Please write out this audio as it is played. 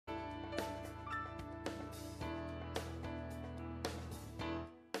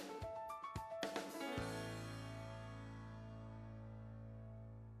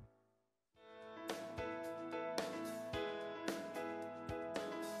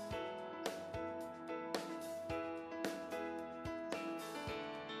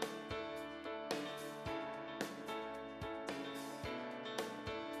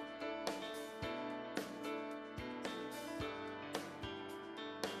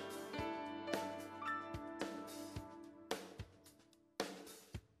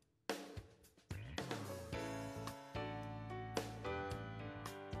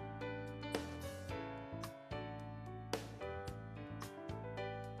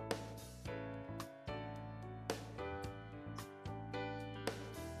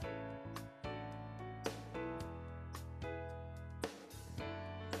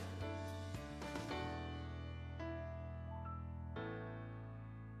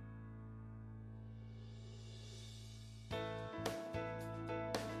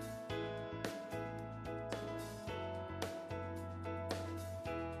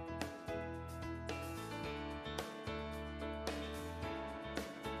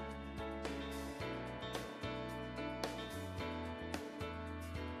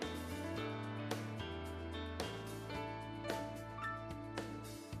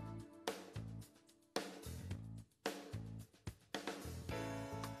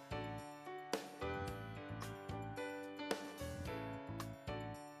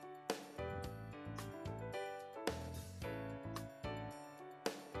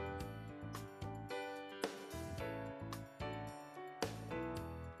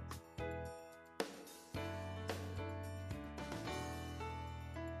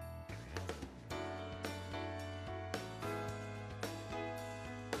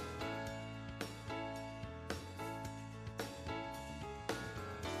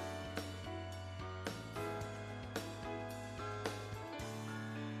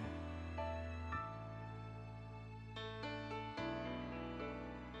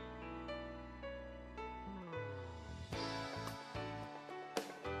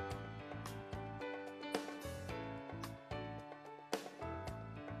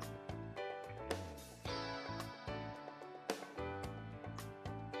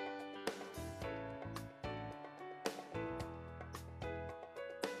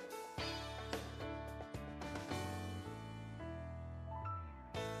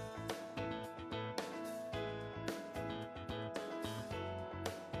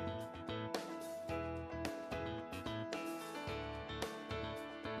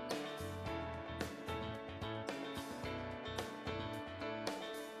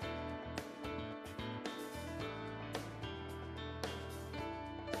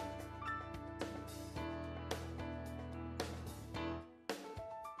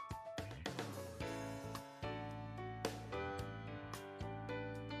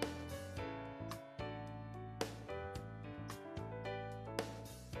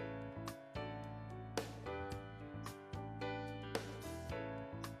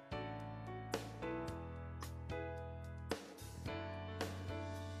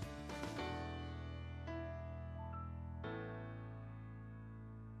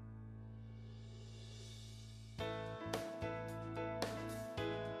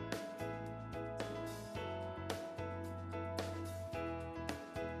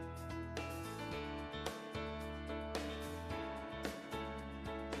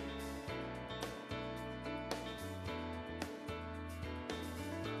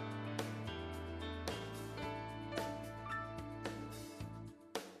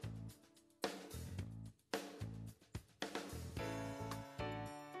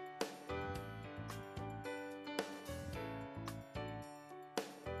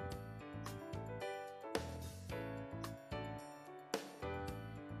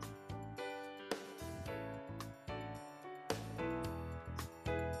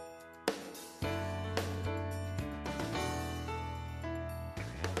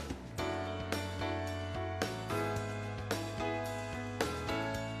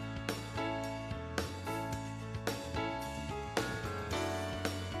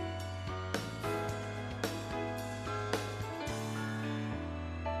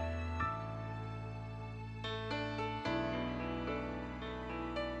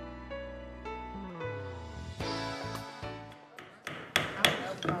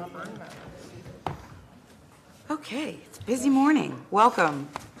Okay, it's a busy morning. Welcome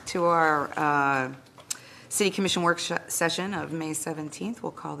to our City Commission work session of May 17th.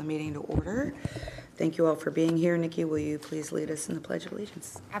 We'll call the meeting to order. Thank you all for being here. Nikki, will you please lead us in the Pledge of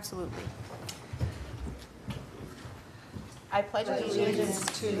Allegiance? Absolutely. I pledge allegiance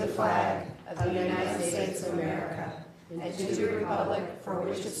to the flag of the United States of America and to the republic for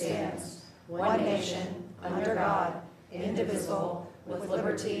which it stands, one nation, under God, indivisible, with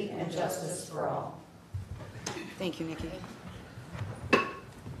liberty and justice for all. Thank you, Nikki.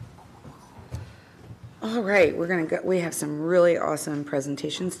 All right, we have some really awesome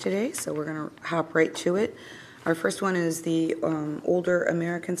presentations today, so we're gonna hop right to it. Our first one is the Older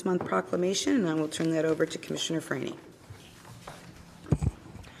Americans Month proclamation, and I will turn that over to Commissioner Franey.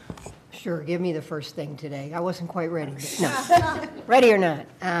 Sure, give me the first thing today. I wasn't quite ready. No, ready or not.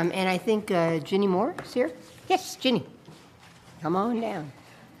 And I think Ginny Moore is here. Yes, Ginny. Come on down.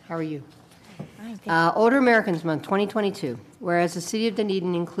 How are you? Older Americans Month 2022. Whereas the City of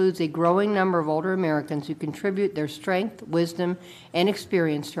Dunedin includes a growing number of older Americans who contribute their strength, wisdom, and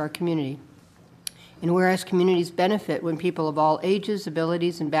experience to our community. And whereas communities benefit when people of all ages,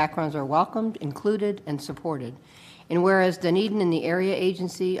 abilities, and backgrounds are welcomed, included, and supported. And whereas Dunedin and the Area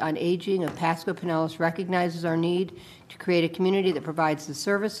Agency on Aging of Pasco Pinellas recognizes our need to create a community that provides the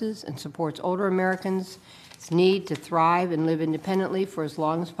services and supports older Americans' need to thrive and live independently for as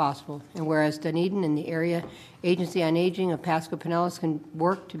long as possible. And whereas Dunedin and the Area Agency on Aging of Pasco Pinellas can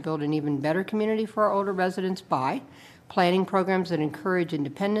work to build an even better community for our older residents by planning programs that encourage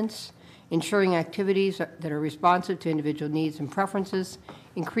independence, ensuring activities that are responsive to individual needs and preferences,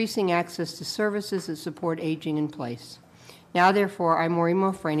 increasing access to services that support aging in place. Now, therefore, I, Maureen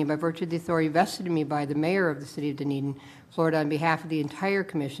Mulfraney, by virtue of the authority vested in me by the Mayor of the City of Dunedin, Florida, on behalf of the entire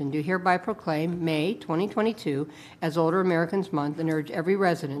Commission, do hereby proclaim May 2022 as Older Americans Month and urge every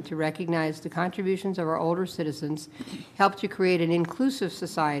resident to recognize the contributions of our older citizens, help to create an inclusive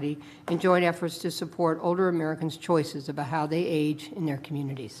society, and join efforts to support older Americans' choices about how they age in their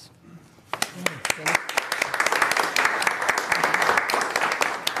communities.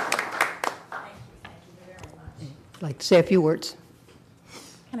 I'd like to say a few words.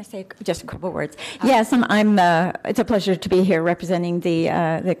 Can I say just a couple of words? Yes, it's a pleasure to be here representing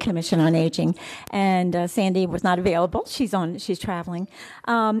the Commission on Aging. And Sandy was not available; she's traveling.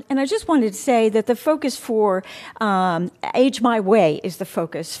 And I just wanted to say that the focus for Age My Way is the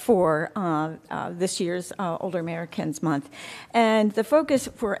focus for this year's Older Americans Month, and the focus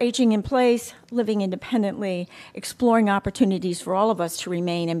for aging in place, living independently, exploring opportunities for all of us to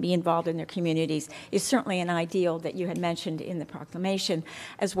remain and be involved in their communities is certainly an ideal that you had mentioned in the proclamation,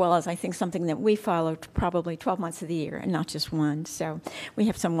 as well as I think something that we follow probably 12 months of the year and not just one. So we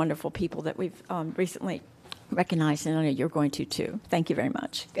have some wonderful people that we've recently recognized, and I know you're going to too. Thank you very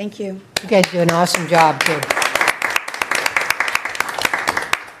much. Thank you. You guys do an awesome job too.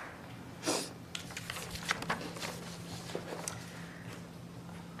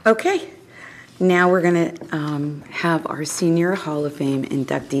 Okay. Now we're going to have our Senior Hall of Fame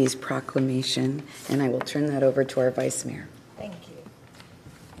inductees proclamation, and I will turn that over to our Vice Mayor. Thank you.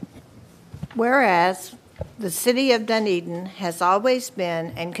 Whereas the City of Dunedin has always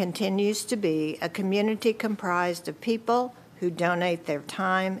been and continues to be a community comprised of people who donate their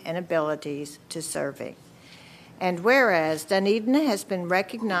time and abilities to serving. And whereas Dunedin has been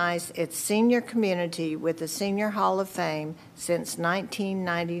recognized its senior community with the Senior Hall of Fame since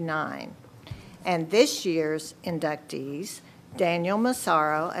 1999. And this year's inductees, Daniel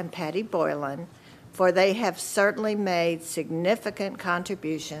Massaro and Patty Boylan, for they have certainly made significant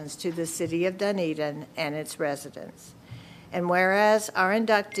contributions to the City of Dunedin and its residents. And whereas our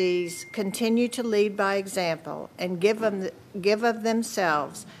inductees continue to lead by example and give of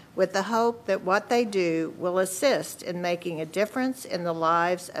themselves with the hope that what they do will assist in making a difference in the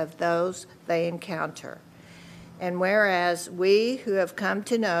lives of those they encounter. And whereas we who have come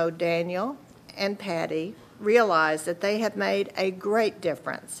to know Daniel and Patty realize that they have made a great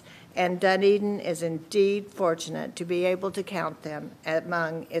difference, and Dunedin is indeed fortunate to be able to count them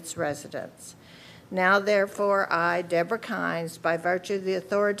among its residents. Now, therefore, I, Deborah Kynes, by virtue of the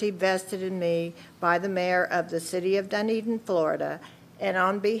authority vested in me by the Mayor of the City of Dunedin, Florida, and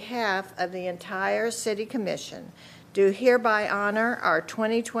on behalf of the entire City Commission, do hereby honor our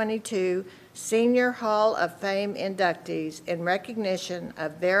 2022 Senior Hall of Fame inductees in recognition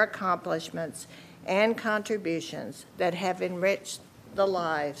of their accomplishments and contributions that have enriched the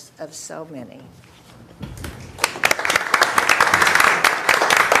lives of so many.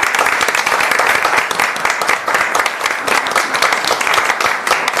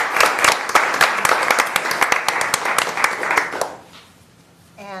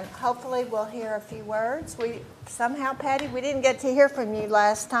 And hopefully we'll will hear a few words. Somehow, Patty, we didn't get to hear from you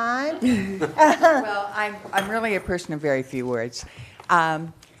last time. Well, I'm really a person of very few words.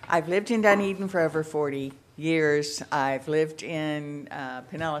 I've lived in Dunedin for over 40 years. I've lived in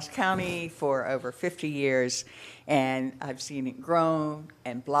Pinellas County for over 50 years, and I've seen it grow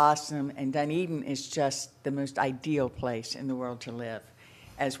and blossom, and Dunedin is just the most ideal place in the world to live,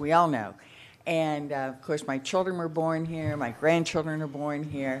 as we all know. And, of course, my children were born here, my grandchildren are born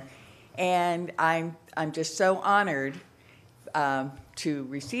here, and I'm just so honored to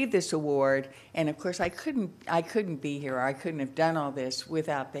receive this award. And of course, I couldn't be here, or I couldn't have done all this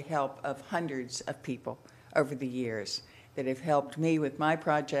without the help of hundreds of people over the years that have helped me with my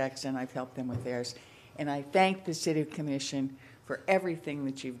projects, and I've helped them with theirs. And I thank the City Commission for everything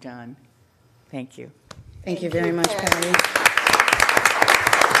that you've done. Thank you. Thank you very much, Patty.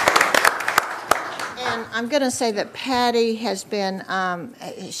 And I'm going to say that Patty has been,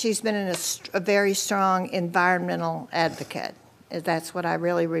 she's been a very strong environmental advocate. That's what I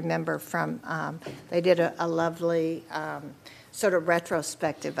really remember from, they did a lovely sort of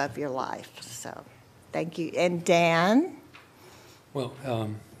retrospective of your life. So thank you. And Dan? Well,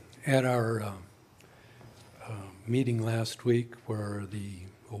 at our meeting last week where the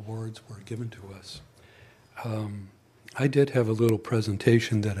awards were given to us, I did have a little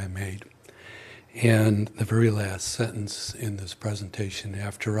presentation that I made. And the very last sentence in this presentation,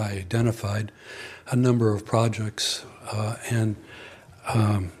 after I identified a number of projects and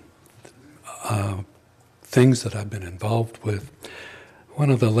things that I've been involved with, one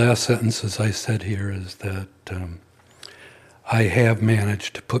of the last sentences I said here is that I have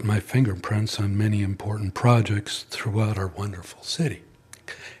managed to put my fingerprints on many important projects throughout our wonderful city.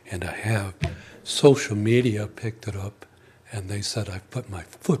 And I have. Social media picked it up, and they said I've put my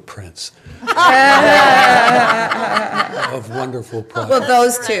footprints of wonderful projects. Well,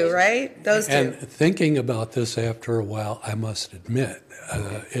 those two, right? Those two. And thinking about this after a while, I must admit,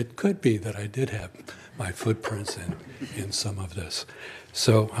 it could be that I did have my footprints in some of this.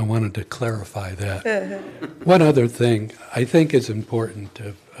 So I wanted to clarify that. One other thing I think is important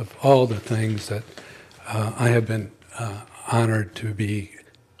of all the things that I have been honored to be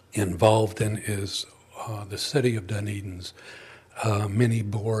involved in is the City of Dunedin's many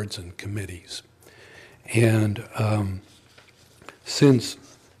boards and committees. And since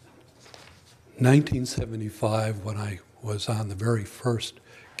 1975, when I was on the very first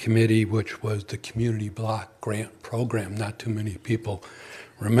committee, which was the Community Block Grant Program, not too many people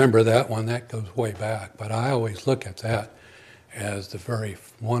remember that one. That goes way back. But I always look at that as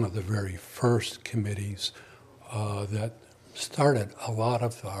one of the very first committees that started a lot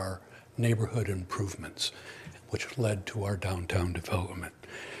of our neighborhood improvements, which led to our downtown development.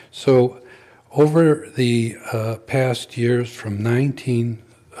 So over the past years from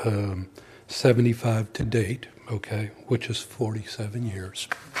 1975 to date, okay, which is 47 years,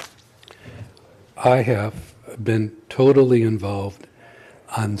 I have been totally involved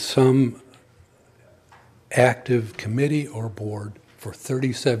on some active committee or board for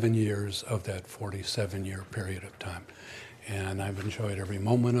 37 years of that 47-year period of time. And I've enjoyed every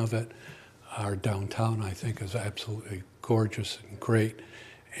moment of it. Our downtown, I think, is absolutely gorgeous and great,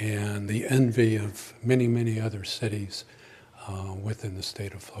 and the envy of many, many other cities within the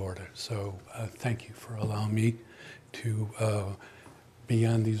state of Florida. So thank you for allowing me to be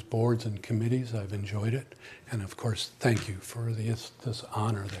on these boards and committees. I've enjoyed it. And of course, thank you for this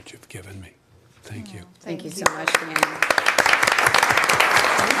honor that you've given me. Thank you. Thank you so much, Dan.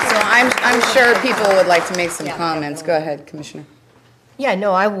 So I'm sure people would like to make some comments. Go ahead, Commissioner. Yeah,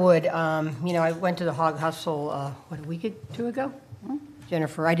 no, I would. I went to the Hog Hustle, a week or two ago?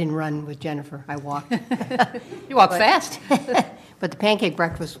 Jennifer, I didn't run with Jennifer. I walked. You walk fast. But the pancake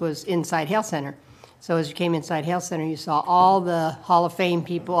breakfast was inside Hale Center. So as you came inside Hale Center, you saw all the Hall of Fame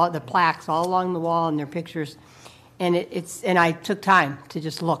people, all the plaques all along the wall and their pictures. And and I took time to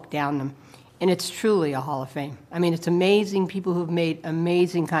just look down them. And it's truly a Hall of Fame. I mean, it's amazing people who've made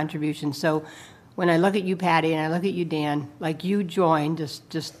amazing contributions. So when I look at you, Patty, and I look at you, Dan, like you joined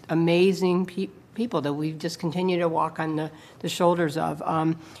just amazing people that we've just continued to walk on the shoulders of.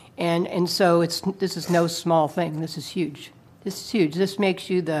 And so this is no small thing. This is huge. This is huge. This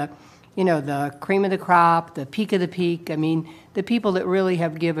makes you the cream of the crop, the peak of the peak. I mean, the people that really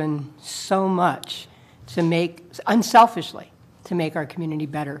have given so much to make, unselfishly, to make our community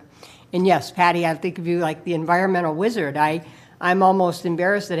better. And yes, Patty, I think of you like the environmental wizard. I'm almost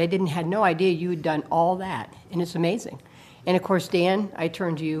embarrassed that I had no idea you had done all that, and it's amazing. And of course, Dan, I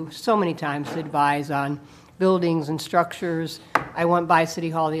turned to you so many times to advise on buildings and structures. I went by City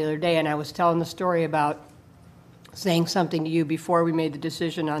Hall the other day, and I was telling the story about saying something to you before we made the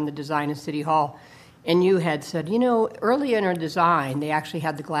decision on the design of City Hall. And you had said, you know, early in our design, they actually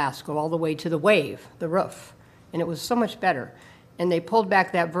had the glass go all the way to the wave, the roof. And it was so much better. And they pulled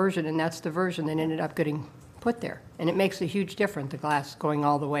back that version, and that's the version that ended up getting put there. And it makes a huge difference, the glass going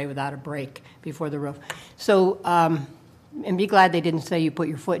all the way without a break before the roof. So, and be glad they didn't say you put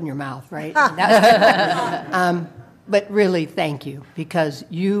your foot in your mouth, right? But really, thank you, because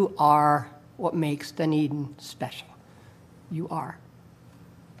you are what makes Dunedin special. You are.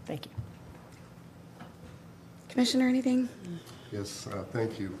 Thank you. Commissioner, anything? Yes,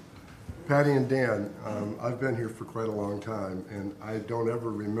 thank you. Patty and Dan, I've been here for quite a long time, and I don't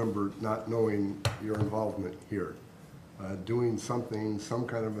ever remember not knowing your involvement here, doing something, some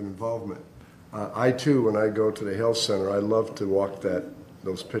kind of an involvement. I too, when I go to the health center, I love to walk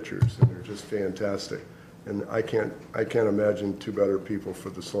those pictures, and they're just fantastic. And I can't imagine two better people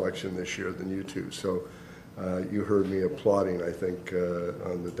for the selection this year than you two. So you heard me applauding, I think,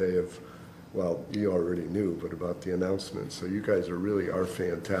 on the day of, well, you already knew, but about the announcement. So you guys are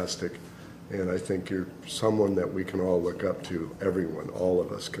fantastic. And I think you're someone that we can all look up to, everyone, all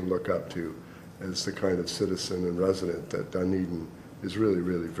of us can look up to as the kind of citizen and resident that Dunedin is really,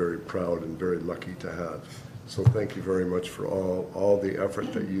 really very proud and very lucky to have. So thank you very much for all the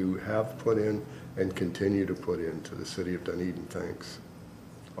effort that you have put in and continue to put into the city of Dunedin. Thanks.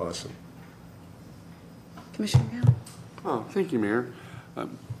 Awesome. Commissioner Gale? Oh, thank you, Mayor.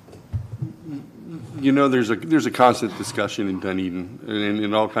 You know, there's a constant discussion in Dunedin, and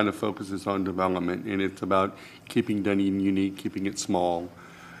it all kind of focuses on development, and it's about keeping Dunedin unique, keeping it small.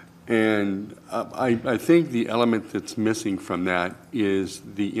 And I think the element that's missing from that is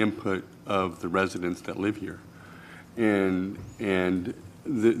the input of the residents that live here. And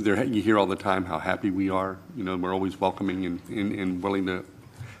you hear all the time how happy we are. You know, we're always welcoming and willing to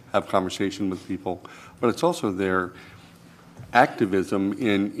have conversation with people. But it's also their activism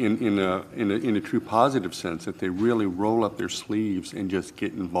in a true positive sense, that they really roll up their sleeves and just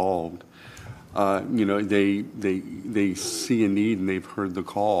get involved. You know, they see a need and they've heard the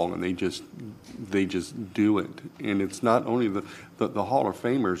call and they just do it. And it's not only the Hall of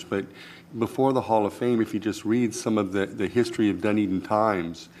Famers, but before the Hall of Fame, if you just read some of the history of Dunedin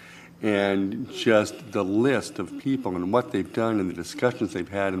Times and just the list of people and what they've done and the discussions they've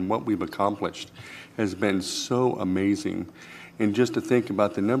had and what we've accomplished has been so amazing. And just to think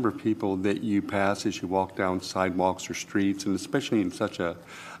about the number of people that you pass as you walk down sidewalks or streets, and especially in such a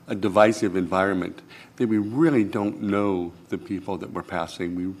divisive environment, that we really don't know the people that we're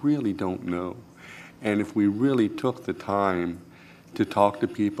passing. We really don't know. And if we really took the time to talk to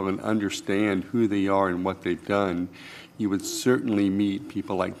people and understand who they are and what they've done, you would certainly meet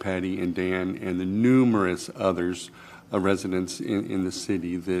people like Patty and Dan and the numerous others, residents in the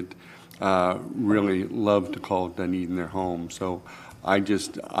city that really love to call Dunedin their home. So I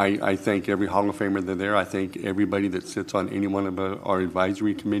thank every Hall of Famer that are there. I thank everybody that sits on any one of our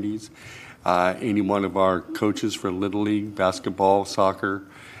advisory committees, any one of our coaches for Little League, basketball, soccer,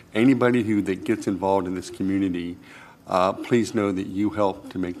 anybody that gets involved in this community. Please know that you help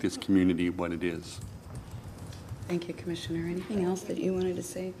to make this community what it is. Thank you, Commissioner. Anything else that you wanted to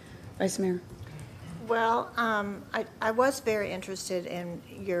say, Vice Mayor? Well, I was very interested in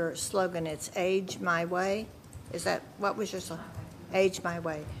your slogan, it's Age My Way. Is that, what was your slogan? Age My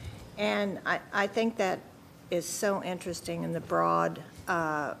Way. And I think that is so interesting in the broad,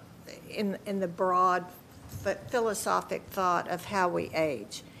 in the broad philosophic thought of how we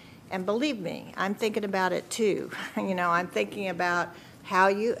age. And believe me, I'm thinking about it too. You know, I'm thinking about how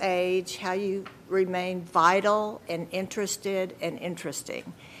you age, how you remain vital and interested and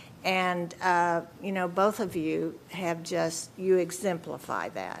interesting. And, you know, both of you have you exemplify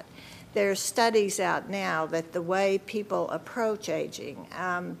that. There's studies out now that the way people approach aging,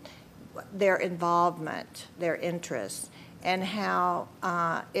 their involvement, their interests, and how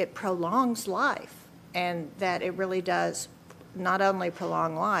it prolongs life, and that it really does not only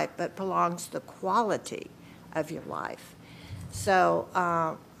prolong life, but prolongs the quality of your life. So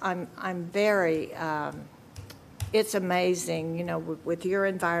I'm very, it's amazing, you know, with your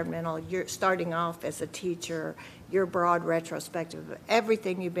environmental, you're starting off as a teacher, your broad retrospective of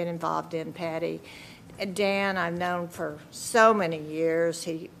everything you've been involved in, Patty. And Dan, I've known for so many years.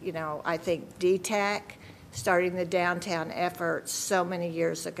 He, you know, I think DTAC, starting the downtown effort so many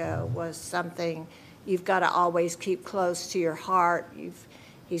years ago, was something you've got to always keep close to your heart.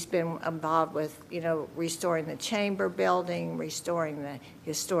 He's been involved with, you know, restoring the Chamber building, restoring the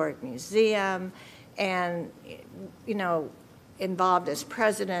Historic Museum, and, you know, involved as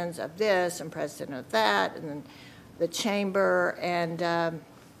president of this and president of that, and the Chamber, and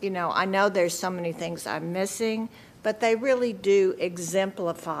I know there's so many things I'm missing, but they really do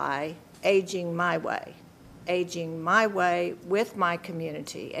exemplify aging my way with my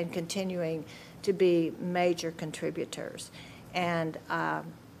community and continuing to be major contributors. And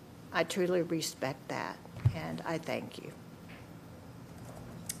I truly respect that, and I thank you.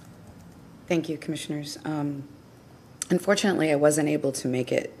 Thank you, Commissioners. Unfortunately, I wasn't able to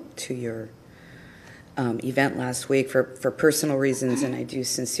make it to your event last week for personal reasons, and I do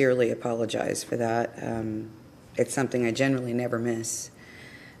sincerely apologize for that. It's something I generally never miss.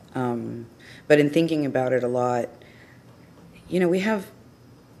 But in thinking about it a lot,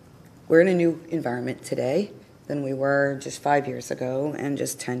 we're in a new environment today than we were just 5 years ago, and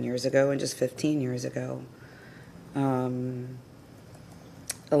just 10 years ago, and just 15 years ago.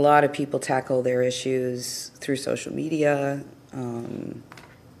 A lot of people tackle their issues through social media,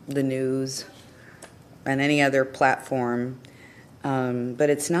 the news, and any other platform, but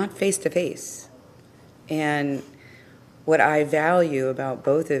it's not face-to-face. And what I value about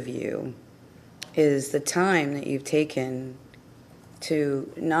both of you is the time that you've taken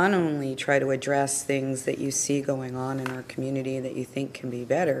to not only try to address things that you see going on in our community that you think can be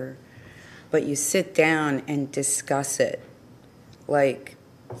better, but you sit down and discuss it like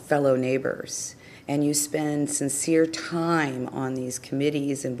fellow neighbors, and you spend sincere time on these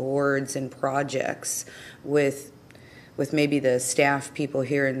committees and boards and projects with maybe the staff people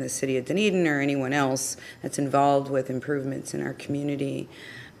here in the city of Dunedin or anyone else that's involved with improvements in our community.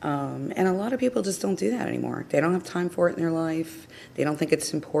 And a lot of people just don't do that anymore. They don't have time for it in their life. They don't think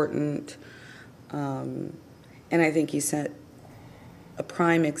it's important. And I think you set a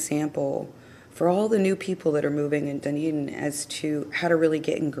prime example for all the new people that are moving in Dunedin as to how to really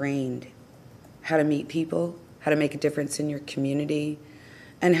get ingrained, how to meet people, how to make a difference in your community,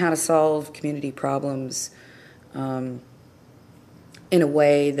 and how to solve community problems in a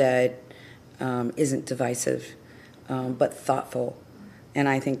way that isn't divisive, but thoughtful. And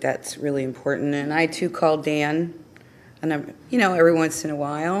I think that's really important. And I too called Dan, and every once in a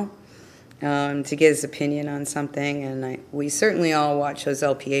while, to get his opinion on something. And we certainly all watch those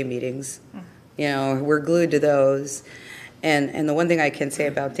LPA meetings. We're glued to those. And the one thing I can say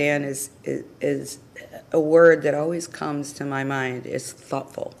about Dan is a word that always comes to my mind is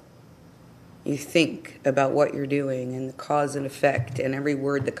thoughtful. You think about what you're doing and the cause and effect, and every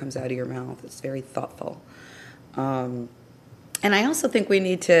word that comes out of your mouth is very thoughtful. And I also think we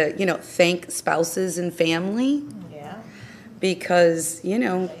need to, thank spouses and family. Yeah. Because,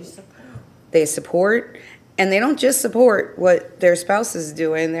 they support, and they don't just support what their spouse is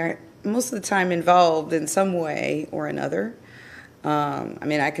doing. They're most of the time involved in some way or another.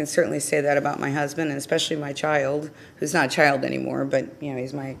 I can certainly say that about my husband, and especially my child, who's not a child anymore, but,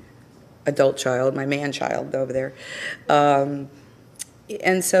 he's my adult child, my man child over there. And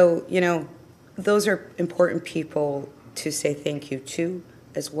so, those are important people to say thank you to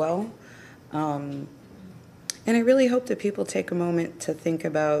as well. And I really hope that people take a moment to think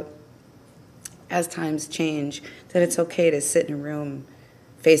about, as times change, that it's okay to sit in a room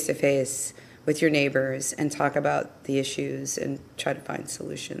face-to-face with your neighbors and talk about the issues and try to find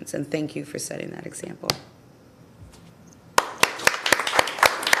solutions. And thank you for setting that example.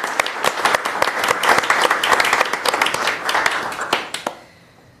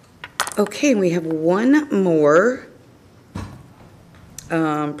 Okay, we have one more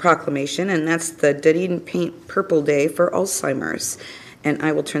proclamation, and that's the Dunedin Paint Purple Day for Alzheimer's. And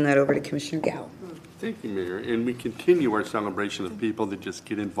I will turn that over to Commissioner Gow. Thank you, Mayor. And we continue our celebration of people that just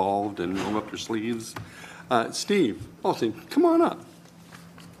get involved and roll up their sleeves. Steve Olsen, come on up.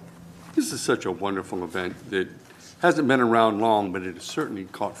 This is such a wonderful event that hasn't been around long, but it has certainly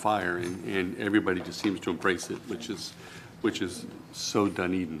caught fire, and everybody just seems to embrace it, which is so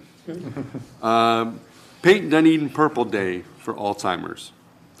Dunedin. Paint Dunedin Purple Day for Alzheimer's.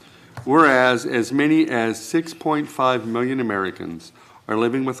 Whereas as many as 6.5 million Americans are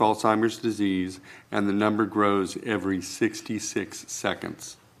living with Alzheimer's disease, and the number grows every 66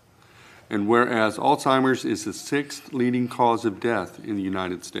 seconds. And whereas Alzheimer's is the 6th leading cause of death in the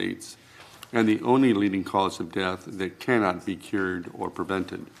United States, and the only leading cause of death that cannot be cured or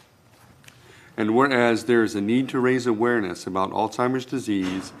prevented. And whereas there is a need to raise awareness about Alzheimer's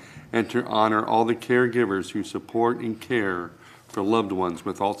disease and to honor all the caregivers who support and care for loved ones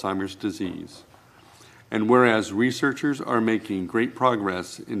with Alzheimer's disease. And whereas researchers are making great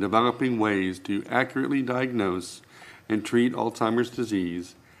progress in developing ways to accurately diagnose and treat Alzheimer's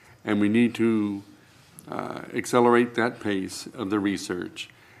disease, and we need to accelerate that pace of the research.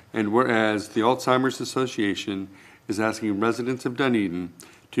 And whereas the Alzheimer's Association is asking residents of Dunedin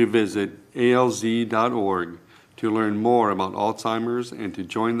to visit alz.org to learn more about Alzheimer's and to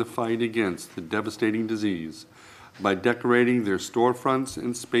join the fight against the devastating disease by decorating their storefronts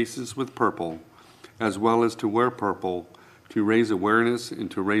and spaces with purple, as well as to wear purple to raise awareness and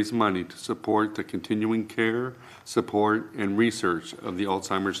to raise money to support the continuing care, support, and research of the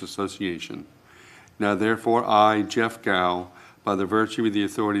Alzheimer's Association. Now therefore I, Jeff Gow, by the virtue of the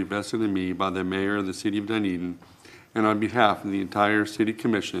authority vested in me by the Mayor of the City of Dunedin, and on behalf of the entire City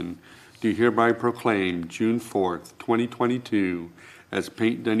Commission, do hereby proclaim June 4th, 2022 as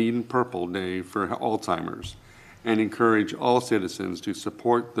Paint Dunedin Purple Day for Alzheimer's, and encourage all citizens to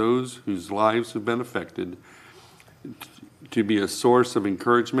support those whose lives have been affected, to be a source of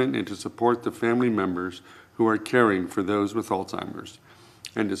encouragement and to support the family members who are caring for those with Alzheimer's,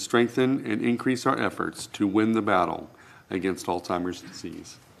 and to strengthen and increase our efforts to win the battle against Alzheimer's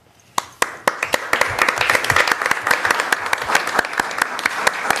disease.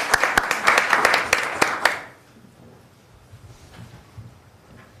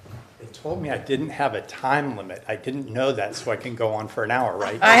 They told me I didn't have a time limit. I didn't know that, so I can go on for an hour,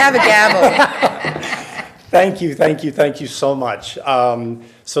 right? I have a gavel. Thank you so much.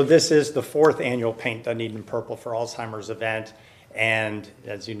 So this is the 4th annual Paint Dunedin Purple for Alzheimer's event, and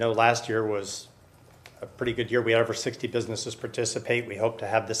as you know, last year was a pretty good year. We had over 60 businesses participate. We hope to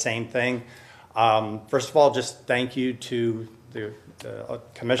have the same thing. First of all, just thank you to the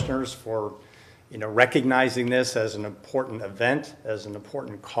commissioners for recognizing this as an important event, as an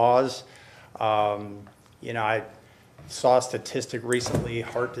important cause. I saw a statistic recently,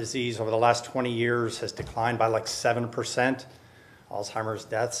 heart disease over the last 20 years has declined by like 7%. Alzheimer's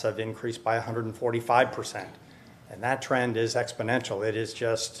deaths have increased by 145%. And that trend is exponential. It is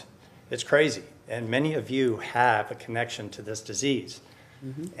just, it's crazy. And many of you have a connection to this disease.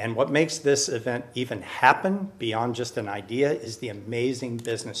 And what makes this event even happen beyond just an idea is the amazing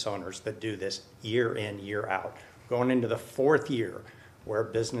business owners that do this year in, year out. Going into the 4th year where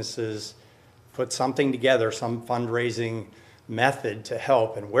businesses put something together, some fundraising method to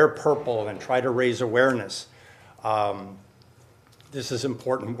help and wear purple and try to raise awareness. This is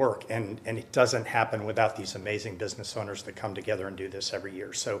important work, and it doesn't happen without these amazing business owners that come together and do this every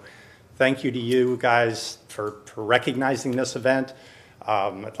year. So thank you to you guys for recognizing this event.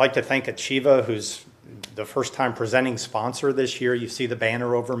 I'd like to thank Achieva, who's the first time presenting sponsor this year. You see the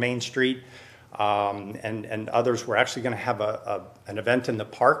banner over Main Street. And others. We're actually going to have an event in the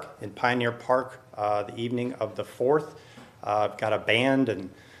park, in Pioneer Park, the evening of the 4th. I've got a band and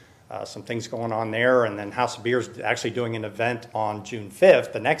some things going on there. And then House of Beer is actually doing an event on June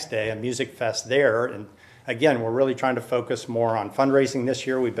 5th, the next day, a music fest there. And again, we're really trying to focus more on fundraising this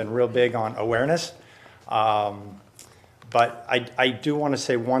year. We've been real big on awareness. But I do want to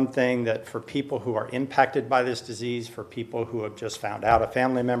say one thing, that for people who are impacted by this disease, for people who have just found out a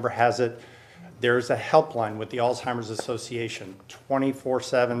family member has it, there's a helpline with the Alzheimer's Association,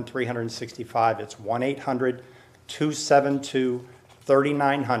 24/7, 365. It's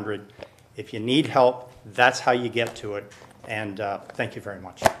 1-800-272-3900. If you need help, that's how you get to it. And thank you very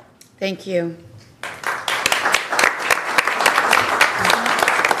much. Thank you.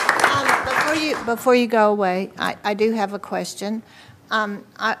 Before you go away, I do have a question.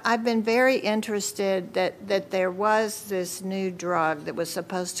 I've been very interested that there was this new drug that was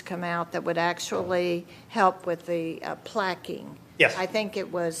supposed to come out that would actually help with the plaquing. Yes. I think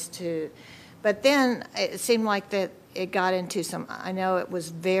it was but then it seemed like that it got into I know it was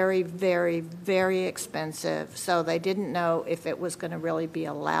very, very, very expensive, so they didn't know if it was going to really be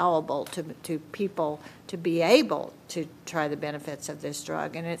allowable to people to be able to try the benefits of this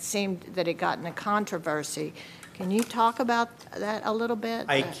drug, and it seemed that it got in a controversy. Can you talk about that a little bit?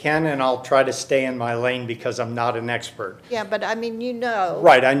 I can, and I'll try to stay in my lane because I'm not an expert. Yeah, but I mean,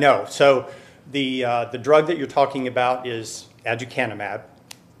 Right, I know. So the drug that you're talking about is aducanumab.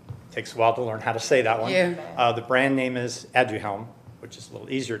 Takes a while to learn how to say that one. Yeah. The brand name is Aduhelm, which is a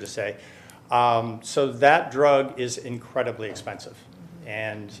little easier to say. So that drug is incredibly expensive.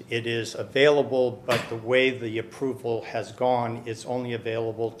 And it is available, but the way the approval has gone, it's only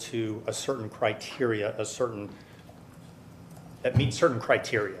available to a certain criteria, that meets certain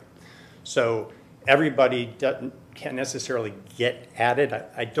criteria. So everybody can't necessarily get at it.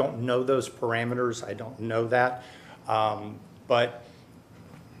 I don't know those parameters. I don't know that. But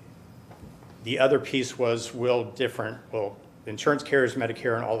the other piece was, will insurance carriers,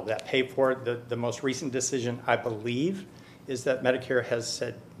 Medicare, and all of that pay for it? The most recent decision, I believe, is that Medicare has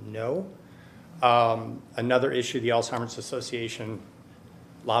said no. Another issue the Alzheimer's Association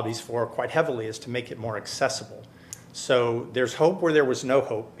lobbies for quite heavily is to make it more accessible. So there's hope where there was no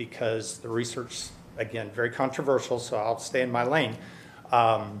hope, because the research, again, very controversial, so I'll stay in my lane.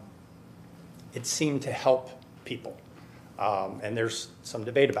 It seemed to help people. And there's some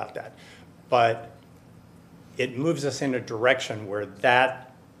debate about that. But it moves us in a direction where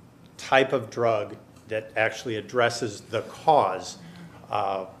that type of drug that actually addresses the cause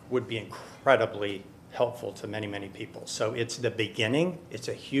would be incredibly helpful to many, many people. So it's the beginning. It's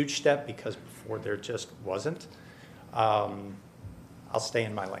a huge step because before there just wasn't. I'll stay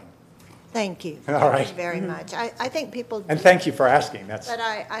in my lane. Thank you. All right. Thank you very much. I think people. And thank you for asking. That's. But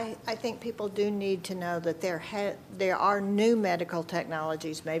I think people do need to know that there are new medical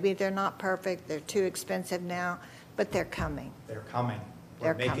technologies. Maybe they're not perfect, they're too expensive now, but they're coming. They're coming.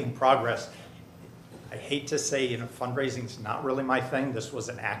 They're We're making coming. progress. I hate to say, fundraising's not really my thing. This was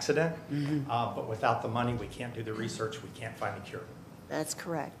an accident. But without the money, we can't do the research. We can't find the cure. That's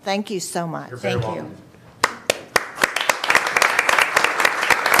correct. Thank you so much. You're very Thank you. welcome.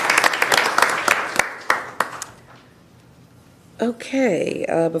 Okay,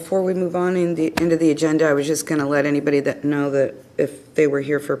 before we move on into the agenda, I was just going to let anybody that know that if they were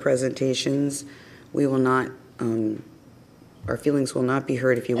here for presentations, we will not, our feelings will not be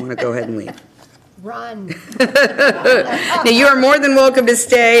hurt if you want to go ahead and leave. Run. Now, you are more than welcome to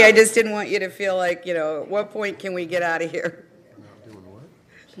stay. I just didn't want you to feel like, at what point can we get out of here?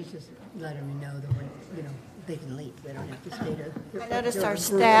 She's just letting me know that they can leave. They don't have to stay to. I noticed our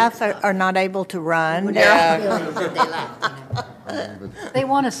staff are not able to run. Yeah. They left. They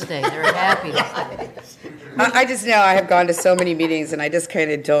want to stay. They're happy to stay. I just know I have gone to so many meetings, and I just kind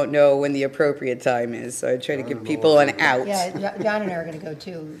of don't know when the appropriate time is, so I try to give people an out. Yeah, John and I are going to go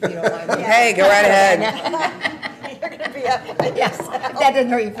too, if you don't mind. Hey, go right ahead. You're going to be up. Yes, that doesn't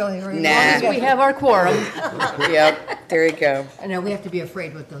hurt your feelings. Nah. We have our quorum. Yep, there you go. I know, we have to be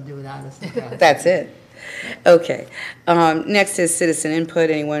afraid what they'll do without us. That's it. Okay. Next is citizen input.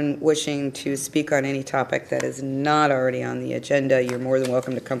 Anyone wishing to speak on any topic that is not already on the agenda, you're more than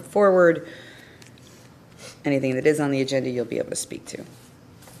welcome to come forward. Anything that is on the agenda, you'll be able to speak to.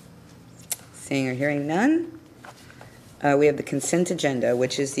 Seeing or hearing none, we have the consent agenda,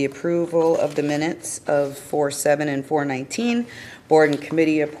 which is the approval of the minutes of 4/7 and 4/19, board and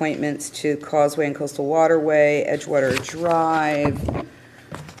committee appointments to Causeway and Coastal Waterway, Edgewater Drive,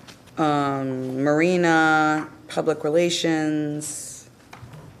 Marina, Public Relations,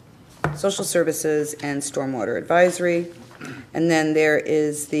 Social Services, and Stormwater Advisory. And then there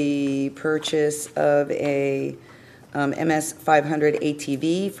is the purchase of a MS 500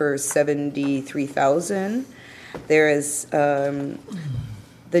 ATV for $73,000. There is the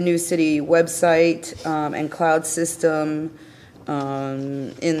new city website and cloud system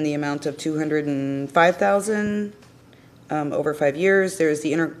in the amount of $205,000 over 5 years. There is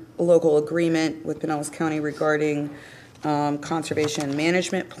the interlocal agreement with Pinellas County regarding conservation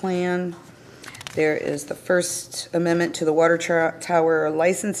management plan. There is the first amendment to the water tower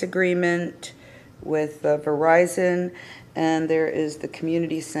license agreement with Verizon, and there is the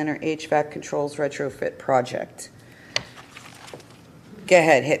community center HVAC controls retrofit project. Go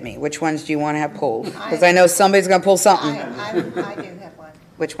ahead, hit me. Which ones do you want to have pulled? Because I know somebody's going to pull something. I do have one.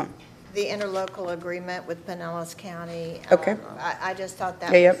 Which one? The interlocal agreement with Pinellas County. Okay. I just thought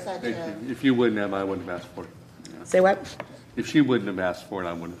that Yeah, was yep. such a. If you wouldn't have, I wouldn't have asked for it. Say what? If she wouldn't have asked for it,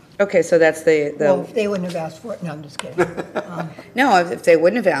 I wouldn't. Okay, so that's Well, if they wouldn't have asked for it, no, I'm just kidding. No, if they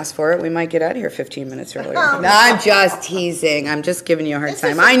wouldn't have asked for it, we might get out of here 15 minutes earlier. No, I'm just teasing. I'm just giving you a hard This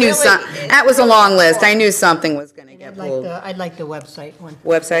time. is I knew really- that was a long list. I knew something was going to get pulled. I'd like the website one.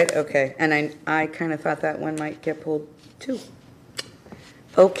 Website, okay. And I kind of thought that one might get pulled too.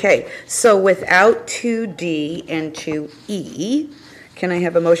 Okay, so without 2D and 2E, can I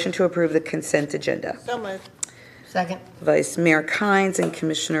have a motion to approve the consent agenda? So moved. Second. Vice Mayor Kynes and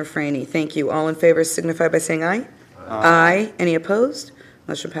Commissioner Franny, thank you. All in favor signify by saying aye. Aye. Any opposed?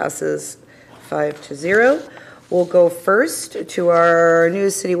 Motion passes 5-0. We'll go first to our new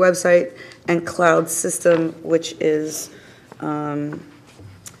city website and cloud system, which is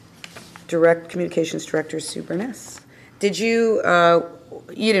Direct Communications Director Sue Burness. Did you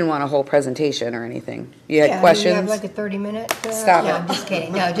didn't want a whole presentation or anything? You had questions? You have like a 30-minute? Stop No, it. I'm just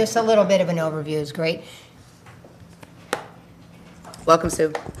kidding. No, just a little bit of an overview is great. Welcome,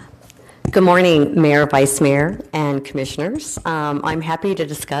 Sue. Good morning, Mayor, Vice Mayor, and Commissioners. I'm happy to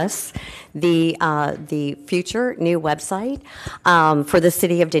discuss the future new website for the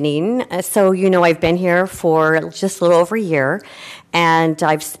City of Dunedin. So, I've been here for just a little over a year, and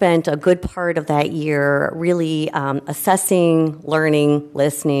I've spent a good part of that year really assessing, learning,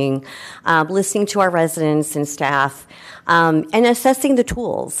 listening to our residents and staff, and assessing the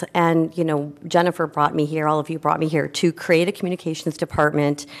tools. And, Jennifer brought me here, all of you brought me here to create a communications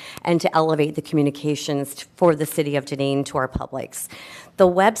department and to elevate the communications for the city of Dunedin to our publics. The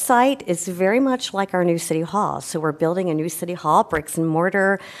website is very much like our new city hall. So we're building a new city hall, bricks and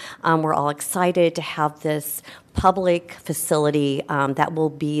mortar. We're all excited to have this public facility that will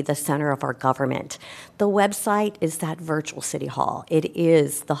be the center of our government. The website is that virtual city hall. It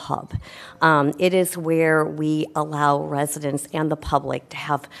is the hub. It is where we allow residents and the public to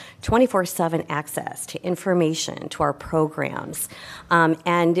have 24/7 access to information, to our programs.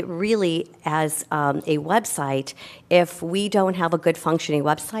 And really, as a website, if we don't have a good functioning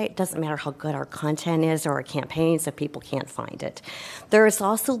website, it doesn't matter how good our content is or our campaigns if people can't find it. There is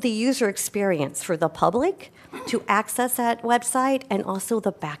also the user experience for the public to access that website, and also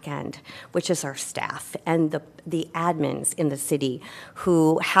the back end, which is our staff and the admins in the city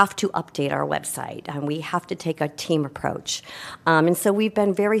who have to update our website. And we have to take a team approach. And so we've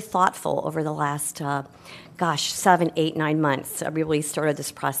been very thoughtful over the last 7, 8, 9 months. We really started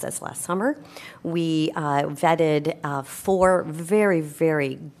this process last summer. We vetted 4 very,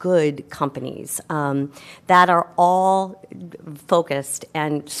 very good companies that are all focused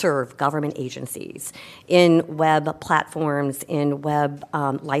and serve government agencies in web platforms, in web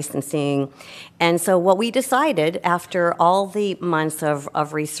licensing. And so what we decided after all the months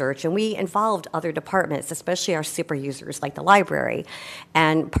of research, and we involved other departments, especially our super users like the library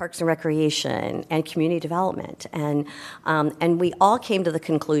and Parks and Recreation and Community Development, and we all came to the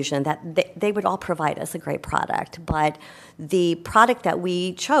conclusion that they would all provide us a great product, but the product that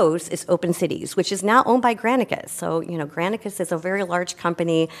we chose is Open Cities, which is now owned by Granicus. So, Granicus is a very large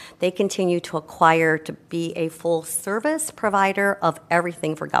company. They continue to acquire to be a full service provider of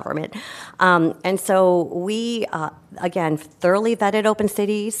everything for government. And so we, again, thoroughly vetted Open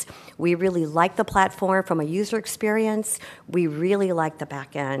Cities. We really like the platform from a user experience. We really like the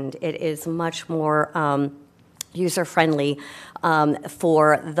back end. It is much more user-friendly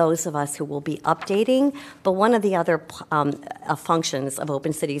for those of us who will be updating. But one of the other functions of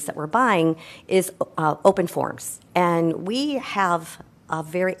Open Cities that we're buying is open forms. And we have a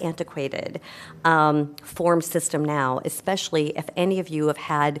very antiquated form system now, especially if any of you have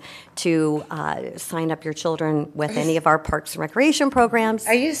had to sign up your children with any of our Parks and Recreation programs.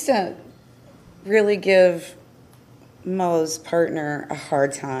 I used to really give Mo's partner a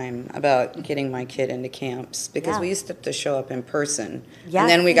hard time about getting my kid into camps because we used to have to show up in person. Yeah. And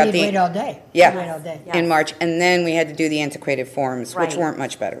then we got You'd wait all day. Yeah. You'd wait all day. In March, and then we had to do the antiquated forms, which Right. weren't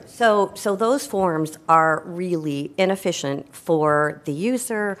much better. So those forms are really inefficient for the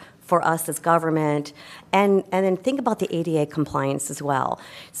user, for us as government, and then think about the ADA compliance as well.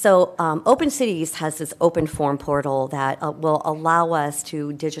 So Open Cities has this open form portal that will allow us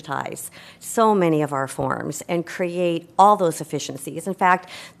to digitize so many of our forms and create all those efficiencies. In fact,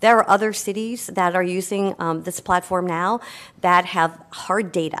 there are other cities that are using this platform now that have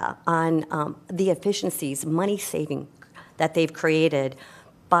hard data on the efficiencies, money saving that they've created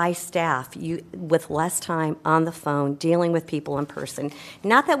by staff with less time on the phone dealing with people in person.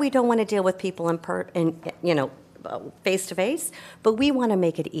 Not that we don't want to deal with people face to face, but we want to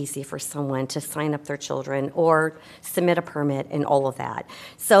make it easy for someone to sign up their children or submit a permit and all of that.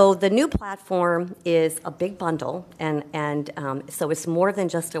 So the new platform is a big bundle, and so it's more than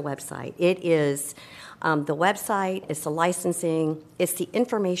just a website. It is the website, it's the licensing, it's the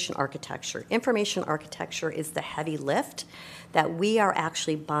information architecture. Information architecture is the heavy lift that we are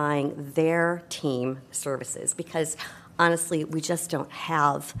actually buying their team services because honestly, we just don't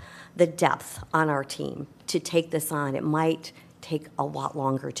have the depth on our team to take this on. It might take a lot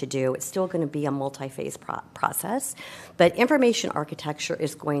longer to do. It's still going to be a multi-phase process, but information architecture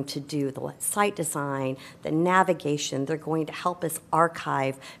is going to do the site design, the navigation. They're going to help us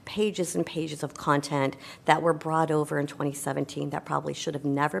archive pages and pages of content that were brought over in 2017 that probably should have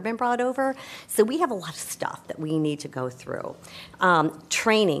never been brought over. So we have a lot of stuff that we need to go through.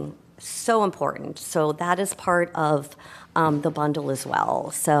 Training, so important. So that is part of the bundle as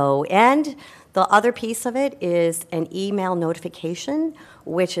well. So, and the other piece of it is an email notification,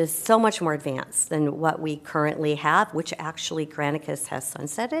 which is so much more advanced than what we currently have, which actually Granicus has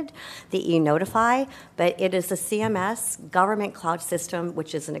sunsetted, the e-Notify, but it is a CMS, government cloud system,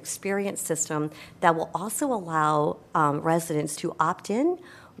 which is an experience system that will also allow residents to opt in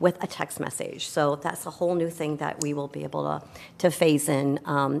with a text message. So that's a whole new thing that we will be able to phase in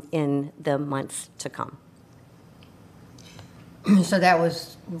the months to come. So that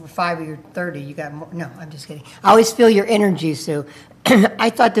was 5 of your 30. You got more. No, I'm just kidding. I always feel your energy, Sue.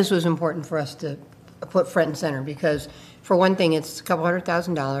 I thought this was important for us to put front and center because, for one thing, it's a couple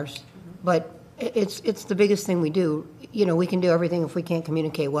 $100,000, but it's the biggest thing we do. We can do everything if we can't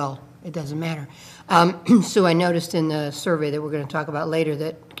communicate well it doesn't matter. Sue, I noticed in the survey that we're going to talk about later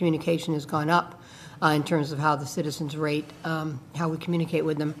that communication has gone up in terms of how the citizens rate, how we communicate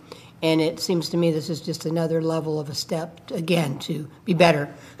with them. And it seems to me this is just another level of a step, again, to be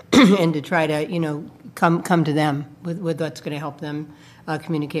better and to try to, come to them with what's going to help them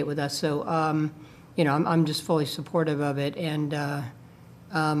communicate with us. So, I'm just fully supportive of it. And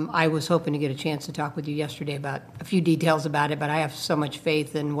I was hoping to get a chance to talk with you yesterday about a few details about it, but I have so much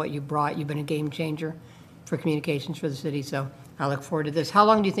faith in what you brought. You've been a game changer for communications for the city, so I look forward to this. How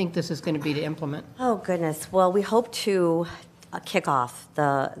long do you think this is going to be to implement? Oh, goodness. Well, we hope to kick off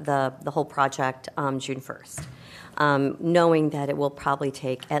the whole project June 1st, knowing that it will probably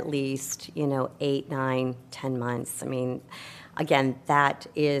take at least, 8, 9, 10 months. I mean, again, that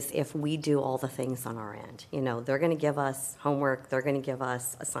is if we do all the things on our end. They're going to give us homework. They're going to give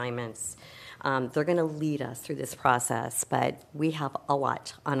us assignments. They're going to lead us through this process, but we have a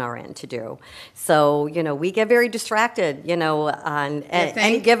lot on our end to do. So, we get very distracted, on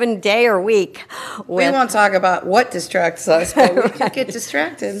any given day or week. We won't talk about what distracts us, but we could get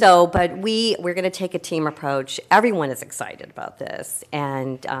distracted. So, but we're going to take a team approach. Everyone is excited about this,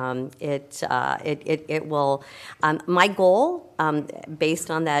 and it will. My goal, based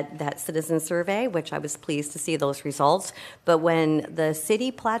on that citizen survey, which I was pleased to see those results, but when the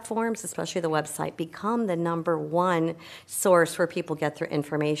city platforms, especially the website, become the #1 source where people get their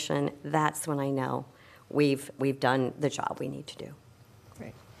information, that's when I know we've done the job we need to do.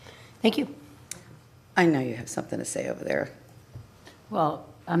 Great. Thank you. I know you have something to say over there. Well,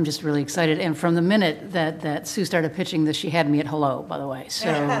 I'm just really excited. And from the minute that Sue started pitching this, she had me at hello, by the way. So,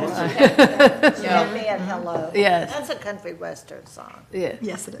 Me and Hello. Yes. That's a country western song. yeah.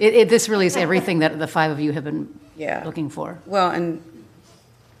 Yes, it is. This really is everything that the five of you have been Yeah. looking for. Well, and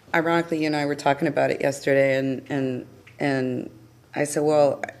ironically, you and I were talking about it yesterday, and I said,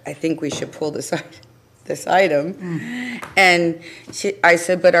 well, I think we should pull this item. And I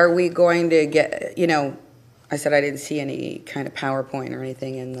said, but are we going to get, I said I didn't see any kind of PowerPoint or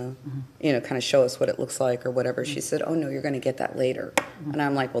anything in the, kind of show us what it looks like or whatever. She said, oh, no, you're going to get that later. And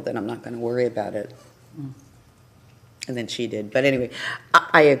I'm like, well, then I'm not going to worry about it. And then she did. But anyway,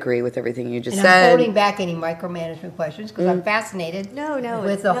 I agree with everything you just And said. I'm holding back any micromanagement questions because I'm fascinated No,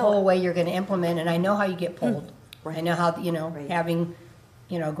 with the no. whole way you're going to implement, and I know how you get pulled. Right. I know how, Right. having,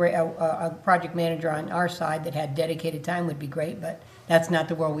 a project manager on our side that had dedicated time would be great, but that's not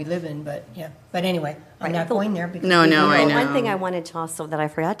the world we live in, but yeah. But anyway, I'm Right. not going there because. No, I know. One thing I wanted to also, that I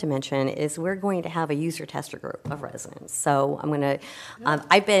forgot to mention, is we're going to have a user tester group of residents. So I'm going to,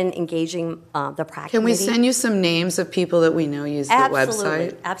 I've been engaging the PRAC Can we committee. send you some names of people that we know use the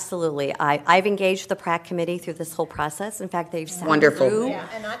website? Absolutely. I've engaged the PRAC committee through this whole process. In fact, they've sat Wonderful. through Yeah,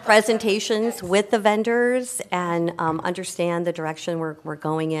 and I thought presentations with the vendors and understand the direction we're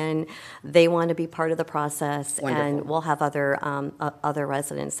going in. They want to be part of the process, Wonderful. and we'll have other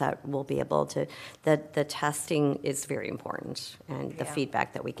residents that will be able to. The testing is very important, and the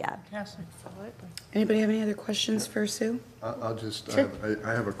feedback that we get. Anybody have any other questions for Sue? I'll just,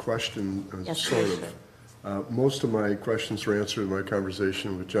 I have a question, Yes, sort sure. of. Most of my questions were answered in my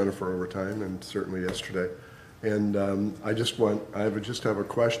conversation with Jennifer over time, and certainly yesterday. And I just have a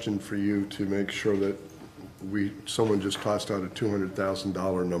question for you to make sure that someone just tossed out a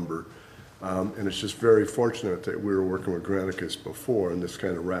 $200,000 number. And it's just very fortunate that we were working with Granicus before, and this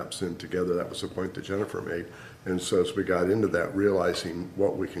kind of wraps in together. That was the point that Jennifer made. And so as we got into that, realizing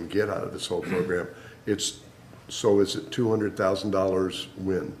what we can get out of this whole program, is it $200,000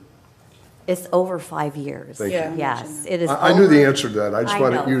 when? It's over 5 years. Thank you. Yeah. Yes, it is. I knew the answer to that. I just I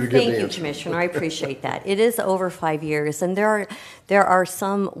wanted know. you to give the Thank you, answer. Commissioner. I appreciate that. It is over 5 years, and there are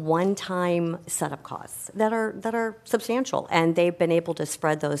some one-time setup costs that are substantial, and they've been able to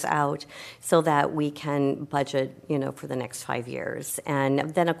spread those out so that we can budget, for the next 5 years. And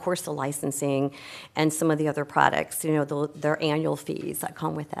then, of course, the licensing and some of the other products, their annual fees that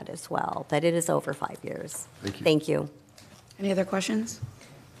come with that as well. But it is over 5 years. Thank you. Thank you. Any other questions?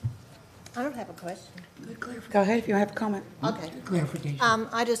 I don't have a question. Go ahead if you have a comment. Okay. Clarification.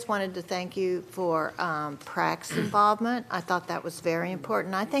 I just wanted to thank you for PRAC's involvement. I thought that was very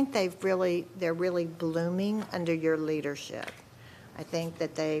important. I think they're really blooming under your leadership. I think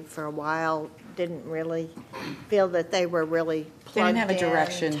that they, for a while, didn't really feel that they were really plugged have a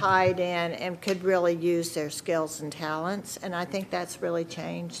direction. in, tied in, and could really use their skills and talents. And I think that's really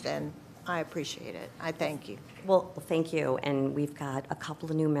changed, and I appreciate it. I thank you. Well, thank you, and we've got a couple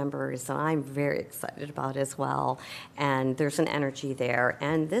of new members that I'm very excited about as well, and there's an energy there,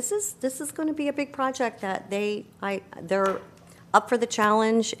 and this is going to be a big project that they're up for the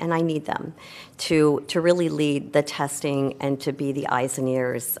challenge, and I need them to really lead the testing and to be the eyes and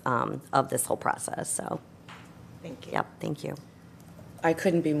ears of this whole process. So, Thank you. yep, thank you. I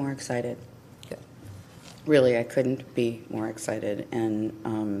couldn't be more excited. Really, I couldn't be more excited. And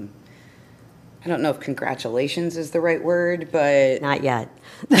I don't know if congratulations is the right word, but Not yet.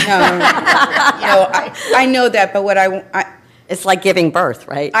 no, I know that. But what It's like giving birth,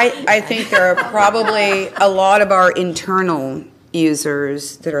 right? I think there are probably a lot of our internal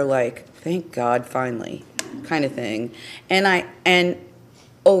users that are like, thank God, finally, kind of thing. And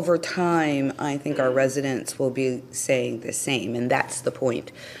over time, I think our residents will be saying the same, and that's the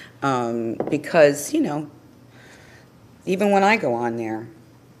point. Because, even when I go on there,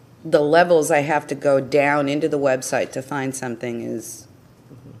 the levels I have to go down into the website to find something is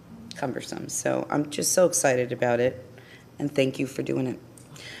cumbersome. So I'm just so excited about it, and thank you for doing it.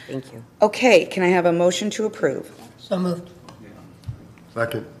 Thank you. Okay, can I have a motion to approve? So moved.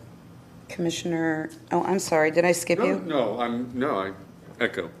 Second. Commissioner, I'm sorry, did I skip you? I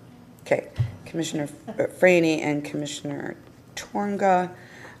echo. Okay, Commissioner Franny and Commissioner Tornga,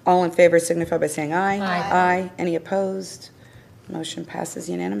 all in favor signify by saying aye. Aye. Any opposed? Motion passes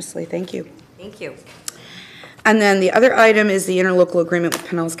unanimously. Thank you. Thank you. And then the other item is the interlocal agreement with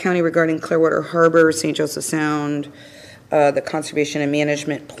Pinellas County regarding Clearwater Harbor, St. Joseph Sound, the conservation and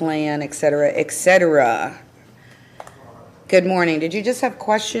management plan, et cetera, et cetera. Good morning. Did you just have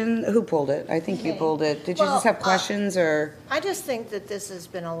questions? Who pulled it? I think you pulled it. Did you just have questions or? I just think that this has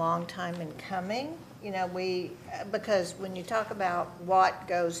been a long time in coming. Because when you talk about what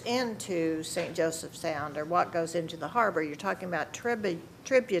goes into St. Joseph Sound or what goes into the harbor, you're talking about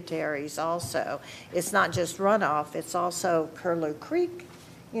tributaries also. It's not just runoff, it's also Curlew Creek.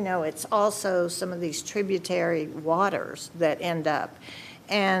 It's also some of these tributary waters that end up.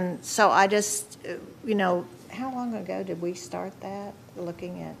 And so I just, how long ago did we start that,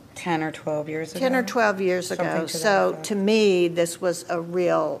 looking at? 10 or 12 years ago. 10 or 12 years ago. Something to that So effect. to me, this was a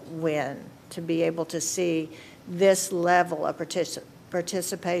real win, to be able to see this level of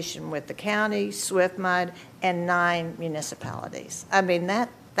participation with the county, Swiftmud, and 9 municipalities. I mean,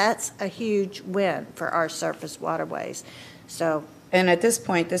 that's a huge win for our surface waterways. So And at this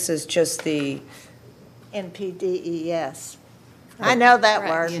point, this is just the, NPDES. I know that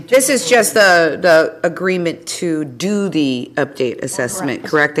word. this is just the agreement to do the update assessment,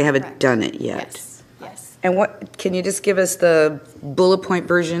 correct? They haven't done it yet. Yes. And can you just give us the bullet point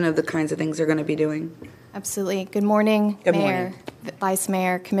version of the kinds of things they're going to be doing? Absolutely. Good morning, Good Mayor, Vice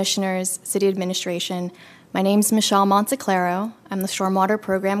Mayor, Commissioners, City Administration. My name's Michelle Monteclaro. I'm the Stormwater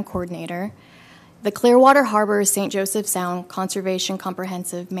Program Coordinator. The Clearwater Harbor St. Joseph Sound Conservation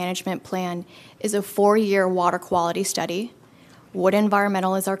Comprehensive Management Plan is a 4-year water quality study. Wood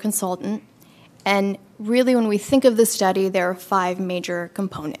Environmental is our consultant. And really, when we think of the study, there are 5 major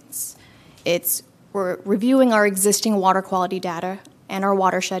components. We're reviewing our existing water quality data and our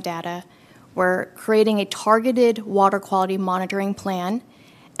watershed data. We're creating a targeted water quality monitoring plan,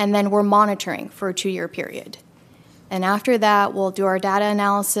 and then we're monitoring for a 2-year period. And after that, we'll do our data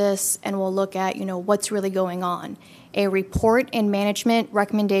analysis and we'll look at, what's really going on. A report and management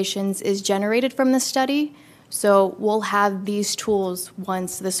recommendations is generated from this study, so we'll have these tools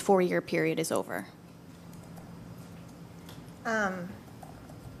once this 4-year period is over.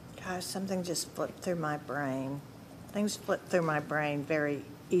 Gosh, something just flipped through my brain. Things flip through my brain very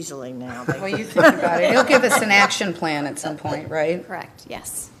easily now. Well, you think about it. You'll give us an action plan at some point, right? Correct,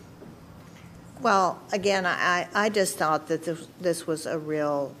 yes. Well, again, I just thought that this was a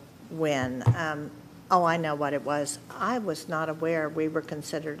real win. I know what it was. I was not aware we were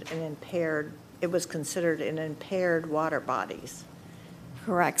considered it was considered an impaired water bodies.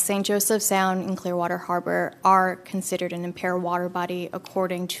 Correct. St. Joseph Sound and Clearwater Harbor are considered an impaired water body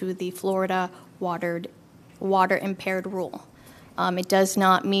according to the Florida water impaired rule. It does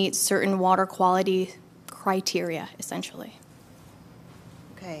not meet certain water quality criteria, essentially.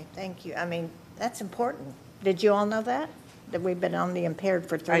 Okay, thank you. I mean, that's important. Did you all know that? That we've been on the impaired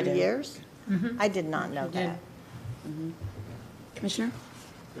for 30 did. years? I did not know that. Commissioner?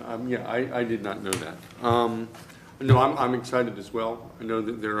 I did not know that. No, I'm excited as well. I know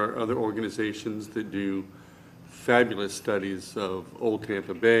that there are other organizations that do fabulous studies of Old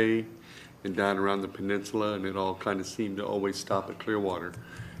Tampa Bay and down around the peninsula, and it all kind of seemed to always stop at Clearwater.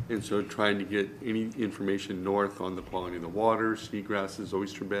 And so trying to get any information north on the quality of the water, seagrasses,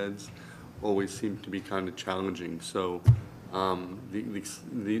 oyster beds, always seemed to be kind of challenging. So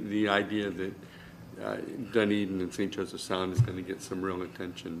the idea that Dunedin and St. Joseph Sound is going to get some real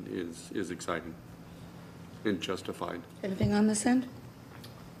attention is exciting and justified. Anything on this end?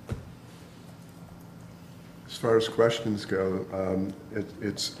 As far as questions go,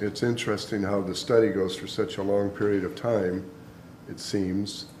 it's interesting how the study goes for such a long period of time, it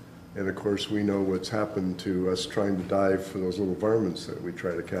seems. And of course, we know what's happened to us trying to dive for those little varmints that we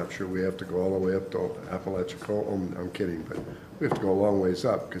try to capture. We have to go all the way up to Apalachicola. I'm kidding, but we have to go a long ways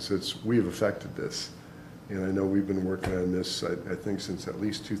up because we've affected this. And I know we've been working on this, I think, since at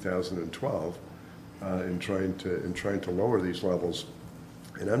least 2012 in trying to lower these levels.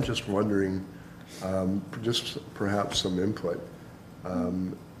 And I'm just wondering, just perhaps some input.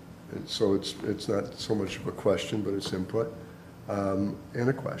 And so it's not so much of a question, but it's input. And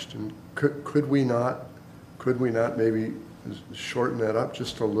a question, could we not maybe shorten that up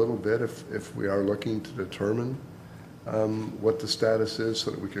just a little bit if we are looking to determine what the status is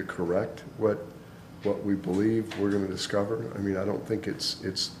so that we could correct what we believe we're going to discover? I mean, I don't think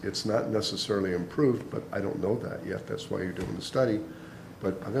it's not necessarily improved, but I don't know that yet. That's why you're doing the study.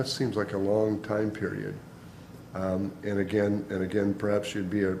 But that seems like a long time period. And again, perhaps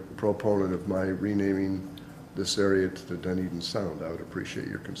you'd be a proponent of my renaming this area to the Dunedin Sound. I would appreciate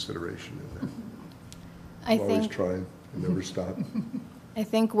your consideration in that. I'm always trying and never stop. I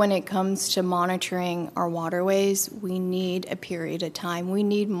think when it comes to monitoring our waterways, we need a period of time. We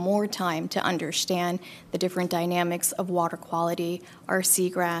need more time to understand the different dynamics of water quality, our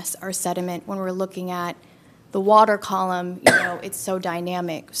seagrass, our sediment. When we're looking at the water column, it's so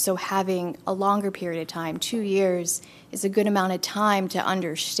dynamic. So having a longer period of time, 2 years, is a good amount of time to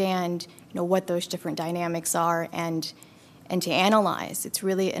understand, what those different dynamics are and to analyze. It's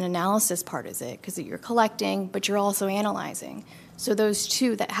really an analysis part of it because you're collecting, but you're also analyzing. So those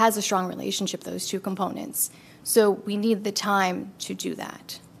two, that has a strong relationship, those two components. So we need the time to do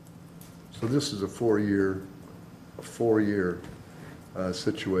that. So this is a four-year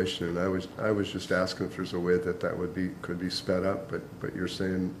situation, and I was just asking if there's a way that could be sped up, but you're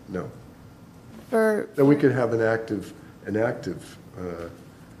saying no. Then we could have an active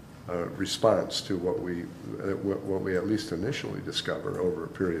response to what we at least initially discover over a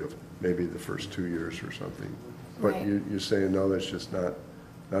period of maybe the first 2 years or something. But right. You're saying no, that's just not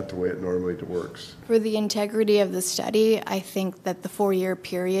the way it normally works. For the integrity of the study, I think that the 4-year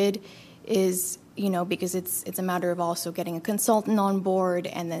period is, because it's a matter of also getting a consultant on board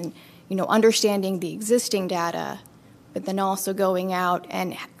and then, understanding the existing data, but then also going out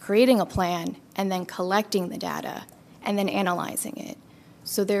and creating a plan and then collecting the data and then analyzing it.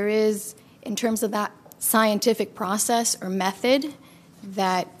 So there is, in terms of that scientific process or method,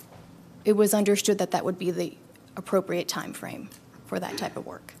 that it was understood that would be the appropriate time frame for that type of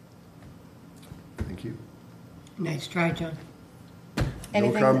work. Thank you. Nice try, John.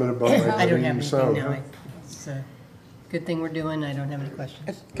 No comment about my I don't have anything sound. now. It's a good thing we're doing. I don't have any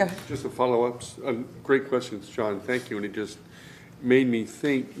questions. Go ahead. Just a follow-up. Great questions, John. Thank you. And it just made me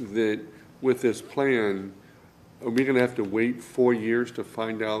think that with this plan, are we going to have to wait 4 years to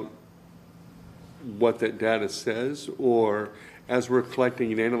find out what that data says? Or as we're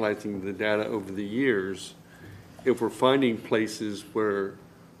collecting and analyzing the data over the years, if we're finding places where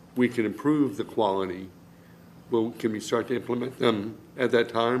we can improve the quality, well, can we start to implement them at that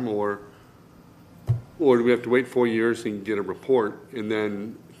time? Or do we have to wait 4 years and get a report and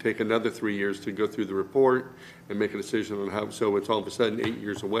then take another 3 years to go through the report and make a decision on how, so it's all of a sudden 8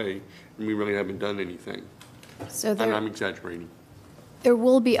 years away and we really haven't done anything? So And I'm exaggerating. There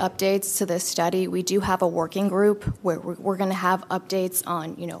will be updates to this study. We do have a working group where we're going to have updates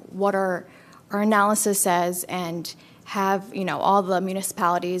on, what our analysis says and have, all the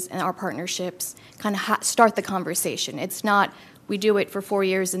municipalities and our partnerships kind of start the conversation. It's not we do it for 4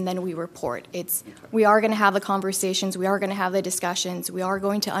 years and then we report. It's we are going to have the conversations, we are going to have the discussions, we are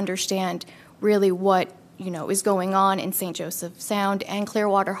going to understand really what, is going on in St. Joseph Sound and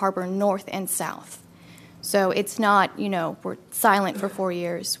Clearwater Harbor North and South. So it's not, we're silent for 4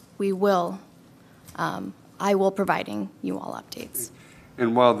 years. We will, I will providing you all updates.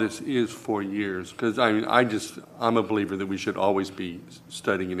 And while this is 4 years, because I'm a believer that we should always be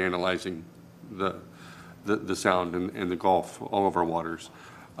studying and analyzing the sound and the Gulf, all of our waters.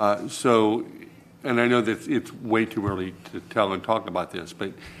 And I know that it's way too early to tell and talk about this,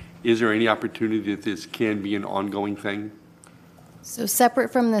 but is there any opportunity that this can be an ongoing thing? So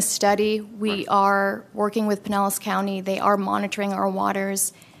separate from this study, we are working with Pinellas County. They are monitoring our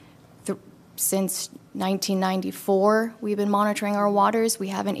waters since 1994. We've been monitoring our waters. We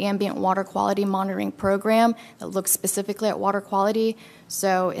have an ambient water quality monitoring program that looks specifically at water quality.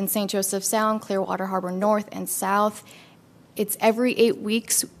 So in St. Joseph Sound, Clearwater Harbor North and South, it's every 8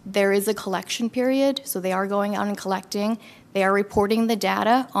 weeks there is a collection period. So they are going out and collecting. They are reporting the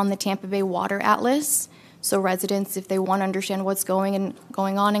data on the Tampa Bay Water Atlas. So residents, if they want to understand what's going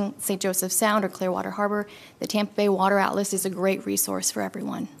on in St. Joseph Sound or Clearwater Harbor, the Tampa Bay Water Atlas is a great resource for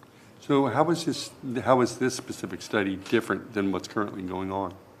everyone. So how is this specific study different than what's currently going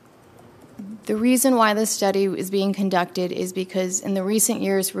on? The reason why this study is being conducted is because in the recent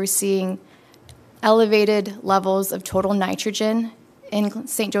years we're seeing elevated levels of total nitrogen in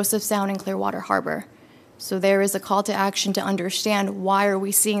St. Joseph Sound and Clearwater Harbor. So there is a call to action to understand why are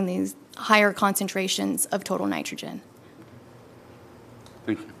we seeing these higher concentrations of total nitrogen.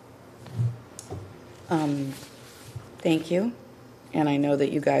 Thank you. Thank you. And I know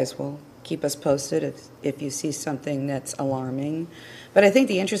that you guys will keep us posted if you see something that's alarming. But I think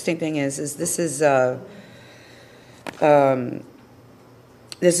the interesting thing is this is a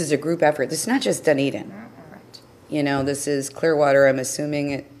group effort. This is not just Dunedin. You know, this is Clearwater. I'm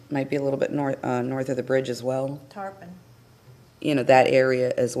assuming it might be a little bit north of the bridge as well. Tarpon. You know, that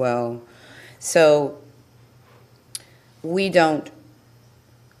area as well. So we don't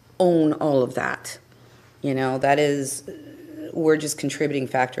own all of that. You know, we're just contributing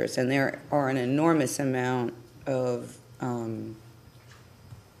factors, and there are an enormous amount of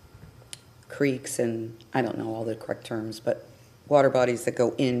creeks and I don't know all the correct terms, but water bodies that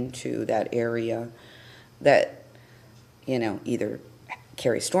go into that area that, you know, either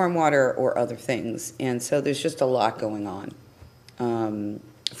carry stormwater or other things. And so there's just a lot going on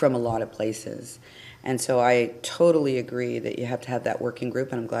from a lot of places. And so I totally agree that you have to have that working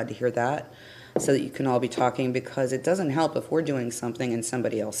group, and I'm glad to hear that, so that you can all be talking, because it doesn't help if we're doing something and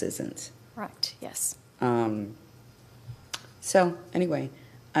somebody else isn't. Correct, yes. So anyway,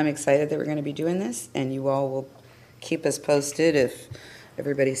 I'm excited that we're going to be doing this, and you all will keep us posted if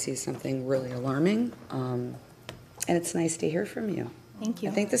everybody sees something really alarming. And it's nice to hear from you. Thank you.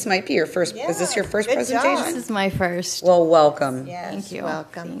 I think this might be your first, is this your first presentation? This is my first. Well, welcome. Yes, Thank you.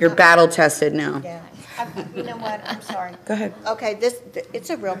 welcome. You're battle tested now. Yeah. You know what, I'm sorry. Go ahead. Okay,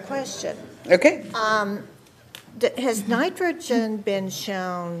 it's a real question. Okay. Has nitrogen been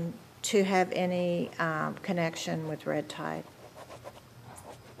shown to have any connection with red tide?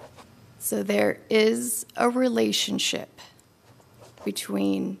 So there is a relationship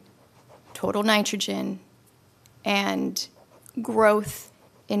between total nitrogen and growth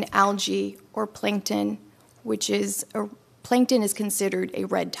in algae or plankton, plankton is considered a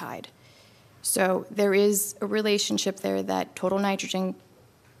red tide. So there is a relationship there that total nitrogen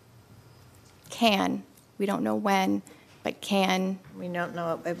we don't know when, but can. We don't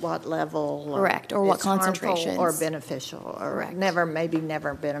know at what level. Correct, or what it's harmful concentrations. or beneficial, or Correct. never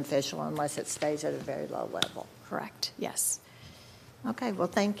beneficial unless it stays at a very low level. Correct, yes. Okay, well,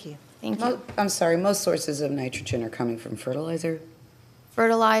 thank you. Thank you. I'm sorry, most sources of nitrogen are coming from fertilizer.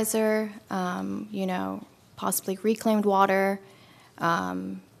 Fertilizer, possibly reclaimed water,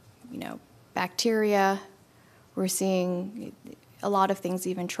 bacteria. We're seeing a lot of things,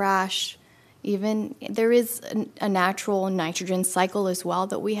 even trash. Even there is a natural nitrogen cycle as well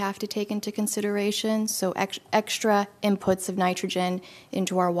that we have to take into consideration. So extra inputs of nitrogen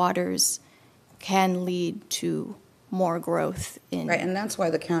into our waters can lead to more growth in. Right, and that's why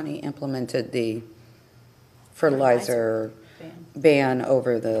the county implemented the fertilizer ban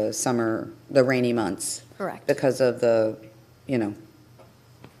over the rainy months. Correct. Because of the,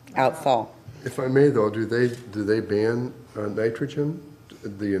 outfall. If I may, though, do they ban nitrogen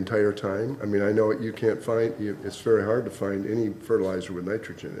the entire time? I mean, I know you can't find, it's very hard to find any fertilizer with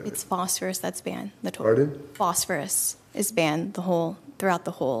nitrogen in it. It's phosphorus that's banned. Pardon? Phosphorus is banned throughout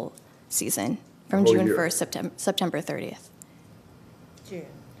the whole season, from whole June year. 1st, September 30th. June.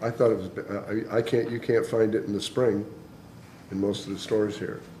 I thought it was, you can't find it in the spring in most of the stores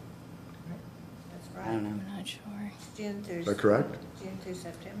here. That's I don't know. I'm not sure. June through. Is that correct? June through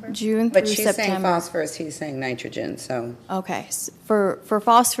September? June But through she's saying September. phosphorus, he's saying nitrogen, so. Okay, for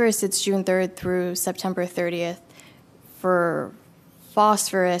phosphorus, it's June 3rd through September 30th. For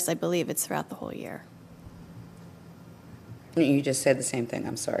phosphorus, I believe it's throughout the whole year. You just said the same thing,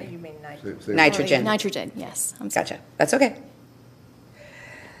 I'm sorry. You mean nitrogen? Nitrogen. Nitrogen, yes. I'm sorry. Gotcha, that's okay.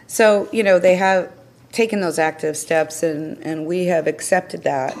 So, they have taken those active steps, and we have accepted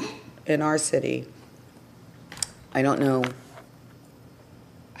that in our city. I don't know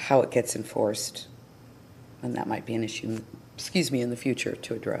how it gets enforced, and that might be an issue, in the future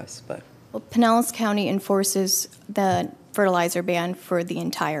to address, but. Well, Pinellas County enforces the fertilizer ban for the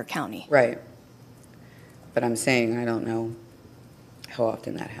entire county. Right. But I'm saying, I don't know how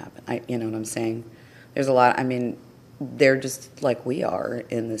often that happens. You know what I'm saying? There's a lot, they're just like we are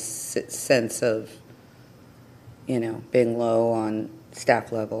in the sense of, being low on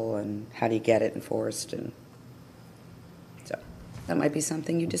staff level and how do you get it enforced. And so that might be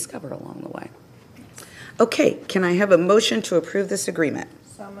something you discover along the way. Okay, can I have a motion to approve this agreement?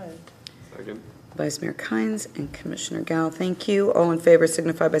 So moved. Second. Vice Mayor Kynes and Commissioner Gal, thank you. All in favor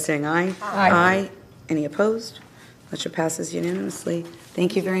signify by saying aye. Aye. Any opposed? Motion passes unanimously.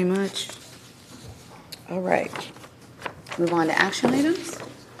 Thank you very much. All right. Move on to action items.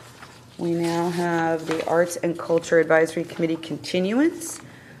 We now have the Arts and Culture Advisory Committee continuance.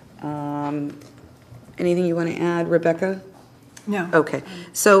 Anything you want to add, Rebecca? No. Okay,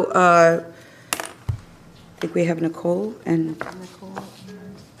 so I think we have Nicole and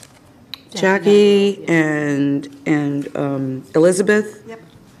Jackie and Elizabeth. Yep.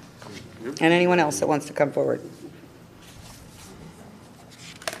 And anyone else that wants to come forward.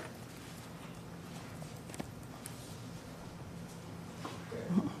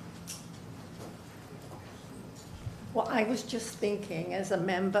 Well, I was just thinking, as a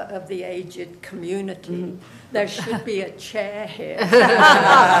member of the aged community, there should be a chair here.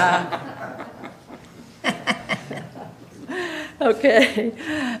 Okay,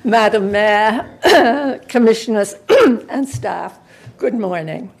 Madam Mayor, Commissioners, and staff, good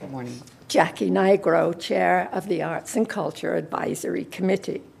morning. Good morning. Jackie Nigro, Chair of the Arts and Culture Advisory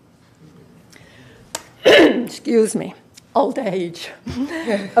Committee. Excuse me. Old age.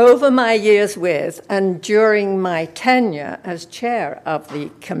 Over my years with and during my tenure as chair of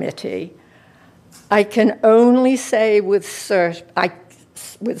the committee, I can only say with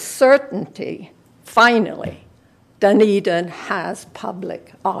certainty, finally, Dunedin has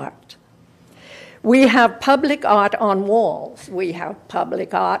public art. We have public art on walls. We have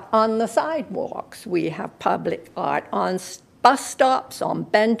public art on the sidewalks. We have public art on bus stops, on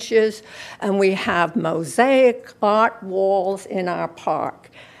benches, and we have mosaic art walls in our park.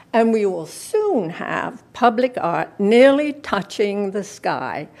 And we will soon have public art nearly touching the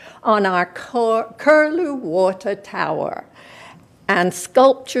sky on our Curlew Water Tower, and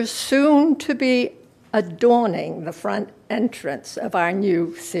sculptures soon to be adorning the front entrance of our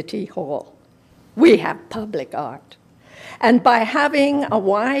new City Hall. We have public art. And by having a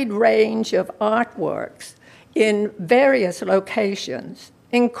wide range of artworks in various locations,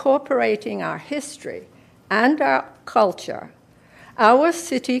 incorporating our history and our culture, our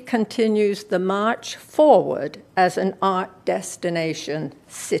city continues the march forward as an art destination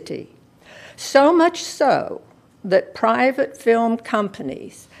city. So much so that private film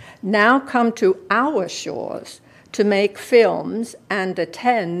companies now come to our shores to make films and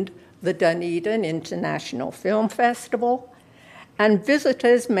attend the Dunedin International Film Festival, and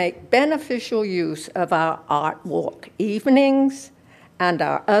visitors make beneficial use of our art walk evenings and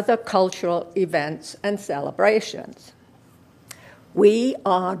our other cultural events and celebrations. We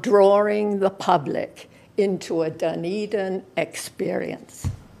are drawing the public into a Dunedin experience.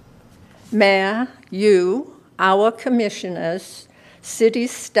 Mayor, you, our commissioners, city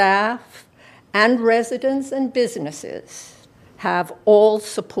staff, and residents and businesses have all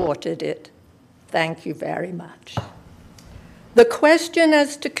supported it. Thank you very much. The question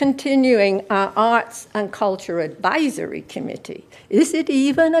as to continuing our Arts and Culture Advisory Committee, is it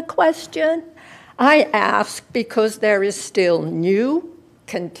even a question? I ask because there is still new,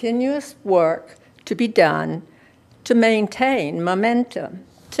 continuous work to be done to maintain momentum,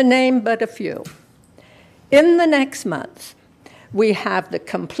 to name but a few. In the next month, we have the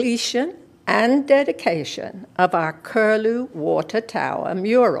completion and dedication of our Curlew Water Tower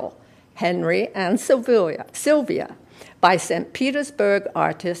mural, Henry and Sylvia, by St. Petersburg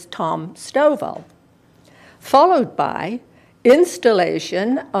artist Tom Stovall, followed by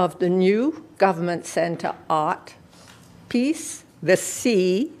installation of the new Government Center art piece, The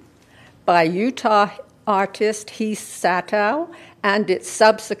Sea, by Utah artist Heath Satow, and its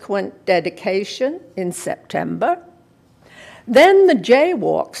subsequent dedication in September. Then the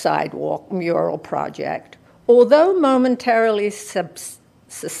Jaywalk Sidewalk mural project, although momentarily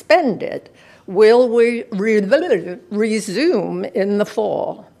suspended, will resume in the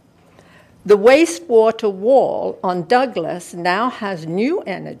fall. The wastewater wall on Douglas now has new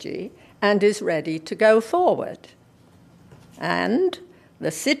energy and is ready to go forward. And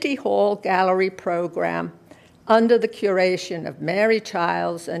the City Hall Gallery program, under the curation of Mary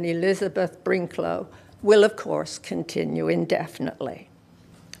Childs and Elizabeth Brinklow, will of course continue indefinitely.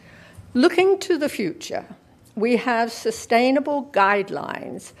 Looking to the future, we have sustainable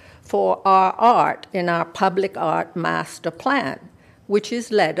guidelines for our art in our Public Art Master Plan, which is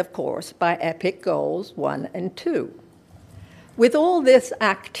led, of course, by EPIC Goals 1 and 2. With all this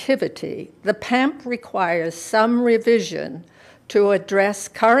activity, the PAMP requires some revision to address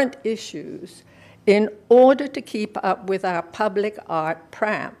current issues in order to keep up with our public art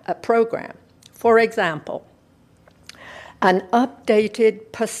program. For example, an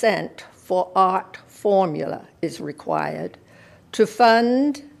updated percent for art formula is required to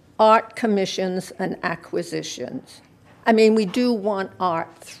fund art commissions and acquisitions. I mean, we do want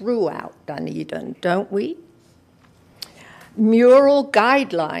art throughout Dunedin, don't we? Mural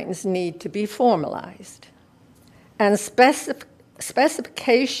guidelines need to be formalized, and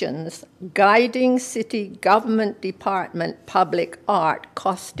specifications guiding city government department public art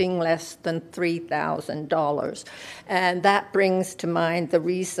costing less than $3,000. And that brings to mind the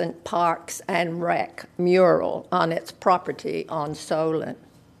recent Parks and Rec mural on its property on Solent.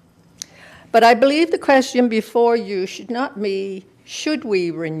 But I believe the question before you should not be, should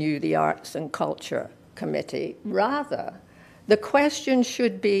we renew the Arts and Culture Committee? Rather, the question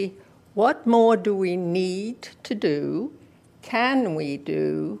should be, what more do we need to do, can we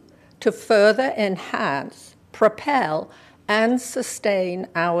do, to further enhance, propel, and sustain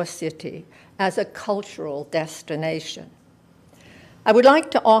our city as a cultural destination? I would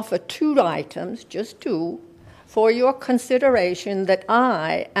like to offer 2 items, just 2, for your consideration that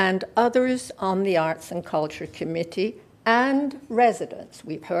I and others on the Arts and Culture Committee and residents,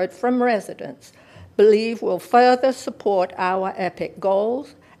 we've heard from residents, believe will further support our EPIC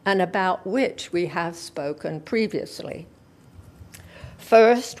goals and about which we have spoken previously.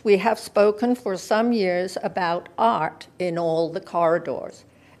 First, we have spoken for some years about art in all the corridors,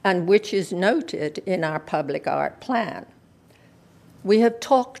 and which is noted in our public art plan. We have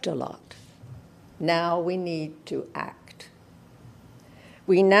talked a lot. Now we need to act.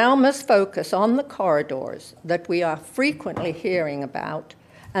 We now must focus on the corridors that we are frequently hearing about,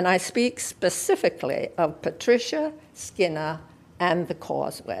 and I speak specifically of Patricia, Skinner, and the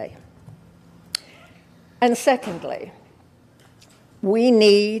Causeway. And secondly, we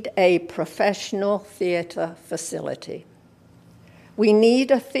need a professional theatre facility. We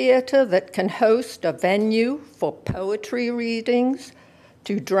need a theatre that can host a venue for poetry readings,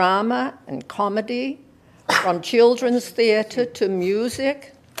 to drama and comedy, from children's theatre to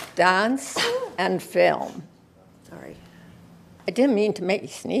music, dance, and film. Sorry. I didn't mean to make you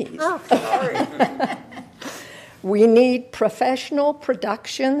sneeze. Oh, sorry. We need professional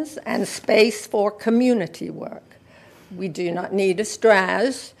productions and space for community work. We do not need a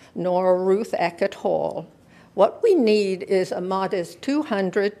Strauss nor a Ruth Eckert Hall. What we need is a modest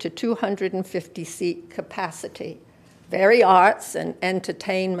 200 to 250 seat capacity, very arts and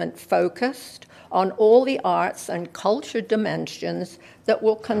entertainment focused on all the arts and culture dimensions that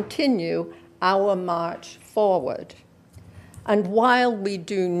will continue our march forward. And while we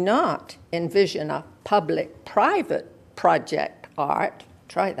do not envision a public-private project art,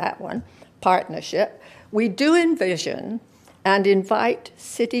 try that one, partnership, we do envision and invite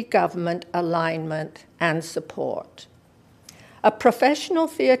city government alignment and support. A professional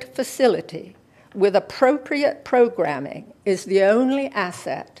theatre facility with appropriate programming is the only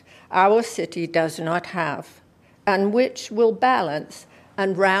asset our city does not have, and which will balance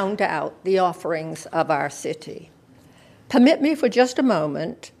and round out the offerings of our city. Permit me for just a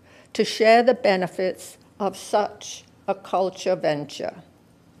moment to share the benefits of such a culture venture.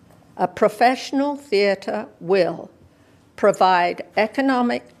 A professional theatre will provide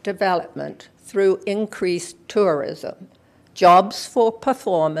economic development through increased tourism, jobs for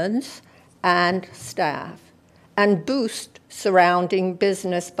performers and staff, and boost surrounding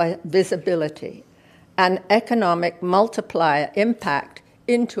business visibility and economic multiplier impact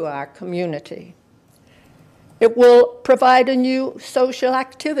into our community. It will provide a new social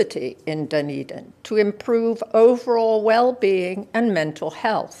activity in Dunedin to improve overall well-being and mental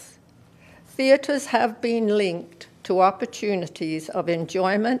health. Theatres have been linked to opportunities of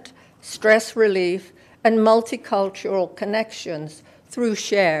enjoyment, stress relief, and multicultural connections through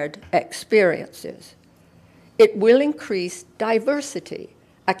shared experiences. It will increase diversity,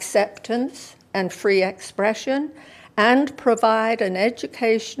 acceptance, and free expression, and provide an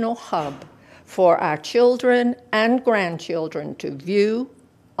educational hub for our children and grandchildren to view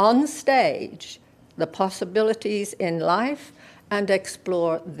on stage the possibilities in life and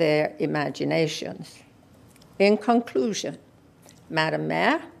explore their imaginations. In conclusion, Madam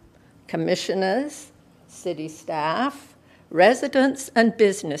Mayor, commissioners, city staff, residents, and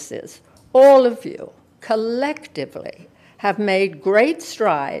businesses, all of you collectively have made great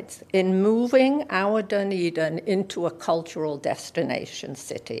strides in moving our Dunedin into a cultural destination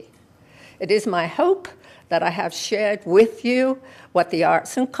city. It is my hope that I have shared with you what the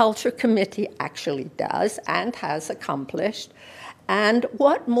Arts and Culture Committee actually does and has accomplished, and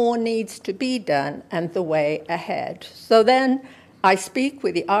what more needs to be done and the way ahead. So then, I speak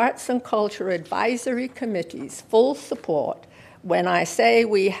with the Arts and Culture Advisory Committee's full support when I say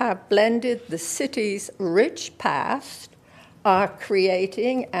we have blended the city's rich past, are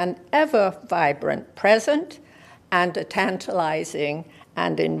creating an ever vibrant present and a tantalizing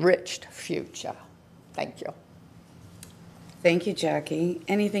and enriched future. Thank you. Thank you, Jackie.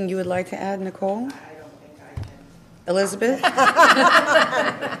 Anything you would like to add, Nicole? I don't think I can. Elizabeth?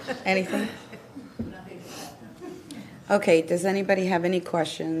 Anything? Okay, does anybody have any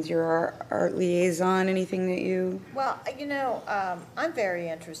questions? You're our art liaison, anything that you? Well, you know, I'm very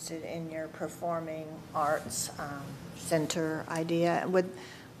interested in your performing arts center idea.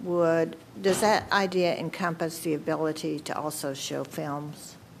 Does that idea encompass the ability to also show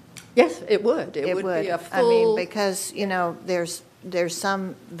films? Yes, it would. It would be a full... I mean, because, you know, there's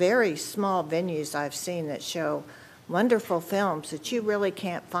some very small venues I've seen that show wonderful films that you really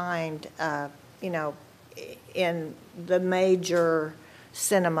can't find, you know, in the major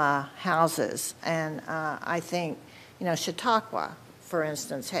cinema houses. And I think, you know, Chautauqua, for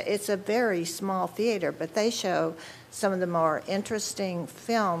instance, it's a very small theater, but they show some of the more interesting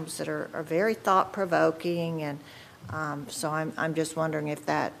films that are very thought-provoking. And so I'm just wondering if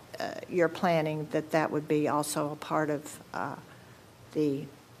that you're planning that would be also a part of the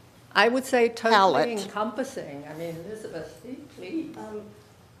I would say totally palette. encompassing. I mean, Elizabeth, please.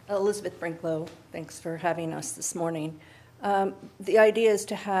 Elizabeth Brinklow, thanks for having us this morning. The idea is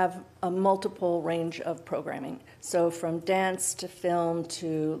to have a multiple range of programming. So from dance to film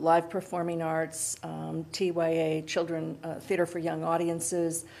to live performing arts, TYA, children, theater for young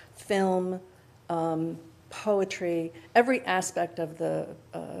audiences, film, poetry, every aspect of the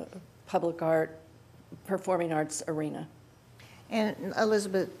public art, performing arts arena. And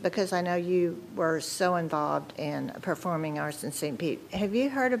Elizabeth, because I know you were so involved in performing arts in St. Pete, have you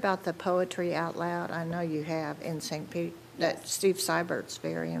heard about the Poetry Out Loud? I know you have in St. Pete, that Steve Seibert's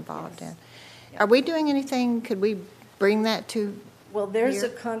very involved in. Are we doing anything, could we bring that to Well, there's here? a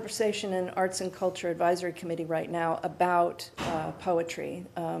conversation in Arts and Culture Advisory Committee right now about poetry.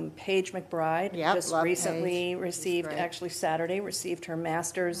 Paige McBride just love recently Paige. received, Great. actually Saturday, received her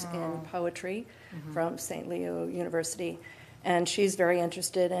master's in poetry from St. Leo University. And she's very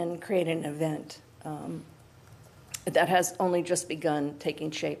interested in creating an event that has only just begun taking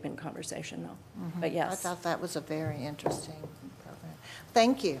shape in conversation, though. But yes. I thought that was a very interesting program.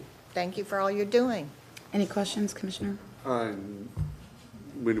 Thank you. Thank you for all you're doing. Any questions, Commissioner? When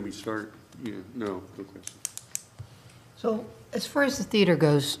do we start? Yeah, no question. So as far as the theater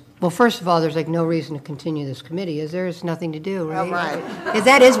goes, well, first of all, there's like no reason to continue this committee, is there? There's nothing to do, right? Oh, right. Because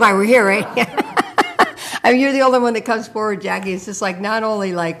that is why we're here, right? I mean, you're the only one that comes forward, Jackie. It's just like not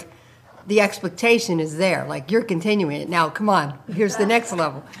only like the expectation is there, like you're continuing it. Now, come on, here's the next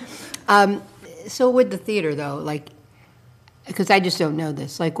level. So with the theater, though, like, because I just don't know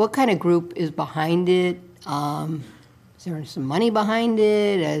this, like what kind of group is behind it? Is there some money behind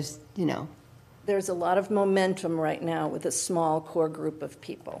it, as, you know? There's a lot of momentum right now with a small core group of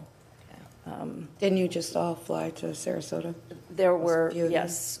people. Didn't you just all fly to Sarasota? There were, few of you?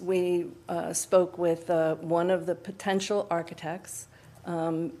 yes. We spoke with one of the potential architects,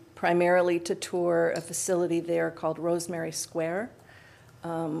 primarily to tour a facility there called Rosemary Square,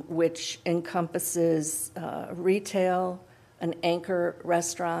 which encompasses retail, an anchor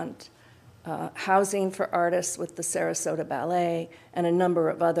restaurant, housing for artists with the Sarasota Ballet, and a number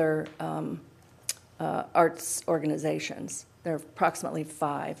of other arts organizations. There are approximately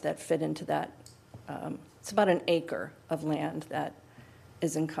 5 that fit into that. It's about an acre of land that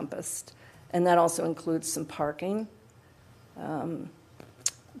is encompassed. And that also includes some parking.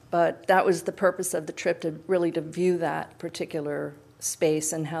 But that was the purpose of the trip, to really to view that particular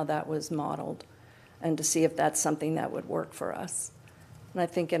space and how that was modeled, and to see if that's something that would work for us. And I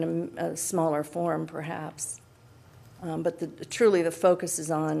think in a smaller form, perhaps. But truly the focus is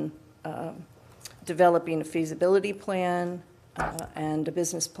on developing a feasibility plan and a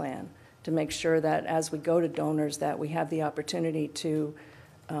business plan to make sure that as we go to donors that we have the opportunity to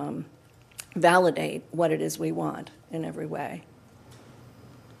validate what it is we want in every way.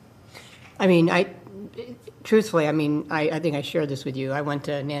 I mean, truthfully, I mean, I think I shared this with you. I went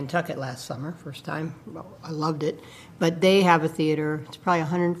to Nantucket last summer, first time. Well, I loved it. But they have a theater. It's probably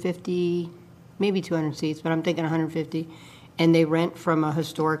 150, maybe 200 seats, but I'm thinking 150. And they rent from a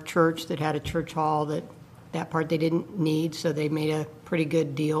historic church that had a church hall that part they didn't need, so they made a pretty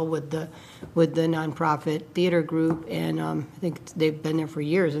good deal with the nonprofit theater group. And I think they've been there for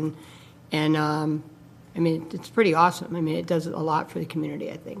years. And I mean, it's pretty awesome. I mean, it does a lot for the community,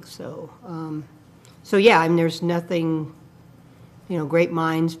 I think. So, so yeah, I mean, there's nothing, you know, great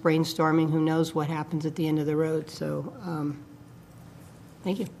minds brainstorming. Who knows what happens at the end of the road? So,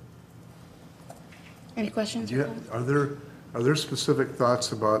 thank you. Any questions? Are there specific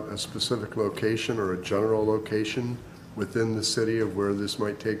thoughts about a specific location or a general location within the city of where this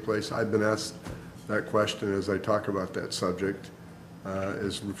might take place? I've been asked that question as I talk about that subject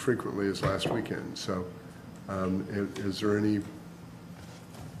as frequently as last weekend. So is there any?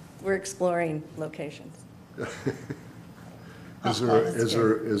 We're exploring locations. Is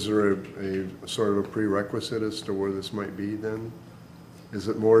there a sort of a prerequisite as to where this might be then? Is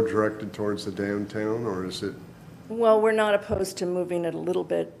it more directed towards the downtown, or is it? Well, we're not opposed to moving it a little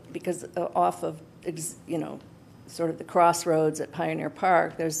bit because off of, sort of the crossroads at Pioneer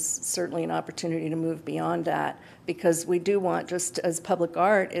Park, there's certainly an opportunity to move beyond that because we do want, just as public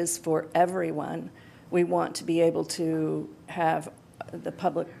art is for everyone, we want to be able to have the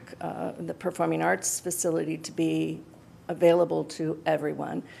performing arts facility to be available to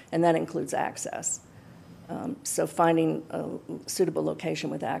everyone, and that includes access. So finding a suitable location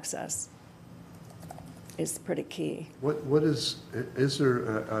with access is pretty key. What is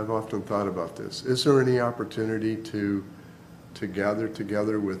there, I've often thought about this, is there any opportunity to gather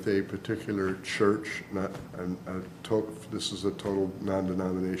together with a particular church, this is a total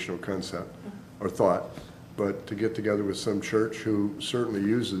non-denominational concept or thought, but to get together with some church who certainly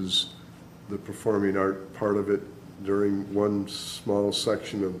uses the performing art part of it during one small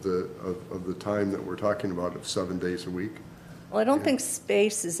section of the time that we're talking about of 7 days a week? Well, I don't think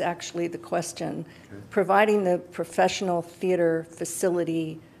space is actually the question. Okay. Providing the professional theater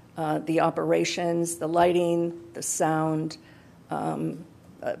facility, the operations, the lighting, the sound,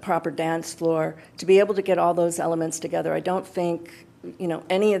 proper dance floor, to be able to get all those elements together. I don't think,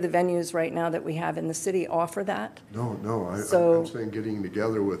 any of the venues right now that we have in the city offer that. No, I'm saying getting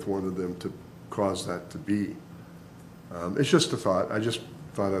together with one of them to cause that to be. It's just a thought. I just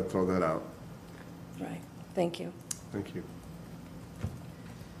thought I'd throw that out. Right. Thank you. Thank you.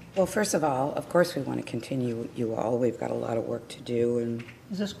 Well, first of all, of course, we want to continue you all. We've got a lot of work to do. And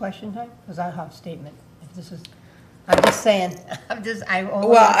Is this question time? Because I have a statement. If this is, I'm just saying, I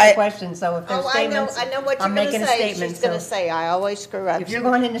only ask a question, so if there's statements, I know what you're I'm going to making a say. statement. She's going to say, I always screw up. If you're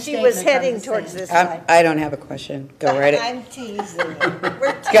going into She was statements, I'm heading just towards saying. this way. I don't have a question. Go right ahead. I'm teasing you.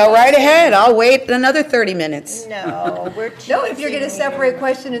 Go right ahead. I'll wait another 30 minutes. No, we're teasing No, if you're going to you. separate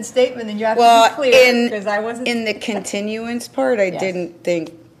question and statement, then you have Well, to be clear, because I wasn't. in the continuance part, I Yes. didn't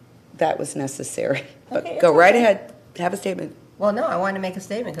think that was necessary. But Okay, go it's right okay. ahead. Have a statement. Well, no, I want to make a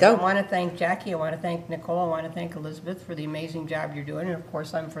statement, because Go. I want to thank Jackie, I want to thank Nicole, I want to thank Elizabeth for the amazing job you're doing, and of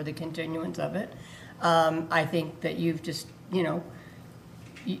course, I'm for the continuance of it. I think that you've just,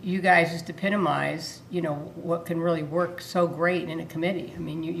 you guys just epitomize, what can really work so great in a committee. I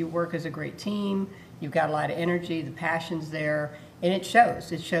mean, you work as a great team, you've got a lot of energy, the passion's there, and it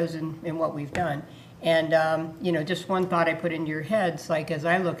shows. It shows in what we've done. And, just one thought I put into your heads, like as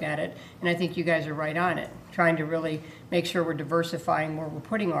I look at it, and I think you guys are right on it, trying to really make sure we're diversifying where we're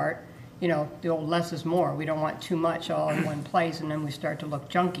putting art. The old less is more. We don't want too much all in one place, and then we start to look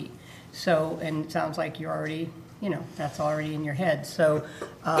junky. So, and it sounds like you're already, that's already in your head. So,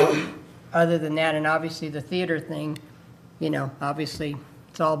 other than that, and obviously the theater thing, obviously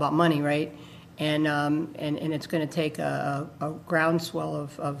it's all about money, right? And it's going to take a groundswell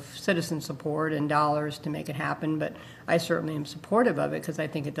of citizen support and dollars to make it happen. But I certainly am supportive of it because I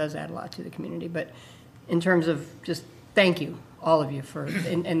think it does add a lot to the community. But in terms of just thank you, all of you,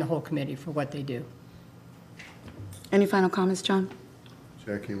 and the whole committee for what they do. Any final comments, John?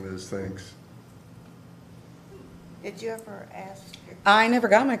 Jackie and Liz, thanks. Did you ever ask? I never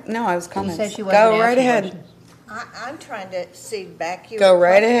got no, I was comments. She said she wasn't Go right asking ahead. questions. I'm trying to see back you. Go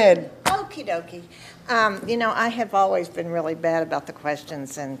right ahead. Okie dokie. I have always been really bad about the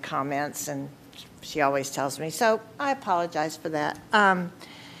questions and comments, and she always tells me, so I apologize for that. I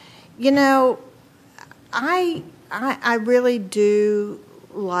really do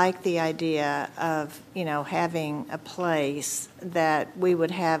like the idea of, having a place that we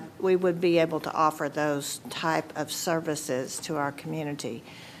would be able to offer those type of services to our community.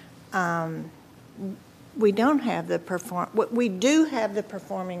 We don't have we do have the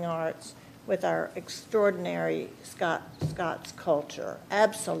performing arts with our extraordinary Scots culture,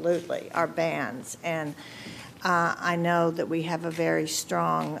 absolutely, our bands. And I know that we have a very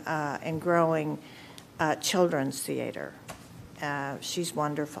strong and growing children's theater. She's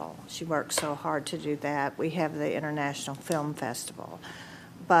wonderful. She works so hard to do that. We have the International Film Festival.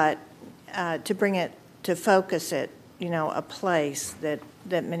 But to focus it, a place that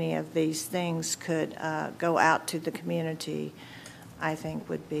many of these things could go out to the community, I think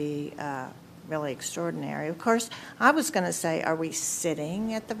would be really extraordinary. Of course, I was going to say, are we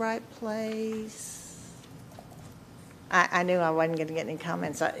sitting at the right place? I knew I wasn't going to get any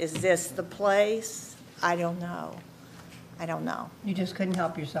comments. Is this the place? I don't know. You just couldn't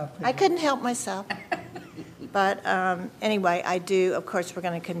help yourself. I couldn't help myself. But anyway, I do, of course, we're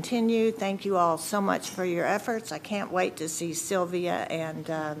going to continue. Thank you all so much for your efforts. I can't wait to see Sylvia and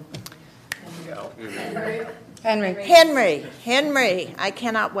Henry. I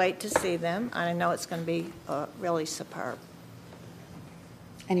cannot wait to see them. I know it's going to be really superb.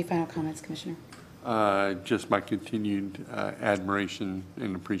 Any final comments, Commissioner? Just my continued admiration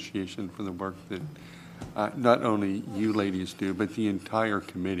and appreciation for the work that not only you ladies do, but the entire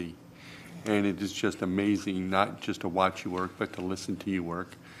committee. And it is just amazing, not just to watch you work, but to listen to you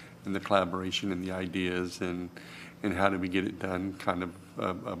work, and the collaboration and the ideas and how do we get it done kind of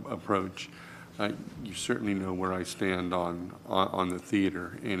approach. You certainly know where I stand on the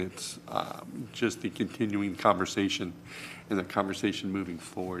theater, and it's just the continuing conversation, and the conversation moving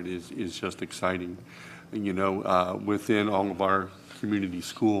forward is just exciting. And, you know, within all of our community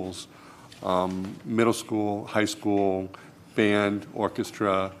schools, middle school, high school, band,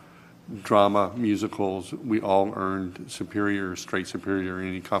 orchestra, drama, musicals, we all earned superior, straight superior in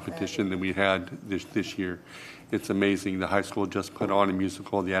any competition that we had this year. It's amazing. The high school just put on a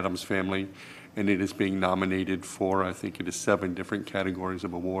musical, The Addams Family, and it is being nominated for, I think it is 7 different categories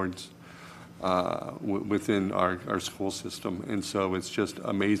of awards within our school system. And so it's just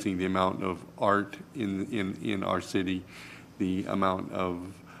amazing the amount of art in our city, the amount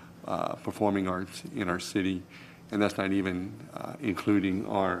of performing arts in our city. And that's not even including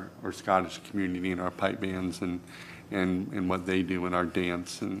our Scottish community and our pipe bands and what they do in our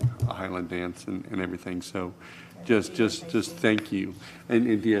dance and Highland dance and everything. So just thank you.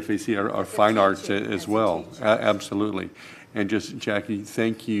 And DFAC, our fine arts as well, absolutely. And just, Jackie,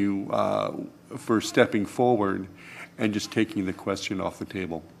 thank you for stepping forward and just taking the question off the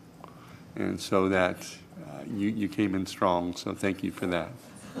table. And so that you came in strong, so thank you for that.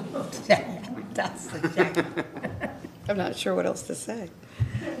 I'm not sure what else to say.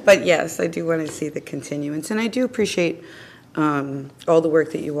 But yes, I do want to see the continuance, and I do appreciate all the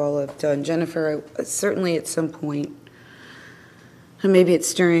work that you all have done. Jennifer, certainly at some point, and maybe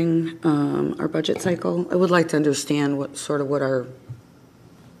it's during our budget cycle, I would like to understand what our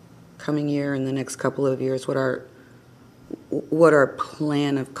coming year and the next couple of years, what our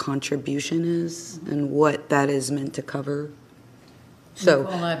plan of contribution is and what that is meant to cover. So,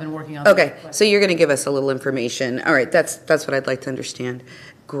 Nicole and I have been working on okay, so you're going to give us a little information. All right, that's what I'd like to understand.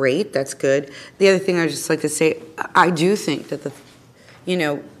 Great, that's good. The other thing I'd just like to say, I do think that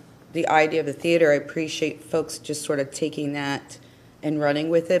the idea of the theater, I appreciate folks just sort of taking that and running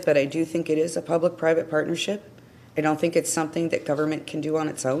with it, but I do think it is a public-private partnership. I don't think it's something that government can do on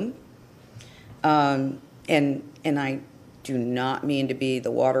its own. And I do not mean to be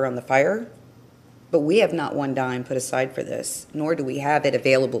the water on the fire, but we have not one dime put aside for this, nor do we have it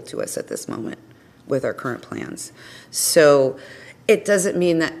available to us at this moment with our current plans. So it doesn't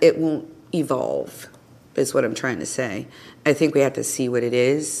mean that it won't evolve, is what I'm trying to say. I think we have to see what it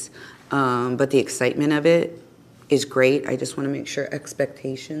is, but the excitement of it is great. I just want to make sure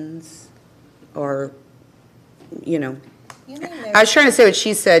expectations are, I was trying to say what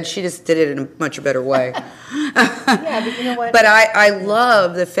she said. She just did it in a much better way. Yeah, but you know what? But I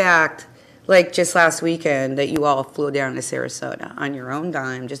love the fact, like just last weekend, that you all flew down to Sarasota on your own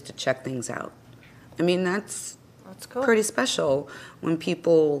dime just to check things out. I mean, that's cool. Pretty special when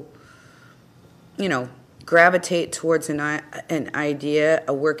people, gravitate towards an idea,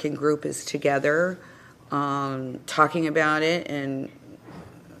 a working group is together, talking about it, and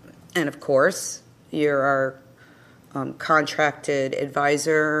of course, you're our contracted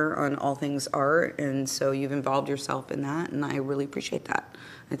advisor on all things art, and so you've involved yourself in that, and I really appreciate that.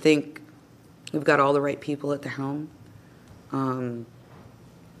 I think we've got all the right people at the helm, and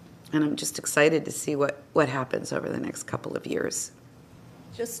I'm just excited to see what happens over the next couple of years.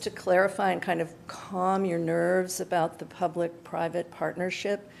 Just to clarify and kind of calm your nerves about the public-private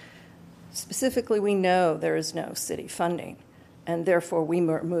partnership, specifically, we know there is no city funding, and therefore we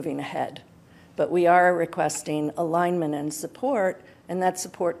are moving ahead. But we are requesting alignment and support, and that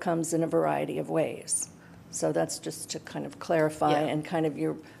support comes in a variety of ways. So that's just to kind of clarify and kind of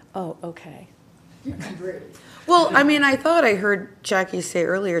okay. Well, I mean, I thought I heard Jackie say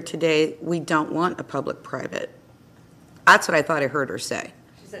earlier today, we don't want a public-private. That's what I thought I heard her say.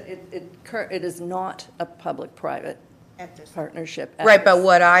 She said it is not a public-private partnership. Right, but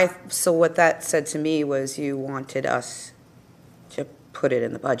what that said to me was you wanted us to put it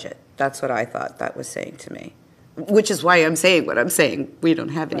in the budget. That's what I thought that was saying to me, which is why I'm saying what I'm saying. We don't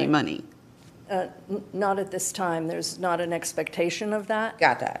have any money. Not at this time. There's not an expectation of that.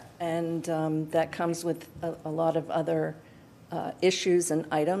 Got that. And that comes with a lot of other issues and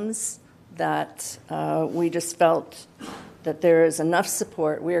items that we just felt that there is enough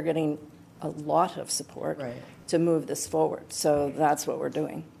support. We are getting a lot of support Right. to move this forward. So that's what we're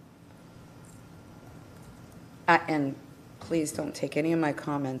doing. And please don't take any of my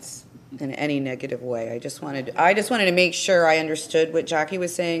comments in any negative way. I just wanted to make sure I understood what Jackie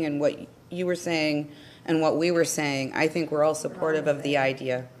was saying and what you were saying and what we were saying. I think we're all supportive of the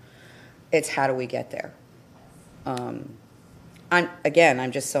idea. It's how do we get there? I'm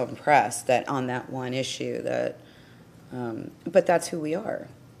just so impressed that on that one issue that, but that's who we are.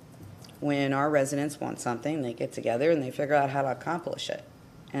 When our residents want something, they get together and they figure out how to accomplish it.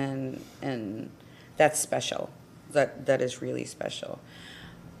 And that's special. That is really special.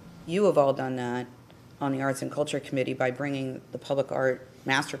 You have all done that on the Arts and Culture Committee by bringing the Public Art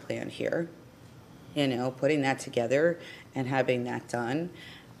Master Plan here, putting that together and having that done.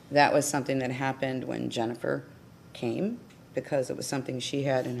 That was something that happened when Jennifer came, because it was something she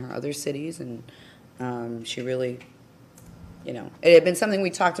had in her other cities, and she really, it had been something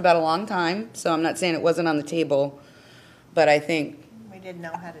we talked about a long time, so I'm not saying it wasn't on the table, but I think We didn't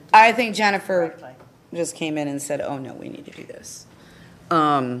know how to do it. I think Jennifer correctly. just came in and said, oh, no, we need to do this.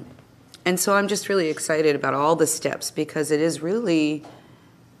 And so I'm just really excited about all the steps, because it is really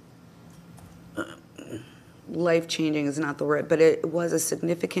life-changing is not the word, but it was a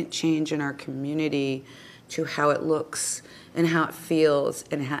significant change in our community to how it looks and how it feels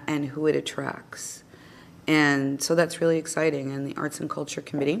and who it attracts. And so that's really exciting. And the Arts and Culture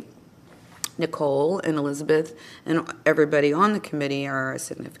Committee, Nicole and Elizabeth and everybody on the committee are a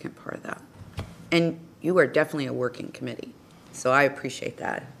significant part of that. And you are definitely a working committee. So I appreciate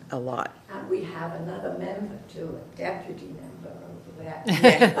that a lot. And we have another member too, a deputy member over there.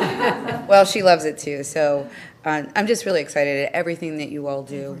 Yeah. Well, she loves it too. So I'm just really excited at everything that you all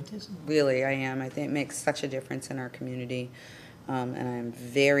do. Really, I am. I think it makes such a difference in our community. And I'm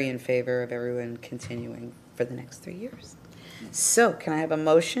very in favor of everyone continuing for the next 3 years. So can I have a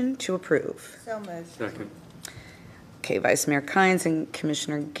motion to approve? So moved. Second. Okay, Vice Mayor Kynes and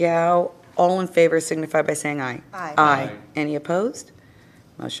Commissioner Gao, all in favor signify by saying aye. Aye. Aye. Any opposed?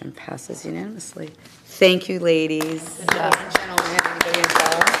 Motion passes unanimously. Thank you, ladies. Good job. Gentlemen, anybody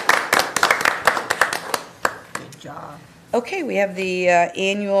involved? Good job. Okay, we have the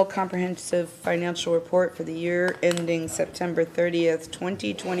annual comprehensive financial report for the year ending September 30th,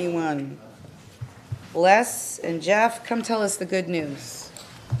 2021. Les and Jeff, come tell us the good news.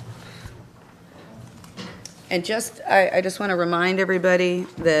 And I just want to remind everybody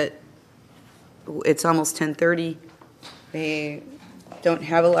that it's almost 10:30. We don't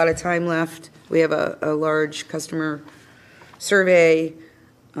have a lot of time left. We have a large customer survey,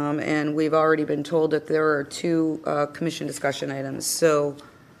 and we've already been told that there are 2 commission discussion items. So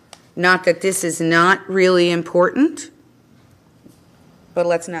not that this is not really important, but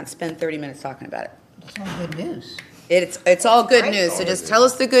let's not spend 30 minutes talking about it. It's all good news. It's all good news, so just tell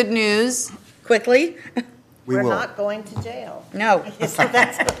us the good news quickly. We're not going to jail. No. So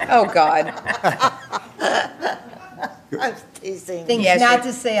that's Oh, God. I was teasing. Things Yes, not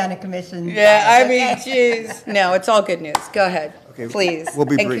you- to say on a commission. Yeah, I mean, jeez. No, it's all good news. Go ahead, Okay, please. we'll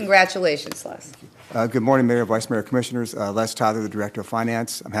be And brief. congratulations, Les. Good morning, Mayor, Vice Mayor, Commissioners. Les Tyler, the Director of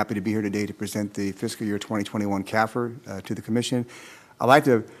Finance. I'm happy to be here today to present the fiscal year 2021 CAFR to the Commission. I'd like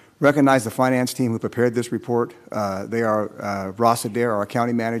to recognize the finance team who prepared this report. They are Ross Adair, our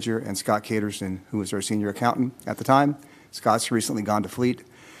accounting manager, and Scott Caterson, who was our senior accountant at the time. Scott's recently gone to Fleet.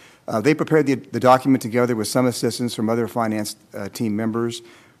 They prepared the document together with some assistance from other finance team members.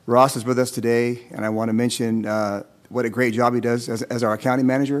 Ross is with us today, and I want to mention what a great job he does as our accounting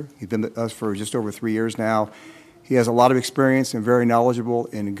manager. He's been with us for just over 3 years now. He has a lot of experience and very knowledgeable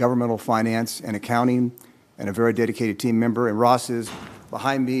in governmental finance and accounting, and a very dedicated team member. And Ross is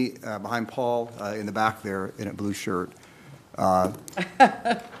behind me, behind Paul, in the back there in a blue shirt. So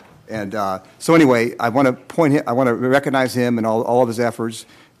anyway, I want to recognize him and all of his efforts.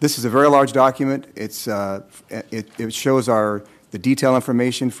 This is a very large document. It shows the detailed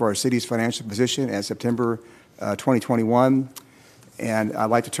information for our city's financial position as September 2021. And I'd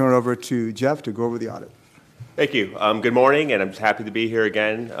like to turn it over to Jeff to go over the audit. Thank you. Good morning, and I'm happy to be here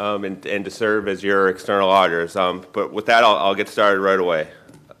again and to serve as your external auditors. But with that, I'll get started right away.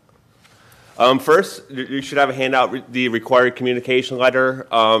 First, you should have a handout, the required communication letter.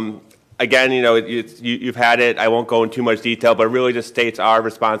 Again, you've had it. I won't go into too much detail, but it really just states our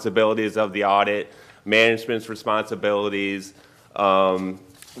responsibilities of the audit, management's responsibilities,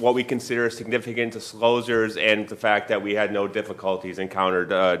 what we consider significant disclosures, and the fact that we had no difficulties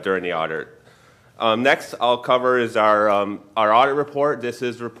encountered during the audit. Next, I'll cover is our audit report. This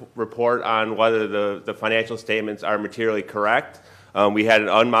is report on whether the financial statements are materially correct. We had an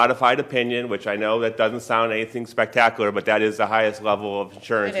unmodified opinion, which I know that doesn't sound anything spectacular, but that is the highest level of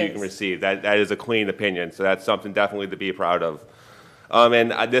insurance you can receive. That is a clean opinion, so that's something definitely to be proud of.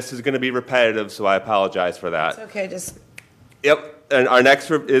 This is going to be repetitive, so I apologize for that. It's okay, just. Yep, and our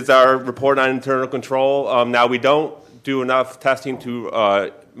next is our report on internal control. Now, we don't do enough testing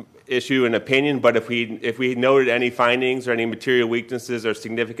to issue an opinion, but if we noted any findings or any material weaknesses or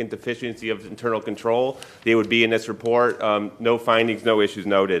significant deficiency of internal control, they would be in this report. No findings, no issues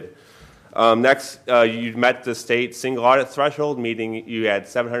noted. Next, you met the state single audit threshold, meaning you had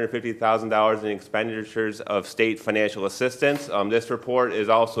 $750,000 in expenditures of state financial assistance. This report is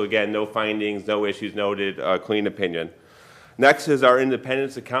also, again, no findings, no issues noted, clean opinion. Next is our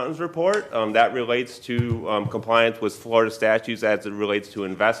independence accountants report. That relates to compliance with Florida statutes as it relates to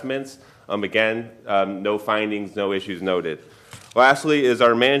investments. Again, no findings, no issues noted. Lastly is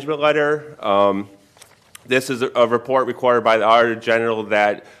our management letter. This is a report required by the Auditor General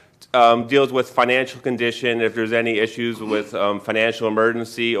that deals with financial condition, if there's any issues with financial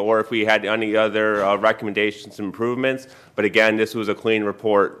emergency, or if we had any other recommendations and improvements. But again, this was a clean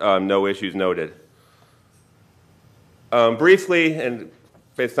report, no issues noted. Briefly, and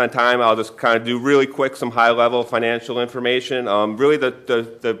based on time, I'll just kind of do really quick some high-level financial information. Really,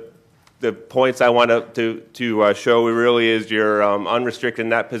 the points I want to show really is your unrestricted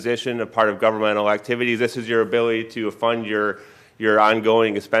net position, a part of governmental activities. This is your ability to fund your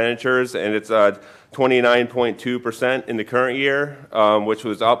ongoing expenditures, and it's 29.2% in the current year, which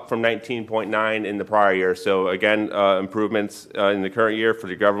was up from 19.9% in the prior year. So again, improvements in the current year for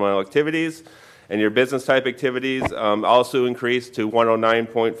the governmental activities. And your business type activities also increased to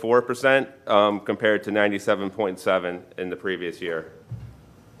 109.4% compared to 97.7% in the previous year.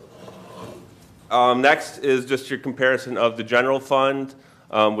 Next is just your comparison of the general fund,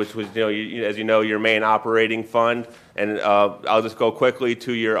 which was, as you know, your main operating fund. And I'll just go quickly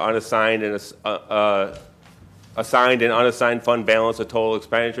to your unassigned and assigned and unassigned fund balance of total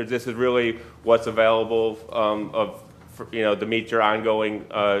expenditures. This is really what's available to meet your ongoing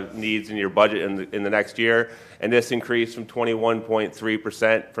needs in your budget in the next year. And this increased from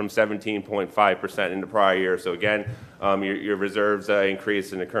 21.3% from 17.5% in the prior year. So again, your reserves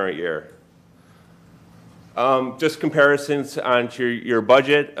increased in the current year. Just comparisons onto your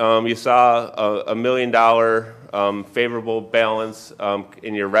budget. You saw a $1 million favorable balance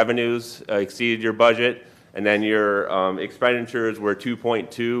in your revenues exceeded your budget. And then your expenditures were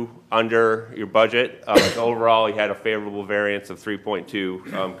 2.2 under your budget. So overall, you had a favorable variance of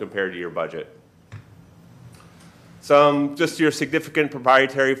 3.2 compared to your budget. Just your significant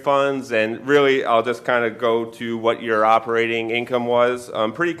proprietary funds, and really, I'll just kind of go to what your operating income was.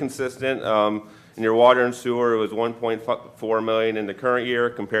 Pretty consistent. In your water and sewer, it was $1.4 million in the current year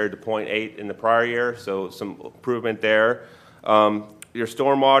compared to $0.8 in the prior year. So some improvement there. Your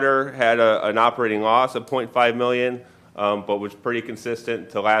stormwater had an operating loss of $0.5 million, but was pretty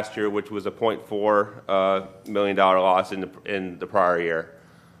consistent to last year, which was a $0.4 million loss in the prior year.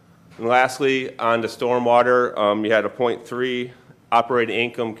 And lastly, on the stormwater, you had a $0.3 operating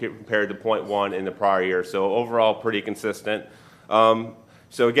income compared to $0.1 in the prior year. So overall, pretty consistent.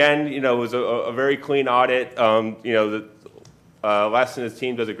 So again, it was a very clean audit. Les and his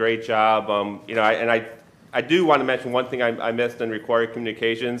team does a great job. I do want to mention one thing I missed in required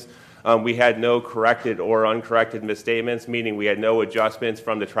communications. We had no corrected or uncorrected misstatements, meaning we had no adjustments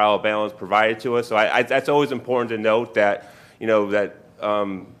from the trial balance provided to us. So that's always important to note that,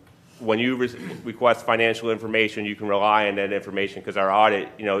 when you request financial information, you can rely on that information because our audit,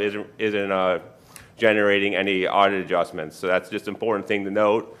 isn't generating any audit adjustments. So that's just an important thing to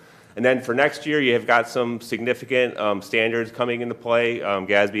note. And then for next year, you have got some significant standards coming into play.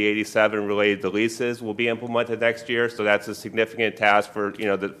 GASB 87 related to leases will be implemented next year. So that's a significant task for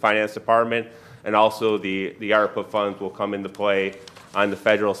the finance department. And also the ARPA funds will come into play on the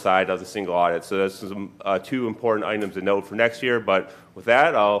federal side of the single audit. So those are two important items to note for next year. But with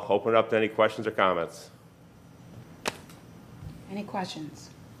that, I'll open it up to any questions or comments. Any questions?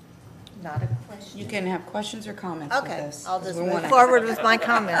 Not a question. You can have questions or comments with Okay, this. I'll just move forward with my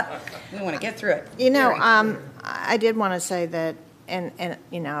comment. We want to get through it. I did want to say that, and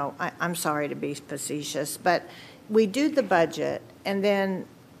I'm sorry to be facetious, but we do the budget, and then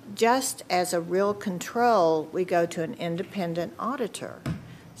just as a real control, we go to an independent auditor.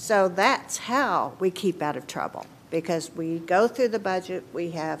 So that's how we keep out of trouble, because we go through the budget, we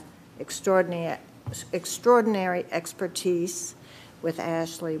have extraordinary expertise with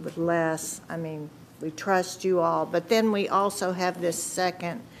Ashley, with Les. I mean, we trust you all, but then we also have this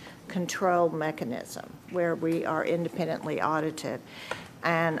second control mechanism where we are independently audited.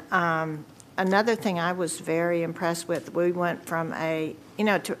 And another thing I was very impressed with, we went from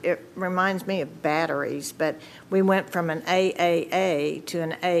it reminds me of batteries, but we went from an AAA to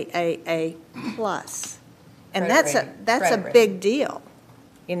an AAA plus. And that's a big deal,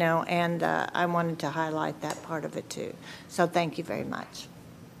 and I wanted to highlight that part of it too. So thank you very much.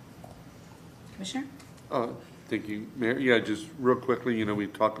 Commissioner? Thank you, Mayor. Yeah, just real quickly, we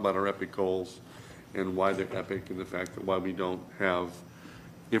talked about our EPIC goals and why they're EPIC and the fact that why we don't have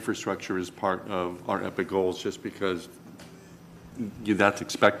infrastructure as part of our EPIC goals just because that's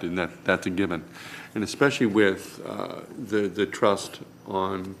expected and that's a given. And especially with the trust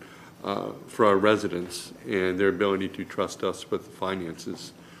for our residents and their ability to trust us with the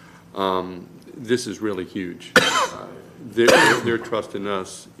finances. This is really huge. Their trust in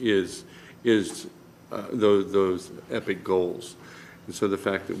us is those EPIC goals. And so the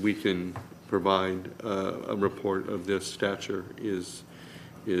fact that we can provide a report of this stature is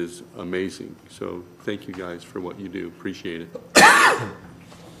amazing. So thank you guys for what you do. Appreciate it.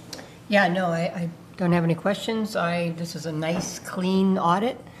 Yeah, no, I don't have any questions. This is a nice, clean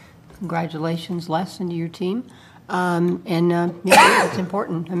audit. Congratulations, Les, and to your team. Yeah, it's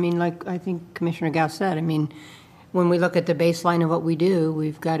important. I mean, like I think Commissioner Gauss said, when we look at the baseline of what we do,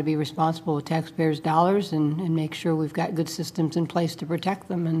 we've got to be responsible with taxpayers' dollars and make sure we've got good systems in place to protect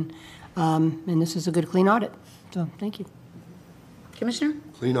them. And this is a good, clean audit. So thank you. Commissioner?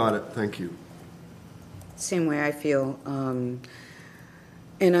 Clean audit, thank you. Same way I feel.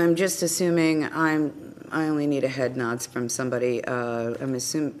 And I'm just assuming I only need a head nods from somebody. I'm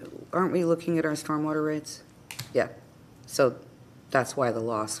assuming, aren't we looking at our stormwater rates? Yeah. So that's why the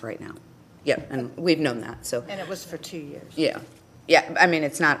loss right now. Yeah, and we've known that, so. And it was for 2 years. Yeah. Yeah,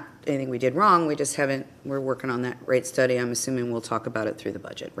 it's not anything we did wrong. We just we're working on that rate study. I'm assuming we'll talk about it through the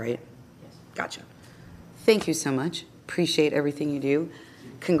budget, right? Yes. Gotcha. Thank you so much. Appreciate everything you do.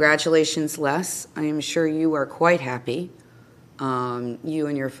 Congratulations, Les. I am sure you are quite happy. You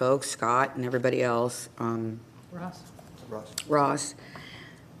and your folks, Scott and everybody else. Ross.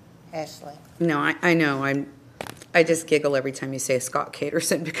 Ashley. No, I know. I just giggle every time you say Scott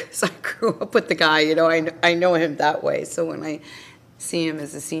Caterson because I grew up with the guy. I know him that way. So when I see him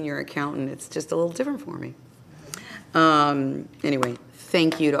as a senior accountant, it's just a little different for me. Anyway,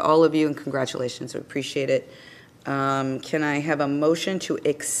 thank you to all of you and congratulations. I appreciate it. Can I have a motion to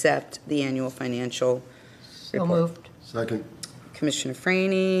accept the annual financial report? So moved. Second. Commissioner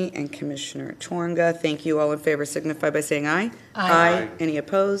Franny and Commissioner Torunga. Thank you. All in favor signify by saying aye. Aye. Any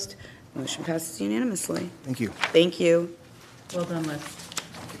opposed? Motion passes unanimously. Thank you. Thank you. Well done, Les.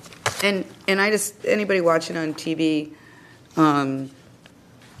 And anybody watching on TV, I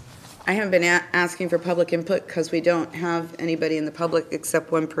haven't been asking for public input because we don't have anybody in the public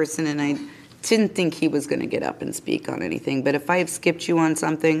except one person, and I didn't think he was going to get up and speak on anything. But if I have skipped you on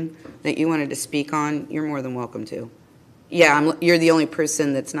something that you wanted to speak on, you're more than welcome to. Yeah, you're the only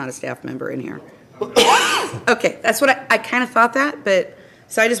person that's not a staff member in here. Okay, that's what I kind of thought that, but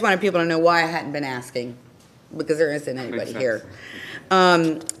so I just wanted people to know why I hadn't been asking, because there isn't anybody here.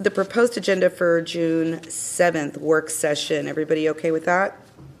 The proposed agenda for June 7th work session, everybody okay with that?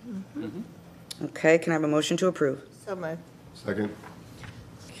 Mm-hmm. Okay, can I have a motion to approve? So moved. Second.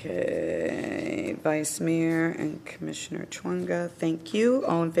 Okay, Vice Mayor and Commissioner Chwanga, thank you.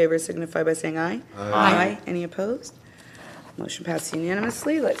 All in favor signify by saying aye. Aye. Any opposed? Motion passed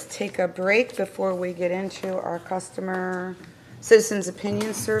unanimously. Let's take a break before we get into our customer citizens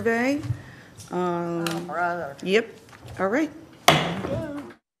opinion survey. Brother. Yep. All right.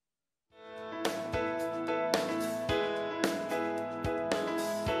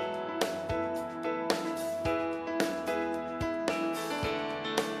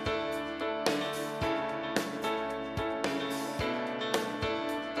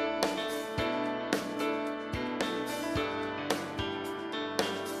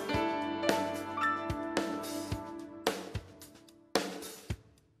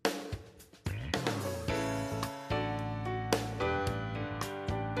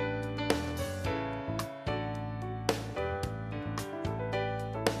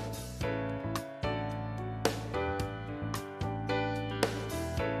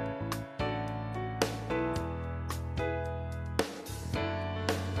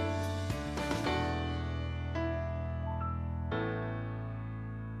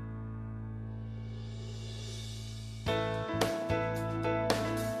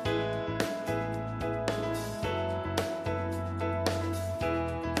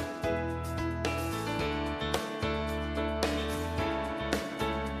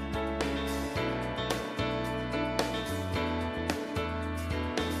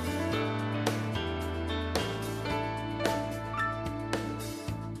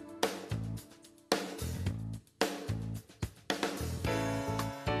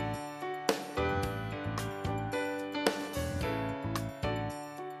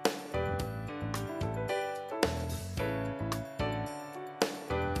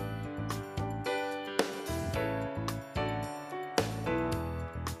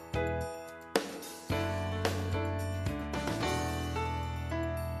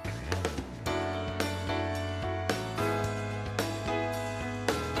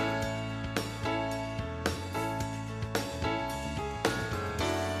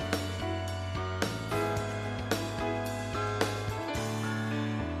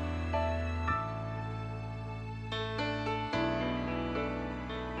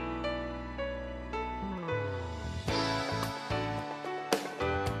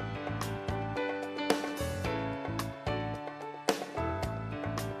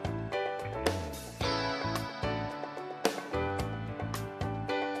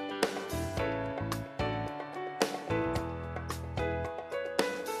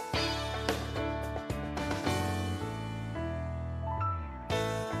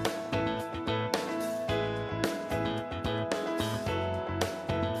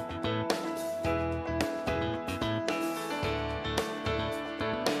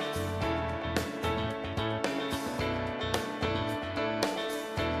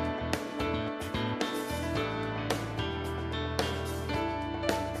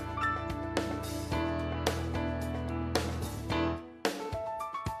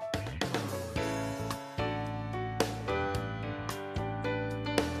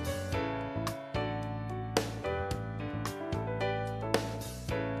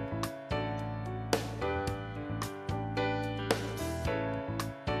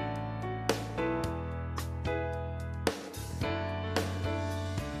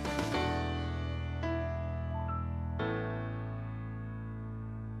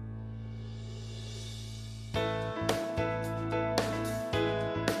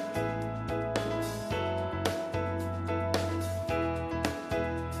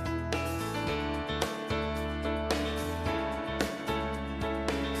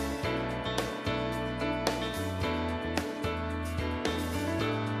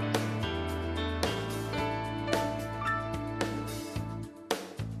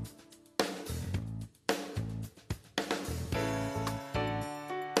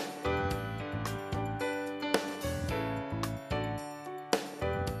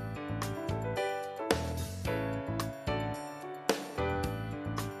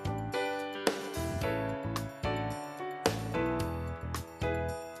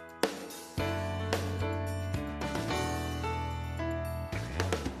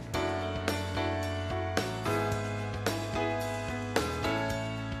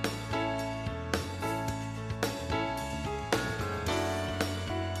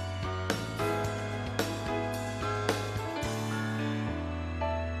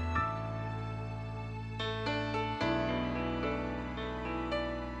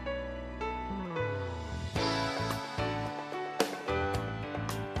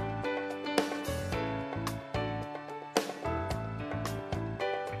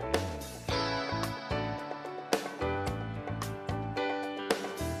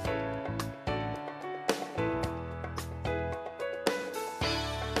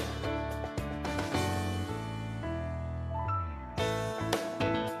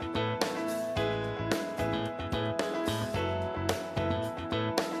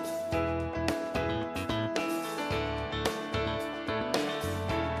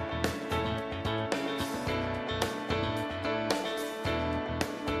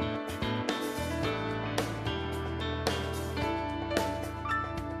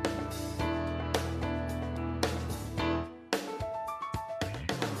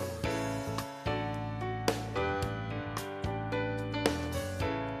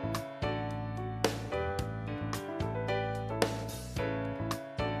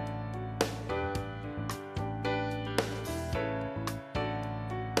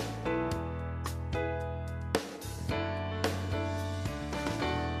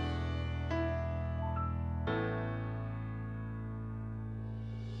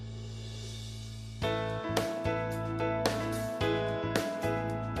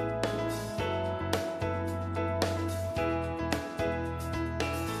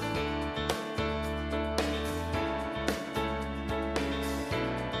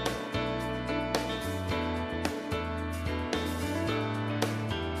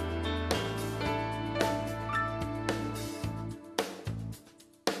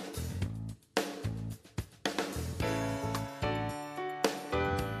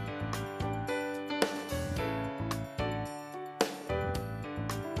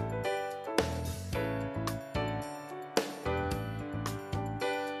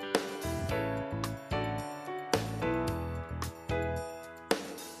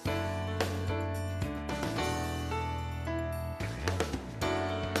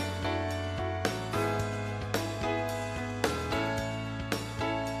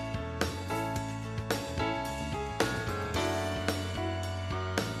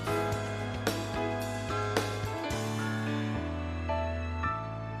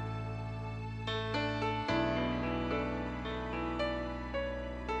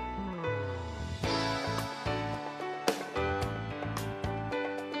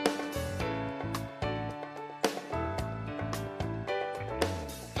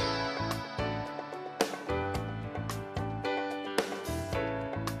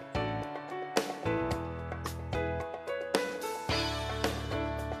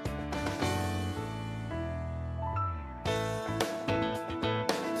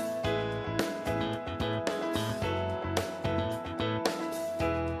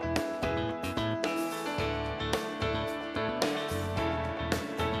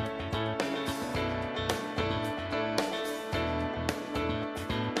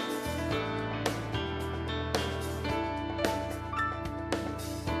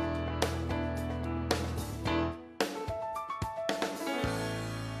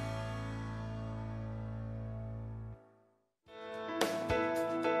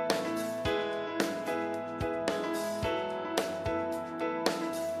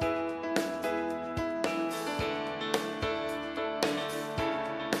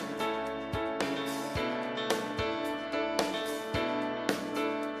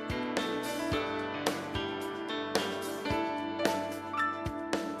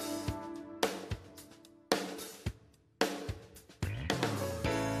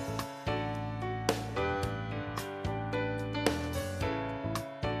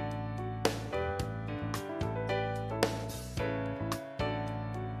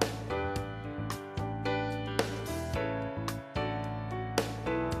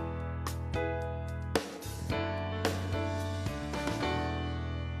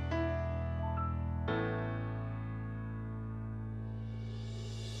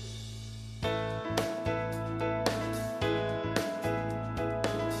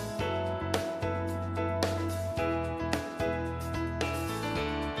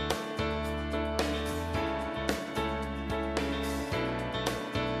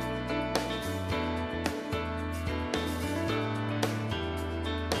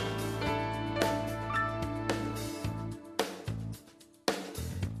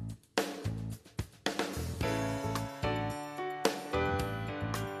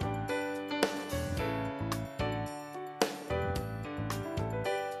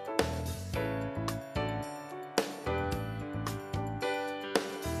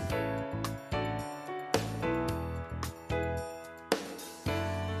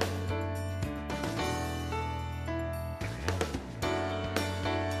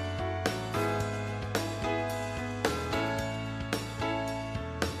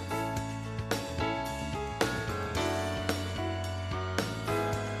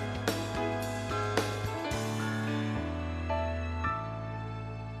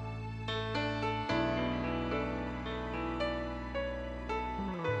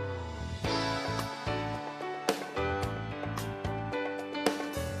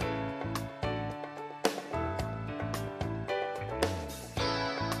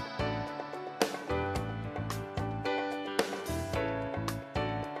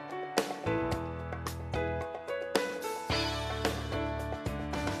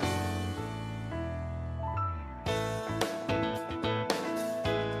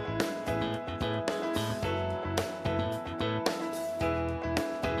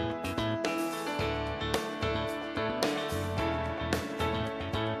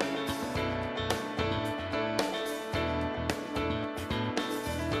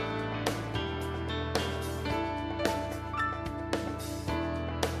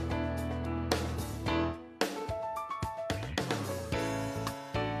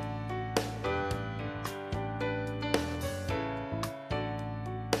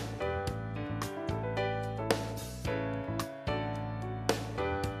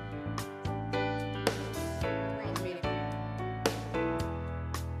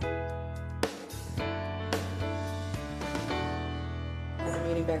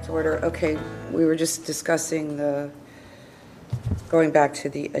 Meeting back to order. Okay, we were just discussing going back to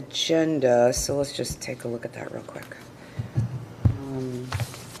the agenda, so let's just take a look at that real quick.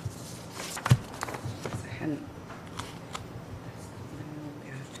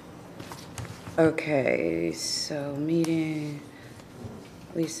 Okay, so meeting,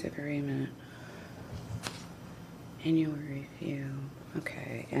 lease agreement, annual review,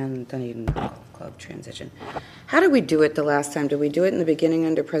 okay, and Dunedin Golf Club transition. How did we do it the last time? Did we do it in the beginning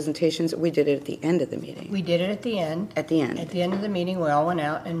under presentations? We did it at the end of the meeting. We did it at the end. At the end. At the end of the meeting, we all went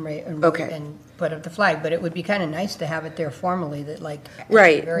out and Okay. and put up the flag, but it would be kind of nice to have it there formally, that like. at the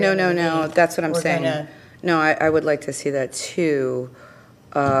Right, very no, end of no, the no, meeting, that's what I'm we're saying. gonna- No, I would like to see that too.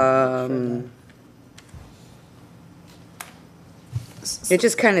 It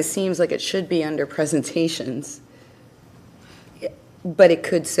just kind of seems like it should be under presentations. But it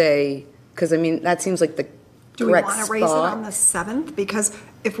could say, because I mean, that seems like the Do we correct want to raise it on the spot. 7th? Because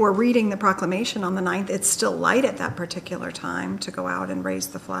if we're reading the proclamation on the 9th, it's still light at that particular time to go out and raise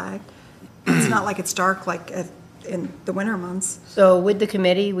the flag. It's not like it's dark like in the winter months. So with the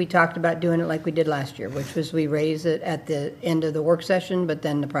committee, we talked about doing it like we did last year, which was we raise it at the end of the work session, but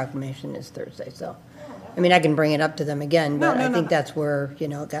then the proclamation is Thursday, so. I mean, I can bring it up to them again, but I think that's where,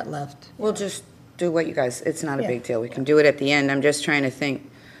 it got left. We'll just do what you guys, it's not a Yeah. big deal. We can do it at the end. I'm just trying to think.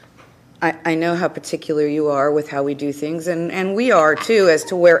 I know how particular you are with how we do things, and we are too, as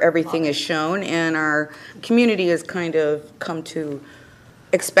to where everything is shown, and our community has kind of come to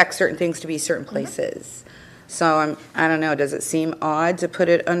expect certain things to be certain places. So I don't know, does it seem odd to put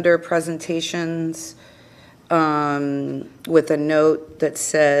it under presentations with a note that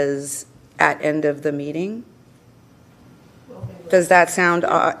says at end of the meeting? Does that sound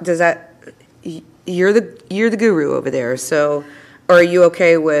odd? You're the guru over there, so, or are you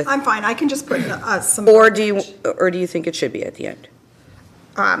okay with? I'm fine, I can just put some. Or do you think it should be at the end?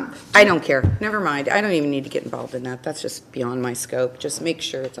 I don't care, never mind, I don't even need to get involved in that, that's just beyond my scope, just make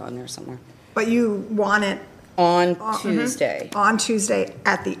sure it's on there somewhere. But you want it. On Tuesday. On Tuesday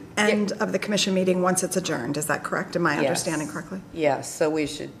at the end of the commission meeting, once it's adjourned, is that correct? Am I Yes. understanding correctly? Yes, so we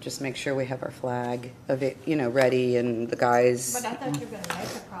should just make sure we have our flag of it, ready, and the guys. But I thought you were going to make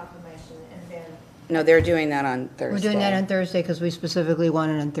a proclamation and then. No, they're doing that on Thursday. We're doing that on Thursday because we specifically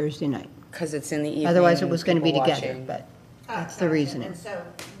want it on Thursday night. Because it's in the evening. Otherwise, it was going to be people together, watching. but that's the reasoning. And so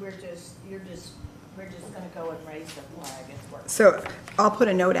we're just going to go and raise the flag as well. So I'll put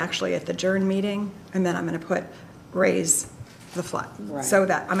a note actually at the adjourn meeting, and then I'm going to put raise the flag. Right. So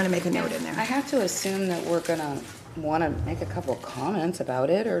that, I'm going to make a note in there. I have to assume that we're gonna want to make a couple of comments about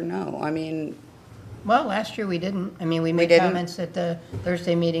it, or no? I mean, Well, last year we didn't. I mean, we made didn't? comments at the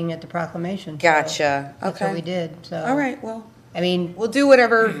Thursday meeting at the proclamation. so gotcha, That's what okay. we did, so. All right, well, I mean. we'll do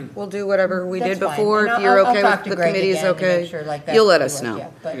whatever we That's did fine. before. And If you're I'll okay talk with to the Greg committee is again to make okay, sure, like, that's you'll what let it us was, know. yeah,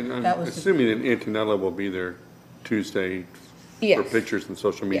 But And that I'm was, assuming that Antonella will be there Tuesday for Yes. pictures and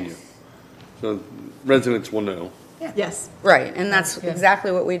social media. Yes. So residents will know. Yes. Right, and that's That's good.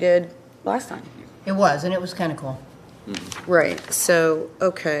 exactly what we did last time. it was, and it was kind of cool. Right, so,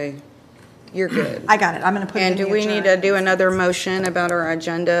 okay, you're good. I got it. I'm going to put it in And the do we need to adjourn. do another motion about our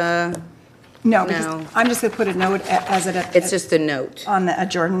agenda? No, because No. I'm just going to put a note as it. It's just a note, On the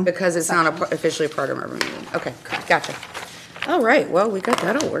adjourn. because it's not officially part of our meeting. Okay, gotcha. All right, well, we got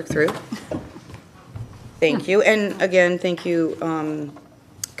that all worked through. Thank you, and again, thank you,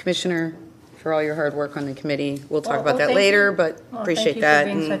 Commissioner, for all your hard work on the committee. We'll talk about that thank later, you. but Well, appreciate that. Thank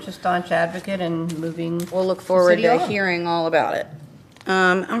you for being and such a staunch advocate and moving. We'll look forward city to on. hearing all about it.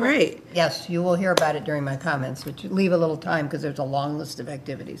 All right, Yes, you will hear about it during my comments, which leave a little time because there's a long list of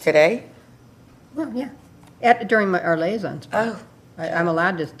activities. today? Well, yeah, during our liaison spot. Oh. I'm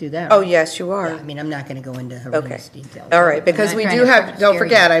allowed to do that. Oh, right? yes, you are. Yeah, I mean, I'm not going to go into Okay. horrendous detail. All right, because we do have, don't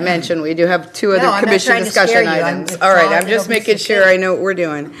forget, I mentioned, we do have two No, other I'm not commission trying to scare discussion you. items. It's All right, all- I'm just it'll be making sure I know what we're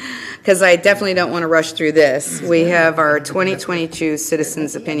doing, because I definitely don't want to rush through this. We have our 2022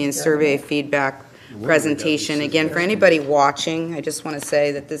 Citizens Opinion Survey feedback presentation. Again, for anybody watching, I just want to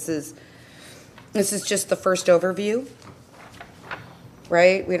say that this is just the first overview,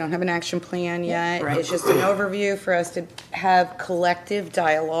 right? We don't have an action plan yet. It's just an overview for us to have collective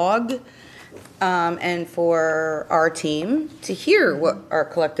dialogue, and for our team to hear what our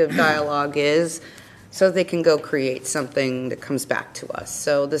collective dialogue is, so they can go create something that comes back to us.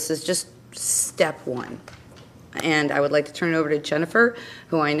 So this is just step one. And I would like to turn it over to Jennifer,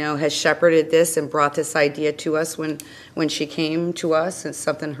 who I know has shepherded this and brought this idea to us when she came to us. It's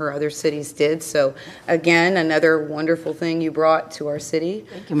something her other cities did. So again, another wonderful thing you brought to our city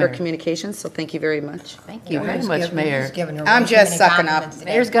for Mayor. communications. So thank you very much. Thank you very much, Mayor. I'm just sucking up.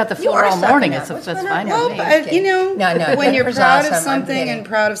 Mayor's got the floor all morning. That's fine with me. But, you know, No, when you're Jennifer's proud of awesome. I'm something kidding. and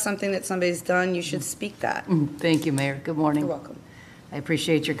proud of something that somebody's done, you should speak that. Thank you, Mayor. Good morning. You're welcome. I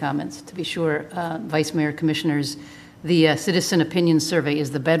appreciate your comments. To be sure, Vice Mayor, Commissioners, the Citizen Opinion Survey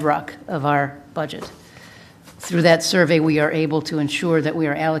is the bedrock of our budget. Through that survey, we are able to ensure that we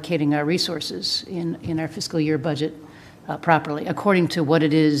are allocating our resources in our fiscal year budget properly, according to what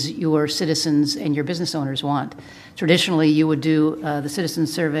it is your citizens and your business owners want. Traditionally, you would do the citizen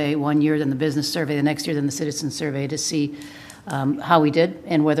survey one year, then the business survey the next year, then the citizen survey to see how we did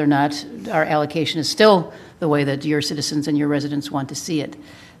and whether or not our allocation is still the way that your citizens and your residents want to see it.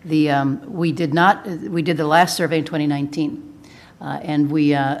 We did the last survey in 2019, and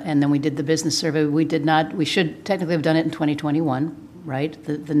then we did the business survey. We should technically have done it in 2021, right?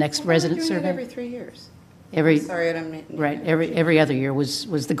 The next resident survey. Every 3 years. Sorry, every other year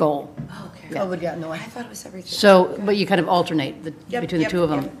was the goal. Oh, okay. COVID got I thought it was every 3 years. So, but you kind of alternate between the two of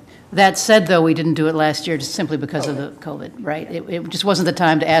them. That said, though, we didn't do it last year just simply because of the COVID, right? It just wasn't the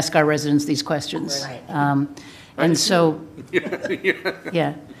time to ask our residents these questions. And so,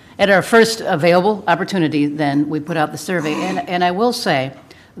 yeah. At our first available opportunity, then, we put out the survey. And I will say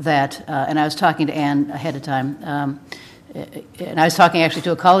that, and I was talking to Ann ahead of time, and I was talking actually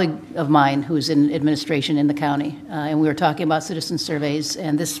to a colleague of mine who's in administration in the county, and we were talking about citizen surveys,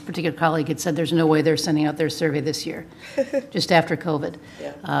 and this particular colleague had said there's no way they're sending out their survey this year, just after COVID.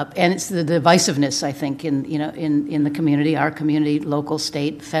 And it's the divisiveness, I think, in the community, our community, local,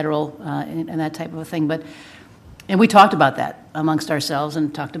 state, federal, and that type of a thing. And we talked about that amongst ourselves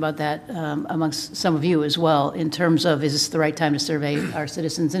and talked about that amongst some of you as well in terms of, is this the right time to survey our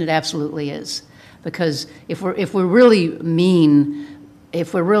citizens? And it absolutely is. Because if we're really mean,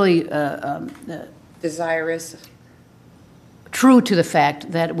 if we're really desirous, true to the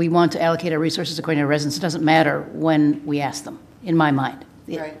fact that we want to allocate our resources according to our residents, it doesn't matter when we ask them, in my mind.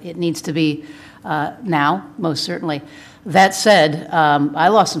 It needs to be now, most certainly. That said, I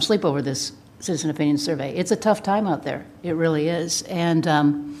lost some sleep over this citizen opinion survey. It's a tough time out there. It really is. And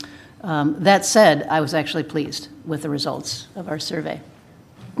that said, I was actually pleased with the results of our survey,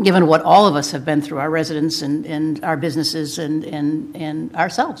 given what all of us have been through, our residents and our businesses and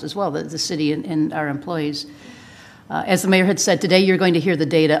ourselves as well, the city and our employees. As the mayor had said, today you're going to hear the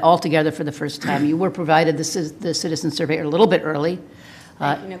data all together for the first time. You were provided the citizen survey a little bit early.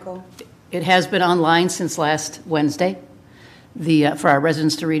 Thank you, Nicole. It has been online since last Wednesday for our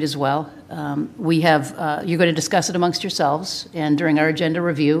residents to read as well. You're going to discuss it amongst yourselves, and during our agenda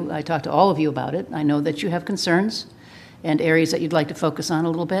review, I talked to all of you about it. I know that you have concerns and areas that you'd like to focus on a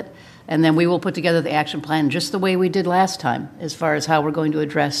little bit. And then we will put together the action plan just the way we did last time as far as how we're going to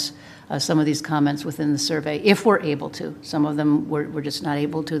address some of these comments within the survey, if we're able to. Some of them we're just not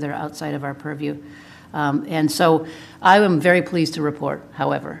able to. They're outside of our purview. And so I am very pleased to report,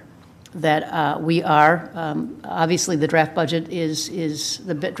 however, that we are, obviously the draft budget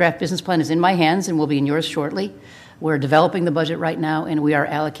the draft business plan is in my hands and will be in yours shortly. We're developing the budget right now, and we are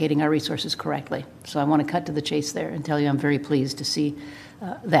allocating our resources correctly. So I want to cut to the chase there and tell you I'm very pleased to see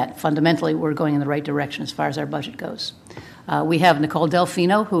that fundamentally we're going in the right direction as far as our budget goes. We have Nicole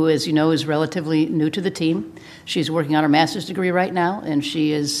Delfino, who, as you know, is relatively new to the team. She's working on her master's degree right now, and she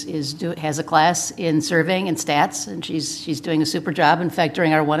has a class in surveying and stats, and she's doing a super job. In fact,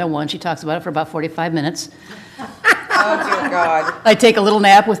 during our 101, she talks about it for about 45 minutes. Oh, dear God. I take a little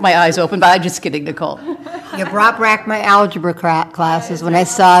nap with my eyes open, but I'm just kidding, Nicole. You brought back my algebra classes when I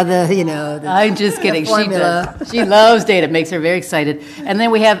saw the I'm just kidding. She loves data. It makes her very excited. And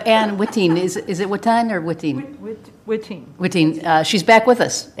then we have Ann Whitteen. Is it Whitteen or Whitteen? Whitteen. She's back with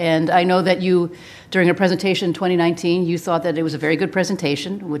us. And I know that you, during a presentation in 2019, you thought that it was a very good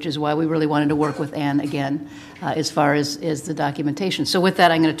presentation, which is why we really wanted to work with Ann again as far as the documentation. So with that,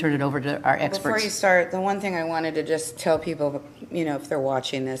 I'm going to turn it over to our experts. Before you start, the one thing I wanted to just tell people, if they're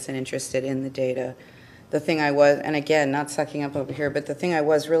watching this and interested in the data, the thing I was, and again, not sucking up over here, but the thing I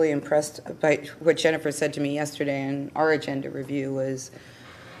was really impressed by what Jennifer said to me yesterday in our agenda review was,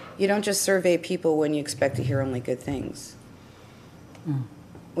 you don't just survey people when you expect to hear only good things,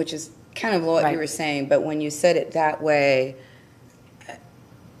 which is kind of what you were saying, but when you said it that way,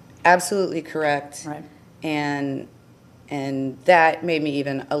 absolutely correct. Right. And that made me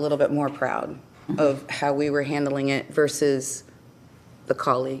even a little bit more proud of how we were handling it versus the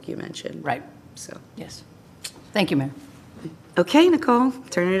colleague you mentioned. Right. So. Yes. Thank you, Mayor. Okay, Nicole,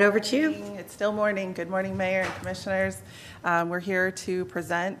 turning it over to you. It's still morning. Good morning, Mayor and Commissioners. We're here to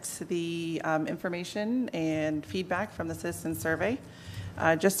present the information and feedback from the citizen survey.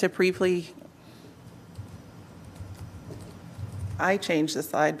 Just to briefly, I changed the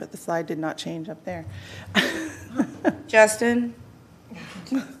slide, but the slide did not change up there. Justin?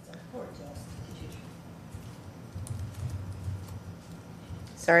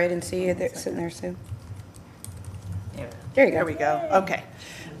 Sorry, I didn't see you there, sitting there, Sue. There you go. There we go. Okay.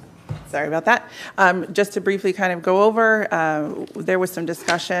 Sorry about that. Just to briefly kind of go over, there was some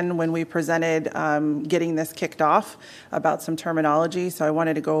discussion when we presented getting this kicked off about some terminology, so I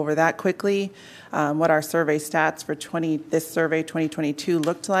wanted to go over that quickly, what our survey stats for this survey 2022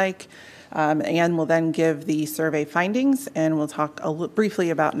 looked like. Anne will then give the survey findings, and we'll talk briefly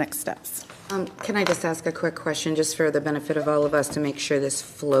about next steps. Can I just ask a quick question, just for the benefit of all of us, to make sure this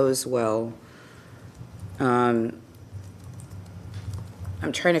flows well?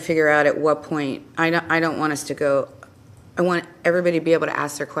 I'm trying to figure out at what point, I don't want us to go, I want everybody to be able to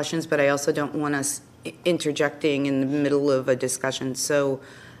ask their questions, but I also don't want us interjecting in the middle of a discussion. So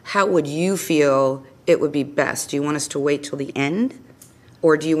how would you feel it would be best? Do you want us to wait till the end?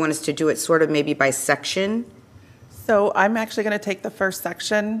 Or do you want us to do it sort of maybe by section? So I'm actually going to take the first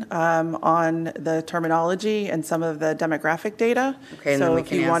section on the terminology and some of the demographic data. Okay, and so then we if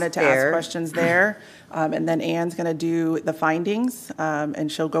can you ask wanted to there. ask questions there, and then Anne's going to do the findings, and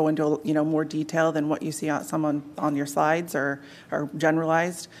she'll go into more detail than what you see on your slides or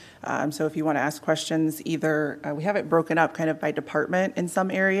generalized. So if you want to ask questions, either we have it broken up kind of by department in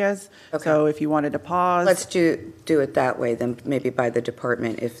some areas. Okay. So if you wanted to pause, Let's do it that way, then maybe by the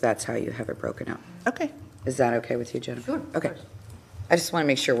department, if that's how you have it broken out. Okay. Is that okay with you, Jennifer? Sure. Okay. I just want to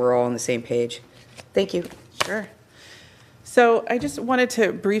make sure we're all on the same page. Thank you. Sure. So I just wanted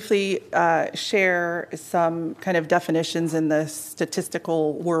to briefly share some kind of definitions in the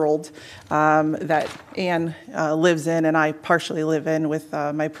statistical world that Anne lives in and I partially live in with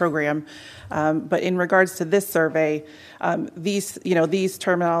my program. But in regards to this survey, these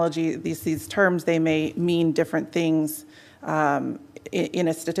terminology, these terms, they may mean different things in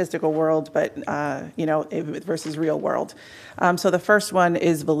a statistical world, but versus real world. So the first one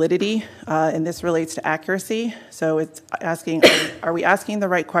is validity, and this relates to accuracy. So it's asking, are we asking the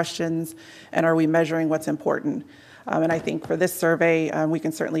right questions, and are we measuring what's important? And I think for this survey, we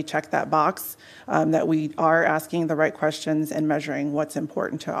can certainly check that box, that we are asking the right questions and measuring what's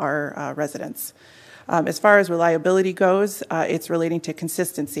important to our residents. As far as reliability goes, it's relating to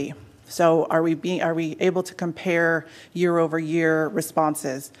consistency. So are we able to compare year over year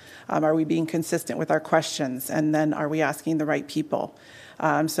responses? Are we being consistent with our questions? And then are we asking the right people?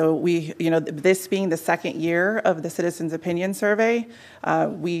 So this being the second year of the Citizens Opinion Survey,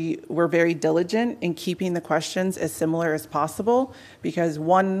 we were very diligent in keeping the questions as similar as possible, because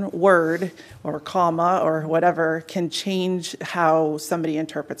one word or comma or whatever can change how somebody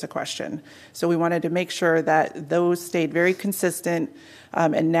interprets a question. So we wanted to make sure that those stayed very consistent.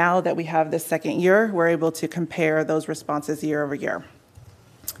 And now that we have this second year, we're able to compare those responses year over year.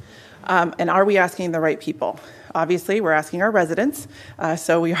 And are we asking the right people? Obviously, we're asking our residents,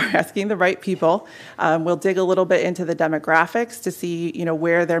 so we are asking the right people. We'll dig a little bit into the demographics to see,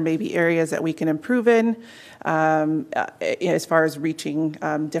 where there may be areas that we can improve in as far as reaching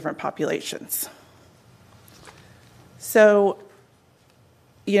different populations. So,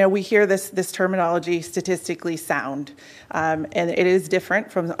 we hear this terminology, statistically sound, and it is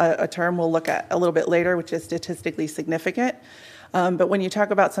different from a term we'll look at a little bit later, which is statistically significant. But when you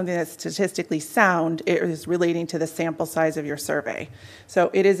talk about something that's statistically sound, it is relating to the sample size of your survey. So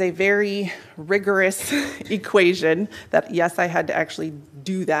it is a very rigorous equation that, yes, I had to actually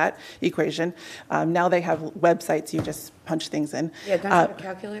do that equation. Now they have websites, you just punch things in. Yeah, don't you have a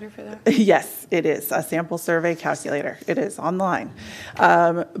calculator for that? Yes, it is, a sample survey calculator. It is online.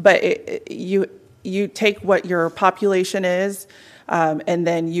 But you take what your population is, and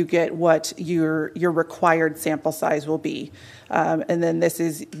then you get what your required sample size will be. And then this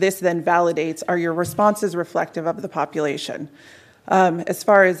then validates, are your responses reflective of the population? As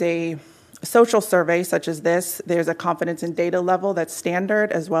far as a social survey such as this, there's a confidence in data level that's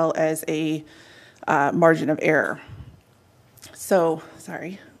standard, as well as a margin of error. So,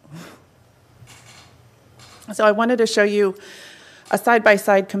 sorry. So I wanted to show you a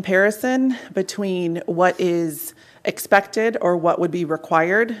side-by-side comparison between what is expected or what would be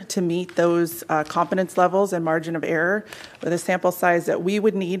required to meet those confidence levels and margin of error, with a sample size that we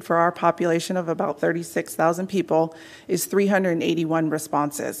would need for our population of about 36,000 people is 381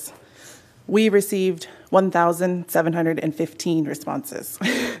 responses. We received 1,715 responses.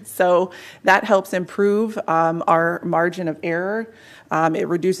 So that helps improve our margin of error. It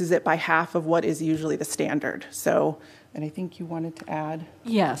reduces it by half of what is usually the standard. So, and I think you wanted to add.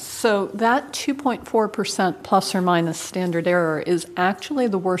 Yes, so that 2.4% plus or minus standard error is actually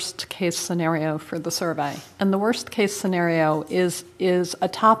the worst case scenario for the survey. And the worst case scenario is a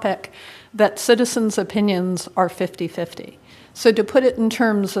topic that citizens' opinions are 50-50. So to put it in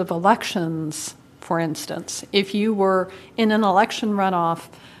terms of elections, for instance, if you were in an election runoff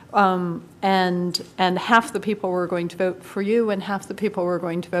and half the people were going to vote for you and half the people were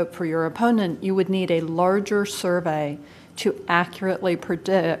going to vote for your opponent, you would need a larger survey to accurately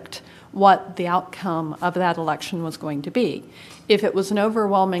predict what the outcome of that election was going to be. If it was an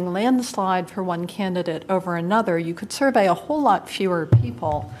overwhelming landslide for one candidate over another, you could survey a whole lot fewer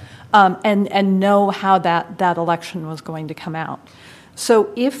people and know how that election was going to come out.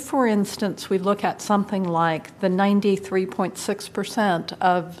 So if, for instance, we look at something like the 93.6%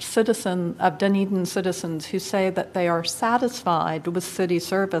 of Dunedin citizens who say that they are satisfied with city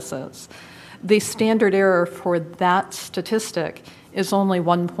services, the standard error for that statistic is only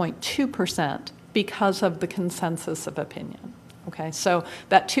 1.2% because of the consensus of opinion. Okay, so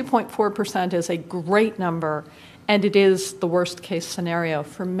that 2.4% is a great number, and it is the worst case scenario.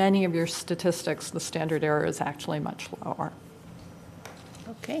 For many of your statistics, the standard error is actually much lower.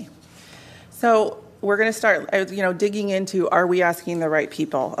 Okay, so we're going to start, digging into, are we asking the right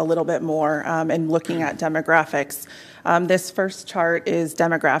people a little bit more and looking at demographics. This first chart is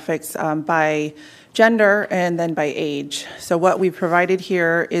demographics by gender and then by age. So what we've provided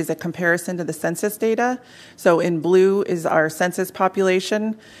here is a comparison to the census data. So in blue is our census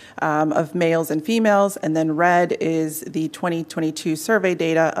population of males and females, and then red is the 2022 survey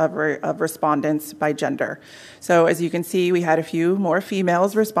data of respondents by gender. So as you can see, we had a few more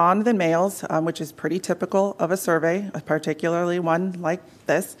females respond than males, which is pretty typical of a survey, particularly one like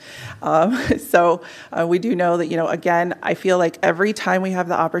this. So we do know that, again, I feel like every time we have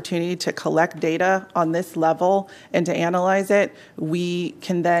the opportunity to collect data on this level and to analyze it, we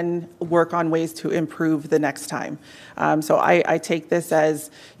can then work on ways to improve the next time. So I take this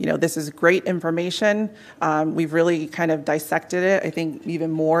as, this is great information. We've really kind of dissected it, I think, even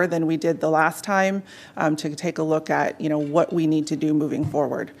more than we did the last time to take a look at, what we need to do moving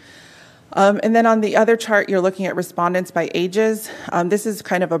forward. And then on the other chart, you're looking at respondents by ages. This is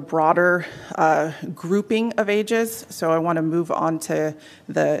kind of a broader grouping of ages. So I want to move on to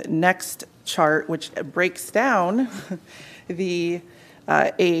the next chart, which breaks down the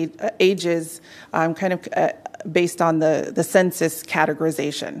ages kind of based on the census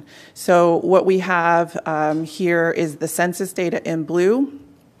categorization. So what we have here is the census data in blue,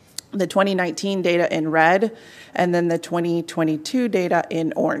 the 2019 data in red, and then the 2022 data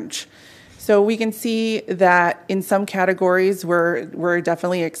in orange. So we can see that in some categories we're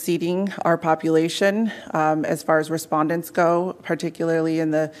definitely exceeding our population as far as respondents go, particularly in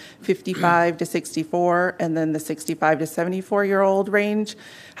the 55 to 64 and then the 65 to 74-year-old range.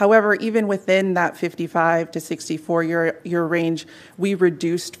 However, even within that 55 to 64-year range, we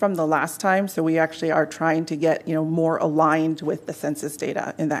reduced from the last time, so we actually are trying to get more aligned with the census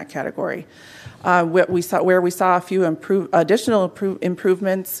data in that category. Where we saw a few additional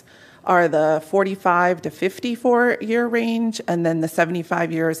improvements are the 45 to 54-year range and then the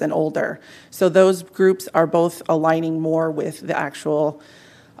 75 years and older. So those groups are both aligning more with the actual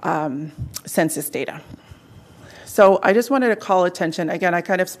census data. So I just wanted to call attention, again, I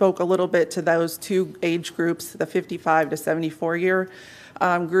kind of spoke a little bit to those two age groups, the 55 to 74-year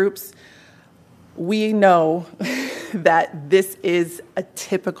groups. We know that this is a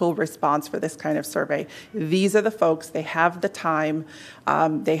typical response for this kind of survey. These are the folks, they have the time,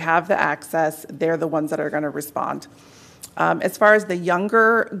 they have the access, they're the ones that are going to respond. As far as the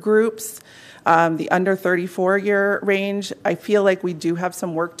younger groups, the under 34-year range, I feel like we do have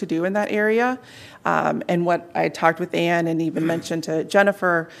some work to do in that area. And what I talked with Ann and even mentioned to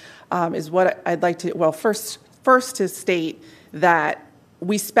Jennifer is what I'd like to, well, first to state that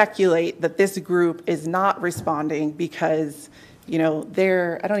we speculate that this group is not responding because, I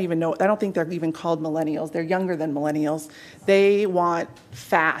don't think they're even called millennials. They're younger than millennials. They want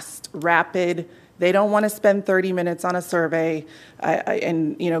fast, rapid. They don't want to spend 30 minutes on a survey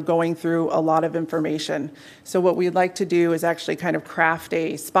and going through a lot of information. So what we'd like to do is actually kind of craft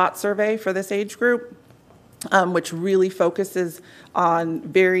a spot survey for this age group, which really focuses on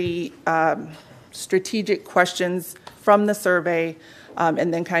very strategic questions from the survey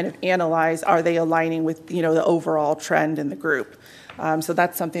and then kind of analyze, are they aligning with, the overall trend in the group? So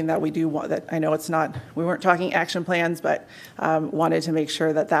that's something that we do want, that I know it's not, we weren't talking action plans, but wanted to make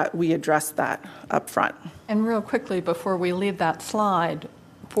sure that we address that up front. And real quickly, before we leave that slide,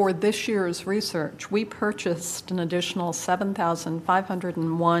 for this year's research, we purchased an additional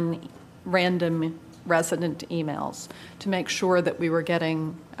 7,501 random resident emails to make sure that we were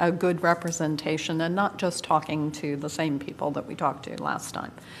getting a good representation and not just talking to the same people that we talked to last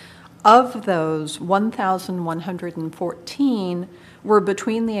time. Of those, 1,114 were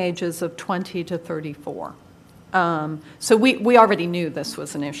between the ages of 20 to 34. So we already knew this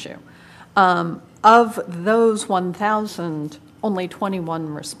was an issue. Of those 1,000, only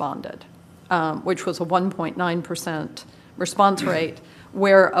 21 responded, which was a 1.9% response rate,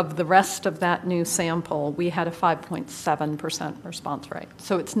 where of the rest of that new sample, we had a 5.7% response rate.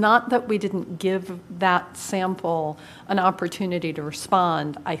 So it's not that we didn't give that sample an opportunity to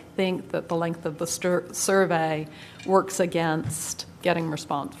respond. I think that the length of the survey works against getting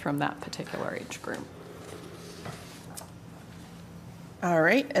response from that particular age group. All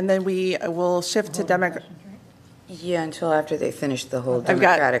right, and then we will shift to demographic. Yeah, until after they finish the whole I've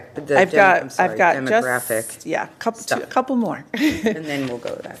got demographic. just, a couple more. And then we'll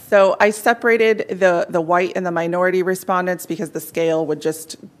go to that. So I separated the white and the minority respondents because the scale would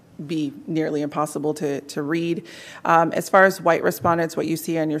just be nearly impossible to read. As far as white respondents, what you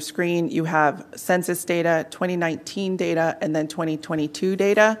see on your screen, you have census data, 2019 data, and then 2022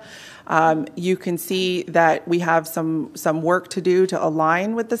 data. You can see that we have some work to do to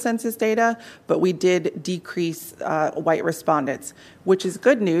align with the census data, but we did decrease white respondents, which is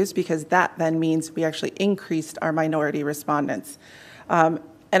good news because that then means we actually increased our minority respondents. And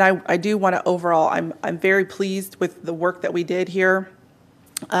I do want to overall, I'm very pleased with the work that we did here.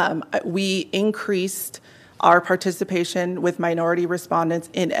 We increased our participation with minority respondents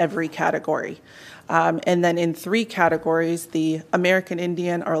in every category. And then in 3 categories, the American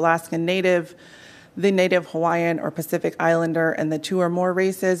Indian or Alaskan Native, the Native Hawaiian or Pacific Islander, and the 2 or more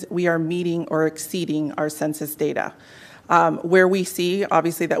races, we are meeting or exceeding our census data. Where we see,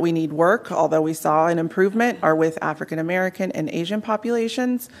 obviously, that we need work, although we saw an improvement, are with African American and Asian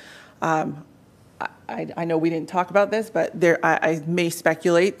populations. I know we didn't talk about this, but I may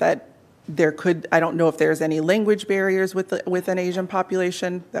speculate that there could, I don't know if there's any language barriers with an Asian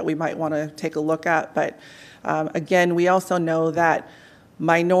population that we might want to take a look at. But again, we also know that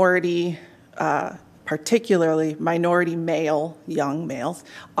minority, particularly minority male, young males,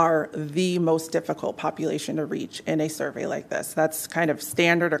 are the most difficult population to reach in a survey like this. That's kind of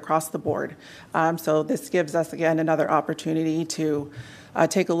standard across the board. So this gives us, again, another opportunity to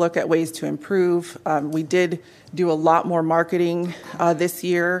take a look at ways to improve. We did do a lot more marketing this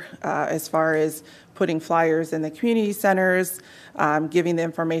year as far as putting flyers in the community centers, giving the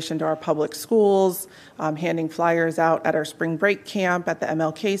information to our public schools, handing flyers out at our spring break camp at the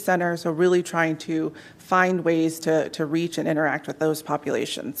MLK Center, so really trying to find ways to reach and interact with those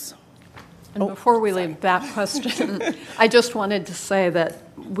populations. And before we leave that question, I just wanted to say that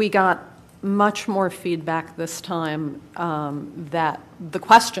we got much more feedback this time that the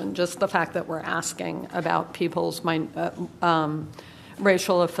question, just the fact that we're asking about people's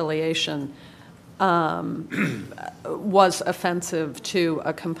racial affiliation, was offensive to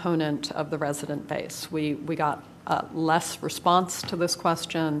a component of the resident base. We got less response to this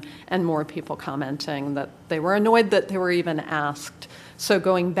question and more people commenting that they were annoyed that they were even asked. So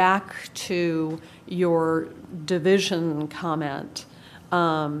going back to your division comment,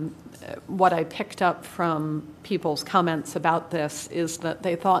 what I picked up from people's comments about this is that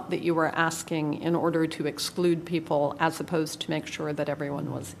they thought that you were asking in order to exclude people as opposed to make sure that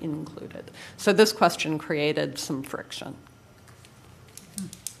everyone was included. So this question created some friction.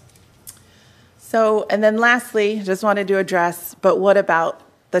 So, and then lastly, just wanted to address, but what about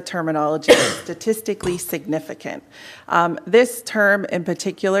the terminology, statistically significant? This term in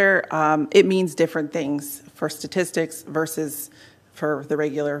particular, it means different things for statistics versus for the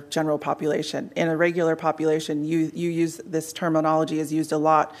regular general population. In a regular population, you use this terminology is used a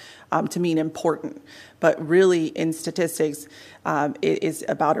lot to mean important, but really in statistics, it is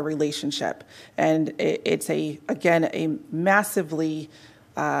about a relationship. And it's again, a massively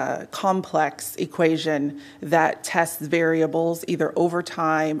complex equation that tests variables either over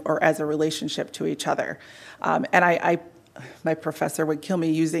time or as a relationship to each other. And my professor would kill me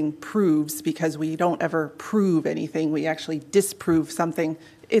using proves because we don't ever prove anything. We actually disprove something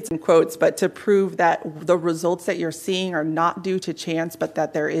it's in quotes, but to prove that the results that you're seeing are not due to chance, but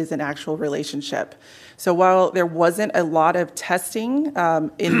that there is an actual relationship. So while there wasn't a lot of testing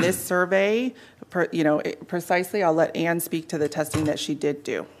in this survey, precisely, I'll let Ann speak to the testing that she did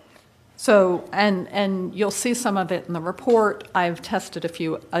do. So, and you'll see some of it in the report. I've tested a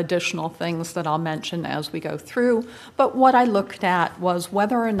few additional things that I'll mention as we go through. But what I looked at was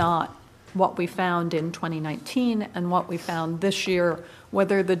whether or not what we found in 2019 and what we found this year,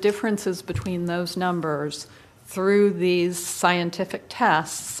 whether the differences between those numbers through these scientific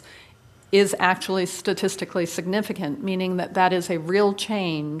tests is actually statistically significant, meaning that that is a real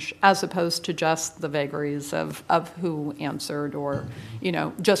change as opposed to just the vagaries of who answered or,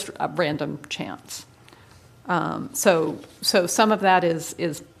 just a random chance. So some of that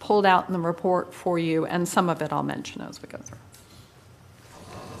is pulled out in the report for you, and some of it I'll mention as we go through.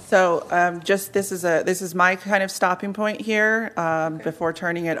 So this is my kind of stopping point here before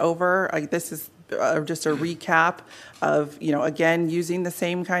turning it over. This is just a recap of, again, using the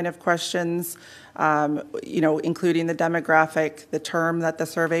same kind of questions, including the demographic, the term that the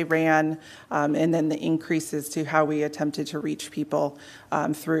survey ran, and then the increases to how we attempted to reach people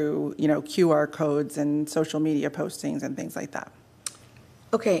through, QR codes and social media postings and things like that.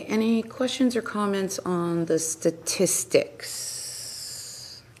 Okay, any questions or comments on the statistics?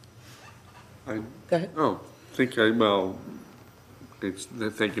 Go ahead. Thank you, Mel.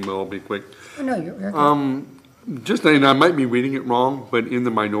 I'll be quick. Oh, no, you're good. And I might be reading it wrong, but in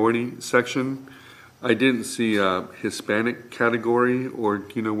the minority section, I didn't see a Hispanic category, or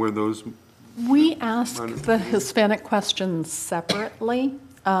do you know where those? We ask the Hispanic questions separately,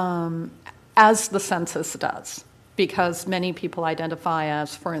 as the census does, because many people identify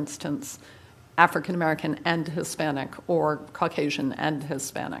as, for instance, African American and Hispanic, or Caucasian and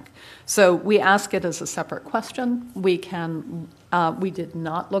Hispanic. So we ask it as a separate question. We did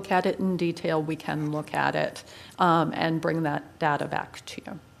not look at it in detail. We can look at it and bring that data back to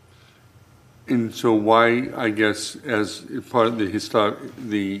you. And so why, I guess, as part of the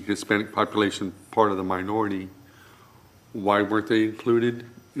Hispanic population, part of the minority, why weren't they included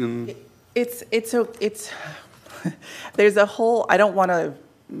in? It's there's a whole, I don't want to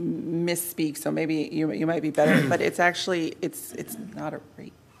misspeak, so maybe you might be better, but it's actually, it's not a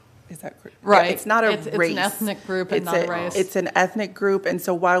race. Is that correct? Right. Yeah, it's not a race. It's an ethnic group and not a race. It's an ethnic group, and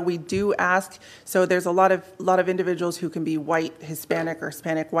so while we do ask, so there's a lot of individuals who can be white, Hispanic, or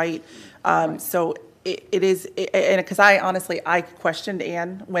Hispanic white. So it is, and because I questioned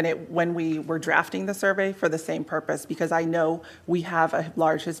Ann when we were drafting the survey for the same purpose, because I know we have a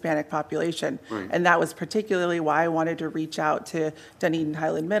large Hispanic population, and that was particularly why I wanted to reach out to Dunedin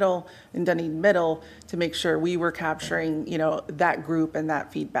Highland Middle and Dunedin Middle to make sure we were capturing, that group and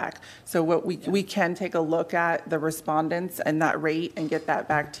that feedback. So what we can take a look at the respondents and that rate and get that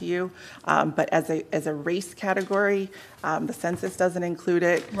back to you, but as a race category, the census doesn't include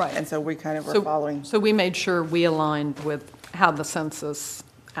it, and so we kind of were following. So we made sure we aligned with how the census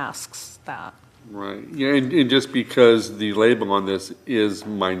asks that. Right. Yeah, and just because the label on this is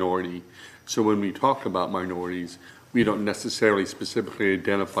minority, so when we talk about minorities, we don't necessarily specifically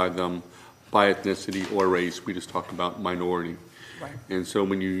identify them by ethnicity or race. We just talk about minority. Right. And so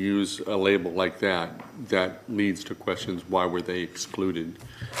when you use a label like that, that leads to questions, why were they excluded?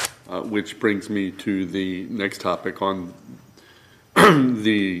 Which brings me to the next topic on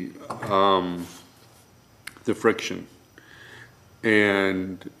the friction.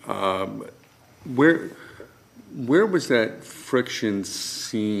 And where was that friction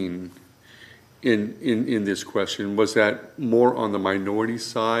seen in this question? Was that more on the minority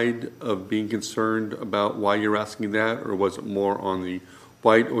side of being concerned about why you're asking that, or was it more on the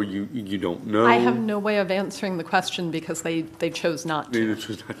white, or you don't know? I have no way of answering the question because they chose not to. They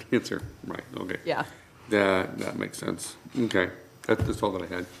chose not to answer. Right. Okay. Yeah. That makes sense. Okay. That's all that I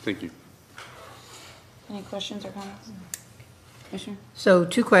had. Thank you. Any questions or comments? Commissioner? So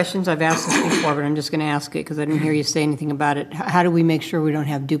 2 questions. I've asked this before, but I'm just going to ask it because I didn't hear you say anything about it. How do we make sure we don't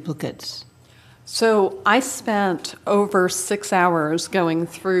have duplicates? So I spent over 6 hours going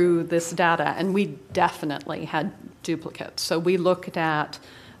through this data, and we definitely had duplicates. So we looked at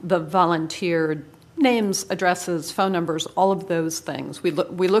the volunteered names, addresses, phone numbers, all of those things. We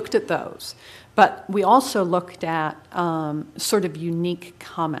looked at those. But we also looked at sort of unique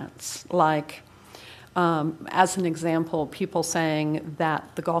comments, like, as an example, people saying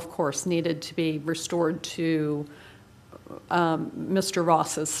that the golf course needed to be restored to Mr.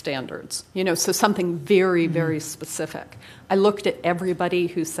 Ross's standards, so something very, very specific. I looked at everybody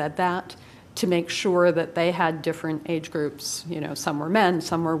who said that, to make sure that they had different age groups, some were men,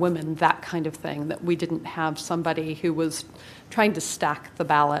 some were women, that kind of thing, that we didn't have somebody who was trying to stack the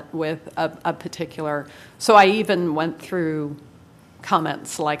ballot with a particular. So I even went through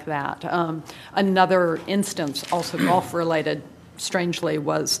comments like that. Another instance, also golf-related, strangely,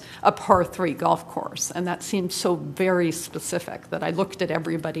 was a par 3 golf course, and that seemed so very specific that I looked at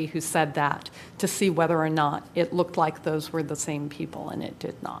everybody who said that to see whether or not it looked like those were the same people, and it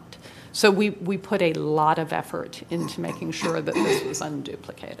did not. So we put a lot of effort into making sure that this was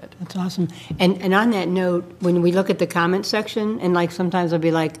unduplicated. That's awesome. And on that note, when we look at the comment section, and like sometimes I'll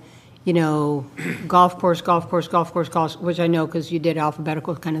be like, golf course, which I know because you did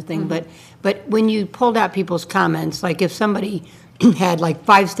alphabetical kind of thing. Mhm. But when you pulled out people's comments, like if somebody had like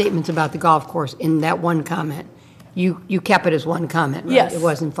 5 statements about the golf course in that one comment, you kept it as one comment, right? Yes. It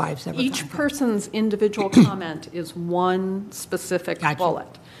wasn't 5 separate Each comments. person's individual comment is one specific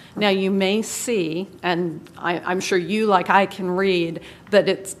bullet. Now, you may see, and I'm sure you, like I, can read that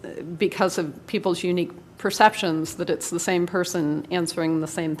it's because of people's unique perceptions that it's the same person answering the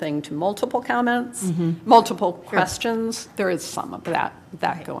same thing to multiple comments, multiple questions. There is some of that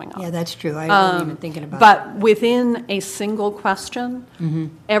going on. Yeah, that's true. I wasn't even thinking about But within a single question,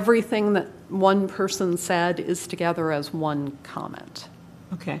 everything that one person said is together as one comment.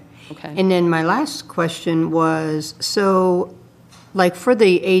 Okay. Okay. And then my last question was, so like for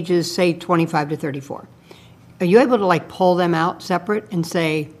the ages, say 25 to 34, are you able to like pull them out separate and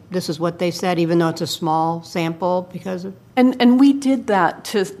say, this is what they said, even though it's a small sample because of? And we did that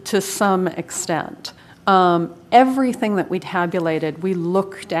to some extent. Everything that we tabulated, we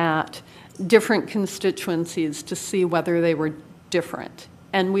looked at different constituencies to see whether they were different.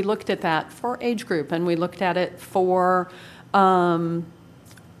 And we looked at that for age group, and we looked at it for the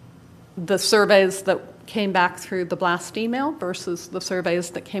surveys that came back through the blast email versus the surveys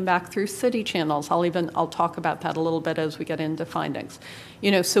that came back through city channels. I'll talk about that a little bit as we get into findings.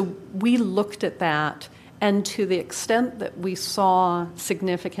 So we looked at that, and to the extent that we saw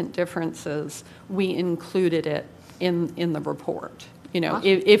significant differences, we included it in the report.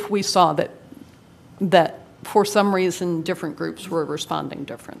 If we saw that for some reason different groups were responding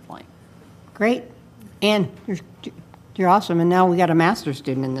differently. Great. Ann, you're awesome. And now we got a master's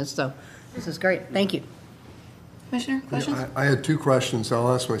student in this, so this is great. Thank you. Commissioner, questions? I had 2 questions.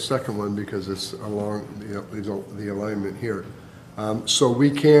 I'll ask my second one because it's along the alignment here. So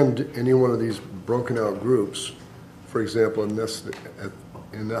we can, any one of these broken out groups, for example, in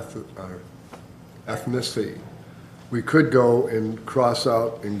ethnicity, we could go and cross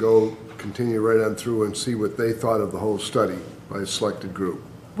out and go continue right on through and see what they thought of the whole study by a selected group.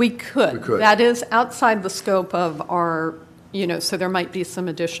 We could. That is outside the scope of our, so there might be some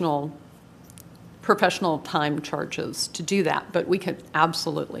additional professional time charges to do that, but we could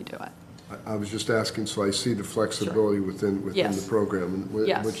absolutely do it. I was just asking, so I see the flexibility within the program,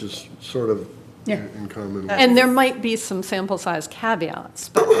 which is sort of in common. And there might be some sample size caveats,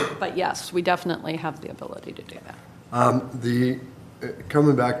 but yes, we definitely have the ability to do that.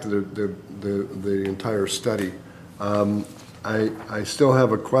 Coming back to the entire study, I still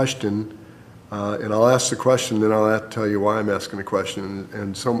have a question. And I'll ask the question, then I'll have to tell you why I'm asking the question.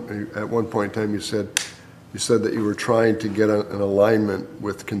 And at one point in time, you said that you were trying to get an alignment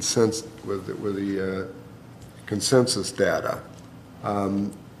with consensus with the consensus data.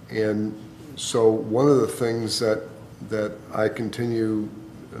 And so one of the things that I continue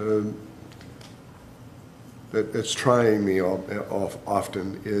that's trying me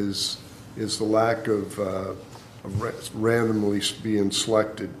often is the lack of randomly being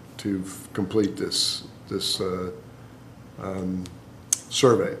selected to complete this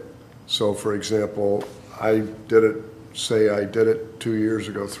survey. So, for example, I did it 2 years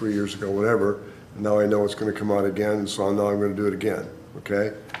ago, 3 years ago, whatever, and now I know it's going to come out again, and so now I'm going to do it again,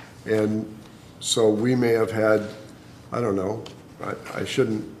 okay? And so we may have had, I don't know,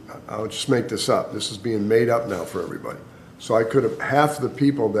 I'll just make this up. This is being made up now for everybody. So I could have, half the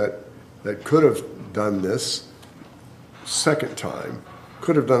people that could have done this second time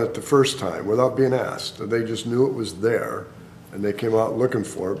could have done it the first time without being asked. They just knew it was there, and they came out looking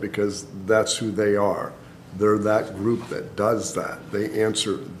for it because that's who they are. They're that group that does that. They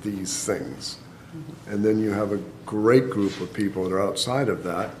answer these things. And then you have a great group of people that are outside of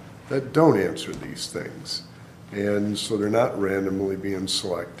that don't answer these things. And so they're not randomly being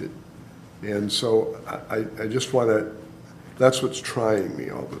selected. And so I just want to, that's what's trying me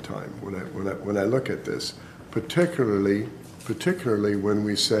all the time when I look at this, particularly when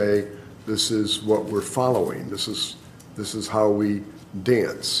we say this is what we're following, this is how we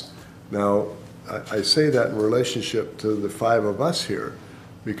dance. Now, I say that in relationship to the 5 of us here,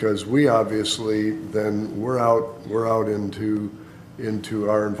 because we obviously then we're out into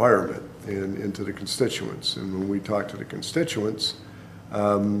our environment and into the constituents. And when we talk to the constituents,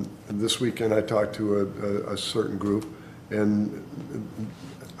 this weekend I talked to a certain group, and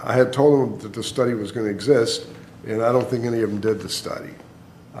I had told them that the study was going to exist, and I don't think any of them did the study.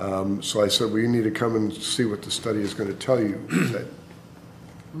 So I said, well, you need to come and see what the study is going to tell you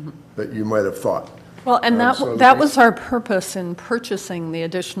that you might have thought. Well, and So that was our purpose in purchasing the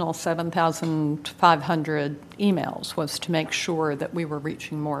additional 7,500 emails, was to make sure that we were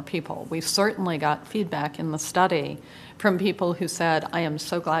reaching more people. We certainly got feedback in the study from people who said, I am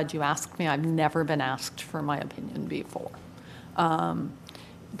so glad you asked me. I've never been asked for my opinion before.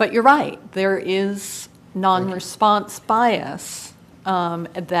 But you're right. There is non-response bias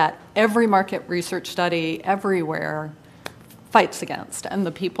that every market research study everywhere fights against. And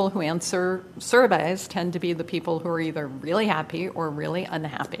the people who answer surveys tend to be the people who are either really happy or really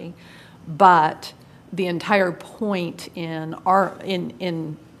unhappy. But the entire point in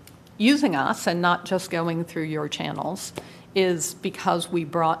using us and not just going through your channels is because we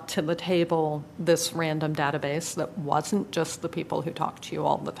brought to the table this random database that wasn't just the people who talk to you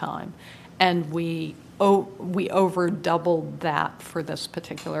all the time. And we over doubled that for this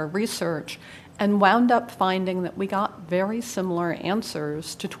particular research and wound up finding that we got very similar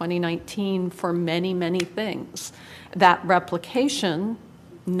answers to 2019 for many, many things. That replication,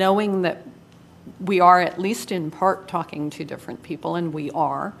 knowing that we are at least in part talking to different people, and we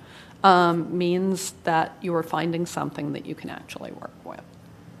are, means that you are finding something that you can actually work with.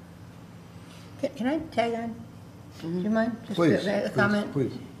 Can I tag on? Do you mind? Just Please, a comment?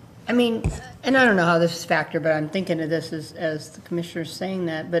 please. I mean, and I don't know how this is factored, but I'm thinking of this as the commissioner's saying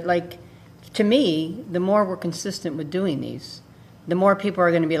that. But like, to me, the more we're consistent with doing these, the more people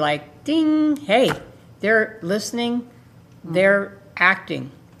are going to be like, ding, hey, they're listening, they're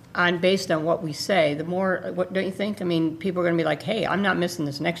acting based on what we say. The more, what don't you think? I mean, people are going to be like, hey, I'm not missing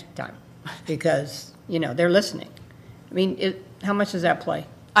this next time because, they're listening. I mean, how much does that play?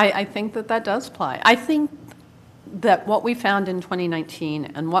 I think that does play. I think that what we found in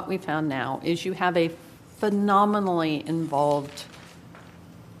 2019 and what we found now is you have a phenomenally involved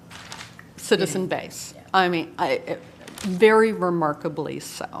citizen base. Yeah. I mean, very remarkably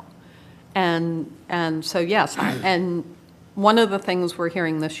so. And so, yes, and one of the things we're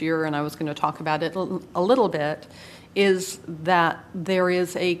hearing this year, and I was going to talk about it a little bit, is that there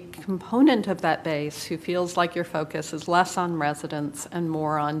is a component of that base who feels like your focus is less on residents and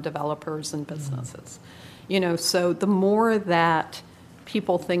more on developers and businesses. So the more that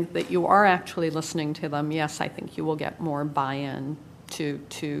people think that you are actually listening to them, yes, I think you will get more buy-in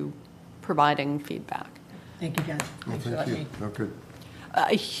to providing feedback. Thank you, John. Well, thank you. Okay.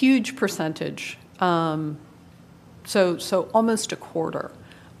 A huge percentage, so almost a quarter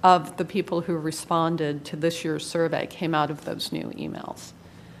of the people who responded to this year's survey came out of those new emails.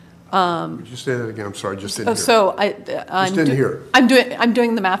 Would you say that again? I'm sorry, just didn't hear. So I'm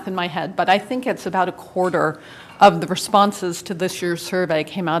doing the math in my head, but I think it's about a quarter of the responses to this year's survey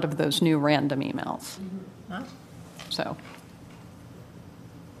came out of those new random emails. Huh? So.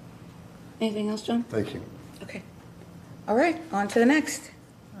 Anything else, John? Thank you. Okay. All right, on to the next.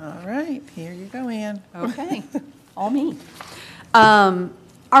 All right, here you go, Ann. Okay, all me.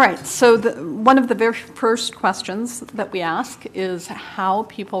 All right, so one of the very first questions that we ask is how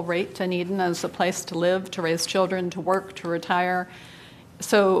people rate Dunedin as a place to live, to raise children, to work, to retire,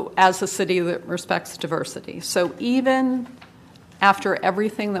 so as a city that respects diversity. So even after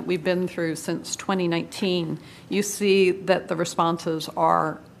everything that we've been through since 2019, you see that the responses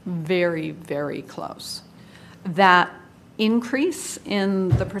are very, very close. That increase in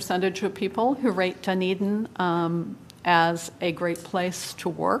the percentage of people who rate Dunedin as a great place to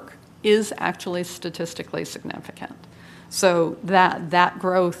work is actually statistically significant. So that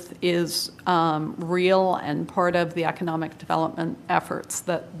growth is real and part of the economic development efforts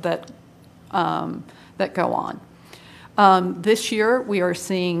that go on. This year, we are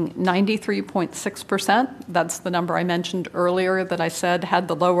seeing 93.6%. That's the number I mentioned earlier that I said had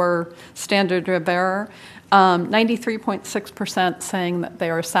the lower standard of error. 93.6% saying that they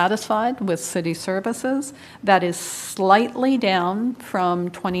are satisfied with city services. That is slightly down from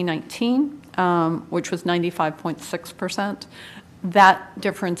 2019, which was 95.6%. That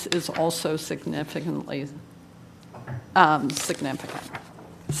difference is also significantly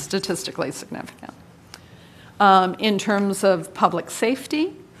statistically significant. In terms of public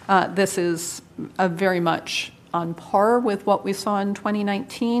safety, this is very much on par with what we saw in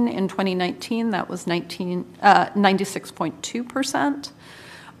 2019. In 2019, that was 96.2%.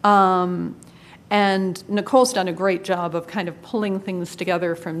 And Nicole's done a great job of kind of pulling things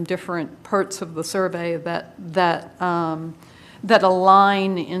together from different parts of the survey that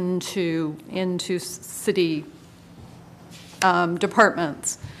align into city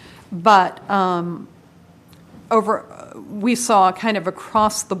departments. But we saw kind of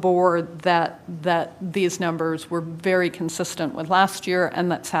across the board that these numbers were very consistent with last year, and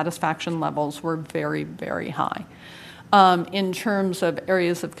that satisfaction levels were very, very high. In terms of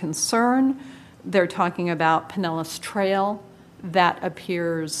areas of concern, they're talking about Pinellas Trail. That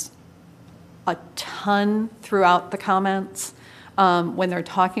appears a ton throughout the comments. When they're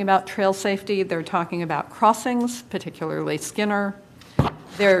talking about trail safety, they're talking about crossings, particularly Skinner.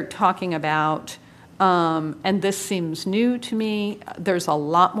 They're talking about, and this seems new to me, there's a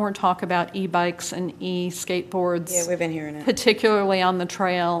lot more talk about e-bikes and e-skateboards. Yeah, we've been hearing it. Particularly on the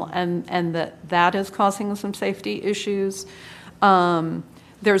trail, and that is causing some safety issues.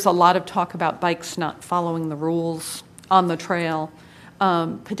 There's a lot of talk about bikes not following the rules on the trail,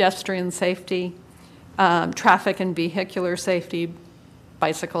 pedestrian safety, traffic and vehicular safety,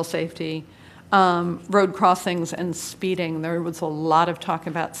 bicycle safety, road crossings, and speeding. There was a lot of talk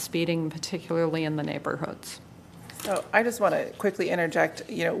about speeding, particularly in the neighborhoods. So I just want to quickly interject.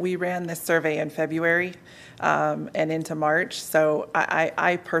 We ran this survey in February and into March. So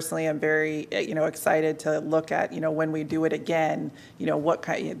I personally am very, excited to look at, when we do it again, what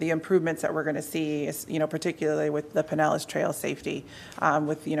kind, the improvements that we're going to see is, particularly with the Pinellas Trail safety,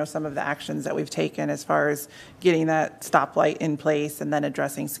 with, some of the actions that we've taken as far as getting that stoplight in place and then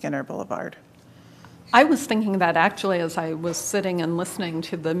addressing Skinner Boulevard. I was thinking that actually as I was sitting and listening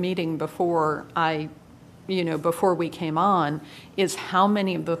to the meeting before before we came on, is how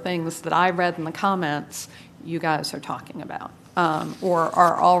many of the things that I read in the comments you guys are talking about or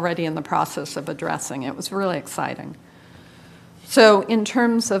are already in the process of addressing. It was really exciting. So in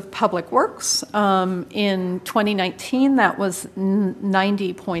terms of public works, in 2019, that was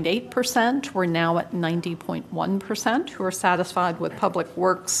 90.8%. We're now at 90.1% who are satisfied with public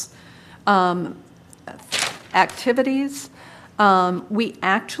works activities. We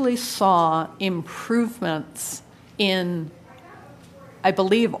actually saw improvements in, I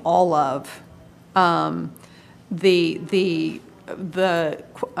believe, all of the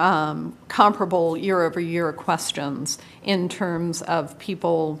comparable year-over-year questions in terms of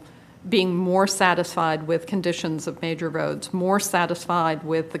people being more satisfied with conditions of major roads, more satisfied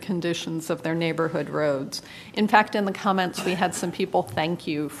with the conditions of their neighborhood roads. In fact, in the comments, we had some people thank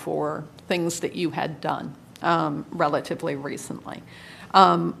you for things that you had done relatively recently.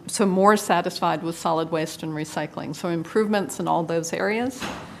 So more satisfied with solid waste and recycling. So improvements in all those areas.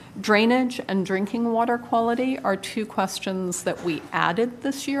 Drainage and drinking water quality are two questions that we added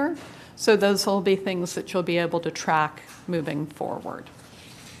this year. So those will be things that you'll be able to track moving forward.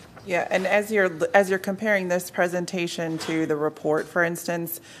 Yeah, and as you're comparing this presentation to the report, for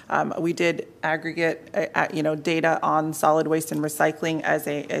instance, we did aggregate, data on solid waste and recycling as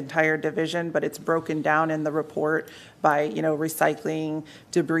an entire division, but it's broken down in the report by, recycling,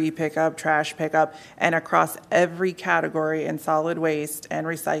 debris pickup, trash pickup, and across every category in solid waste and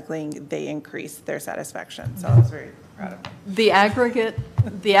recycling, they increased their satisfaction. So I was very proud of them.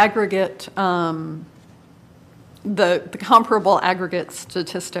 The comparable aggregate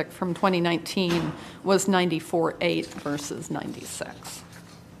statistic from 2019 was 94.8 versus 96.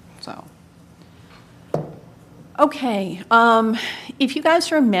 So, okay. If you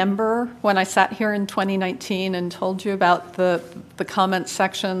guys remember when I sat here in 2019 and told you about the comment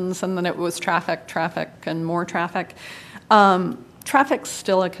sections and then it was traffic, and more traffic, traffic's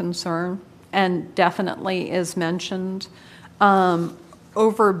still a concern and definitely is mentioned.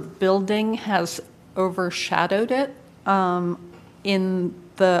 Overbuilding has overshadowed it in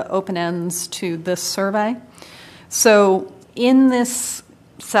the open ends to this survey. So in this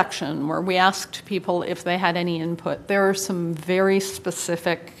section where we asked people if they had any input, there are some very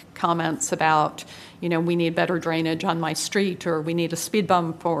specific comments about, we need better drainage on my street, or we need a speed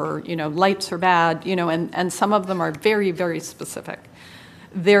bump, or, lights are bad, and some of them are very, very specific.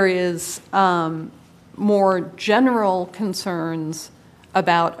 There is more general concerns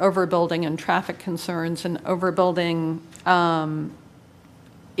about overbuilding and traffic concerns, and overbuilding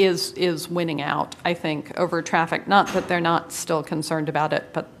is winning out, I think, over traffic. Not that they're not still concerned about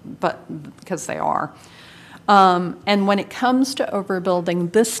it, but because they are. And when it comes to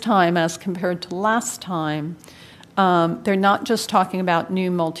overbuilding this time as compared to last time, they're not just talking about new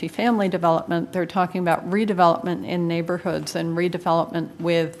multifamily development, they're talking about redevelopment in neighborhoods and redevelopment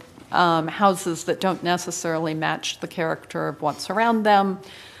with houses that don't necessarily match the character of what's around them,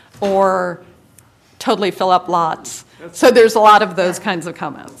 or totally fill up lots. So there's a lot of those kinds of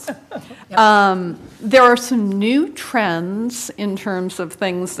comments. There are some new trends in terms of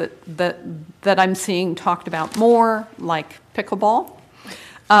things that I'm seeing talked about more, like pickleball,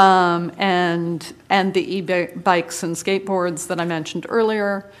 and the e-bikes and skateboards that I mentioned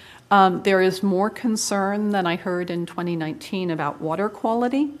earlier. There is more concern than I heard in 2019 about water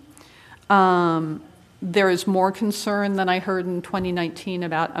quality. There is more concern than I heard in 2019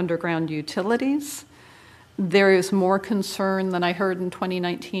 about underground utilities. There is more concern than I heard in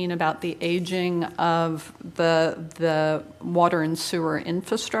 2019 about the aging of the water and sewer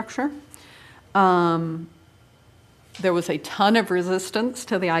infrastructure. There was a ton of resistance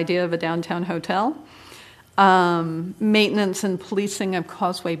to the idea of a downtown hotel. Maintenance and policing of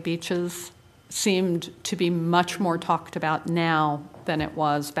causeway beaches seemed to be much more talked about now than it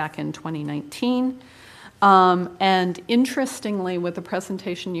was back in 2019. And interestingly, with the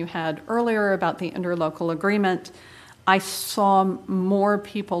presentation you had earlier about the interlocal agreement, I saw more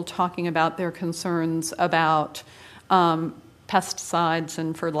people talking about their concerns about pesticides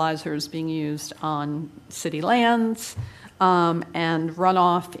and fertilizers being used on city lands and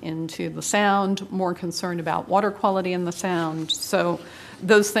runoff into the Sound, more concerned about water quality in the Sound. So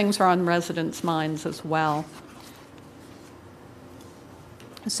those things are on residents' minds as well.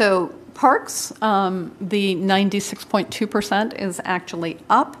 So parks, the 96.2% is actually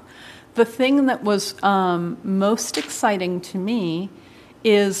up. The thing that was most exciting to me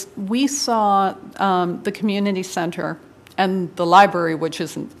is we saw the community center and the library, which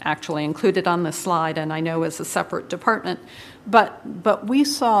isn't actually included on this slide and I know is a separate department, but we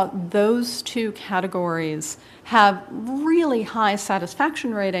saw those two categories have really high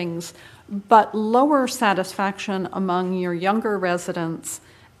satisfaction ratings, but lower satisfaction among your younger residents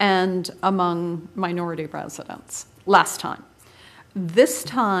and among minority residents last time. This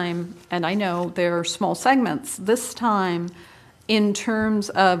time, and I know there are small segments, this time in terms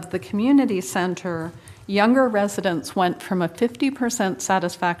of the community center, younger residents went from a 50%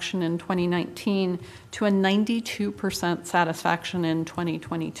 satisfaction in 2019 to a 92% satisfaction in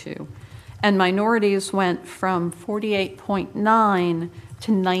 2022. And minorities went from 48.9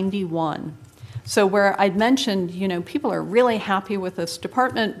 to 91. So where I'd mentioned, people are really happy with this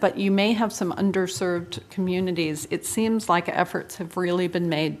department, but you may have some underserved communities. It seems like efforts have really been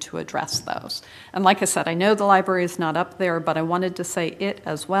made to address those. And like I said, I know the library is not up there, but I wanted to say it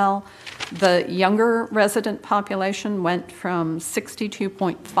as well. The younger resident population went from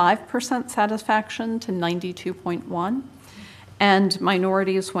 62.5% satisfaction to 92.1, and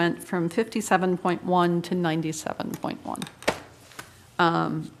minorities went from 57.1 to 97.1.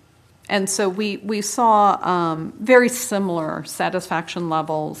 And so we saw very similar satisfaction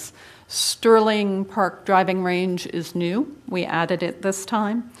levels. Sterling Park driving range is new. We added it this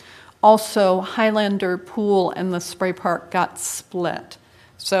time. Also, Highlander Pool and the Spray Park got split.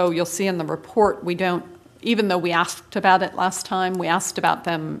 So you'll see in the report, even though we asked about it last time, we asked about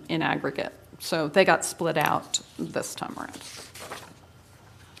them in aggregate. So they got split out this time around.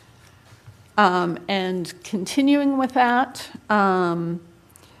 And continuing with that,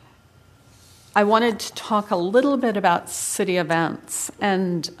 I wanted to talk a little bit about city events.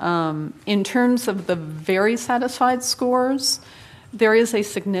 And in terms of the very satisfied scores, there is a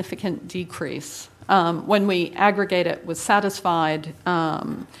significant decrease. When we aggregate it with satisfied,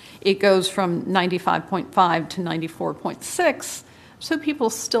 it goes from 95.5 to 94.6, so people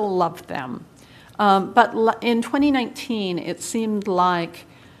still love them. But in 2019, it seemed like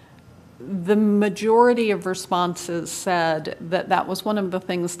the majority of responses said that that was one of the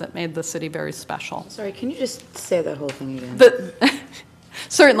things that made the city very special. Sorry, can you just say that whole thing again?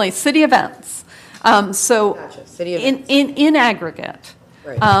 Certainly, city events. Gotcha. City events. In aggregate,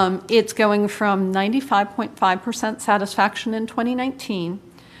 right. It's going from 95.5% satisfaction in 2019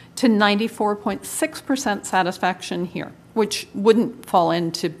 to 94.6% satisfaction here, which wouldn't fall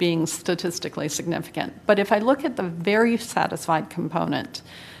into being statistically significant. But if I look at the very satisfied component,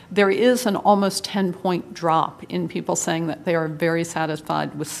 there is an almost 10-point drop in people saying that they are very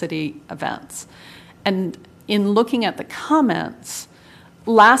satisfied with city events. And in looking at the comments,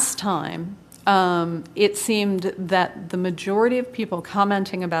 last time, it seemed that the majority of people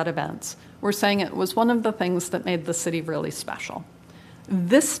commenting about events were saying it was one of the things that made the city really special.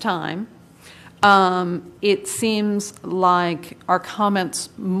 This time, it seems like our comments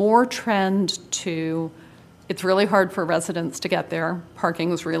more trend to it's really hard for residents to get there.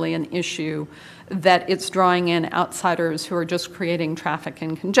 Parking is really an issue. That it's drawing in outsiders who are just creating traffic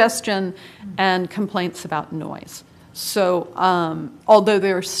and congestion and complaints about noise. So although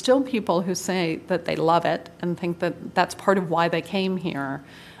there are still people who say that they love it and think that that's part of why they came here,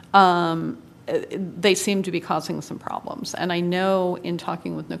 they seem to be causing some problems. And I know in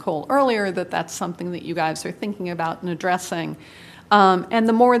talking with Nicole earlier that that's something that you guys are thinking about and addressing. And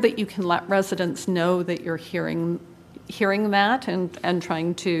the more that you can let residents know that you're hearing that and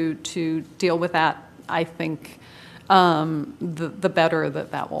trying to deal with that, I think the better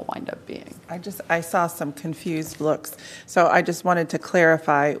that will wind up being. I saw some confused looks. So I just wanted to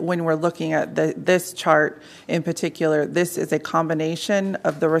clarify, when we're looking at this chart in particular, this is a combination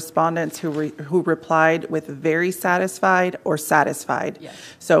of the respondents who replied with very satisfied or satisfied. Yes.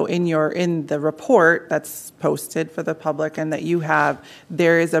 So in the report that's posted for the public and that you have,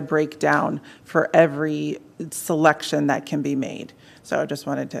 there is a breakdown for every selection that can be made. So I just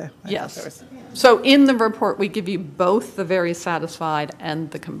wanted to. Yes. So in the report, we give you both the very satisfied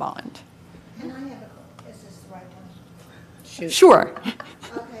and the combined. Can I have a, is this the right one? Shoot. Sure.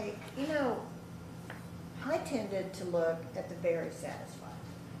 Okay, I tended to look at the very satisfied.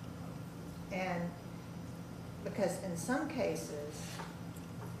 And because in some cases,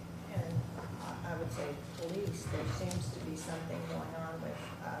 and I would say police, there seems to be something going on with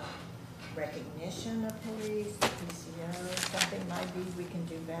recognition of police, PCO, something might be we can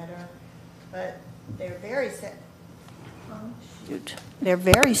do better. But they're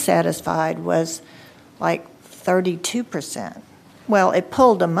very satisfied was like 32%. Well, it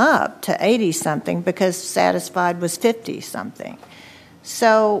pulled them up to 80-something because satisfied was 50-something.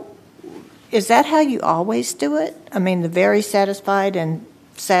 So is that how you always do it? I mean, the very satisfied and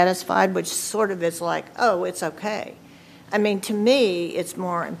satisfied, which sort of is like, oh, it's okay. I mean, to me, it's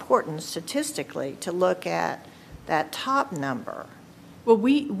more important statistically to look at that top number. Well,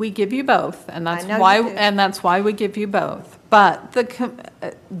 we give you both, and that's why we give you both. But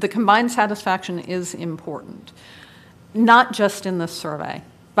the combined satisfaction is important, not just in this survey,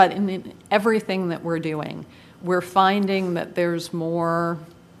 but in everything that we're doing. We're finding that there's more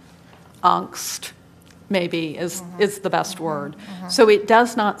angst, maybe is the best word. So it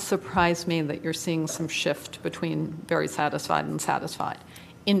does not surprise me that you're seeing some shift between very satisfied and satisfied.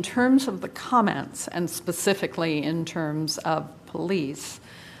 In terms of the comments, and specifically in terms of police,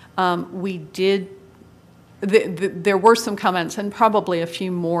 there were some comments, and probably a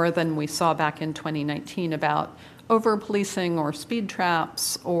few more than we saw back in 2019, about over-policing or speed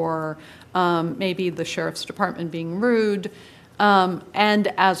traps, or maybe the sheriff's department being rude. And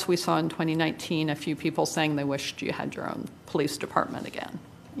as we saw in 2019, a few people saying they wished you had your own police department again,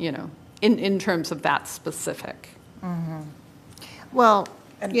 in terms of that specific. Well,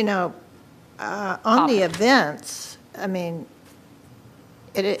 on the events, I mean,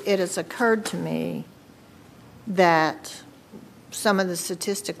 it has occurred to me that some of the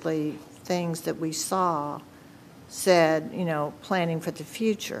statistically things that we saw said, planning for the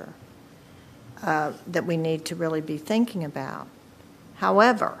future, that we need to really be thinking about.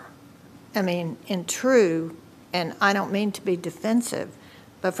 However, I mean, and I don't mean to be defensive,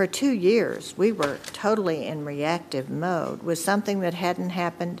 but for 2 years, we were totally in reactive mode with something that hadn't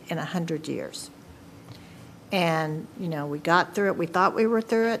happened in 100 years. And, we got through it. We thought we were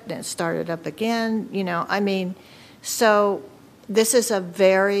through it, and it started up again. So this is a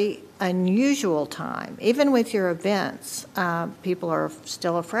very unusual time. Even with your events, people are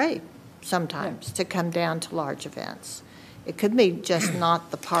still afraid sometimes to come down to large events. It could be just not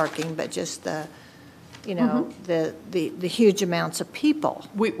the parking, but just the huge amounts of people.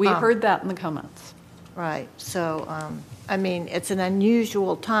 We heard that in the comments. Right. So, I mean, it's an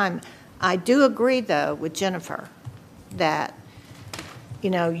unusual time. I do agree, though, with Jennifer that,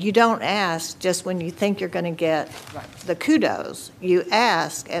 you don't ask just when you think you're going to get the kudos. You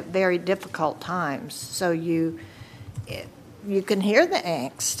ask at very difficult times. So you can hear the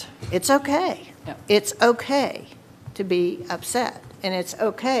angst. It's okay. Yep. It's okay to be upset. And it's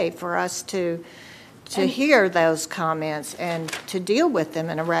okay for us to hear those comments and to deal with them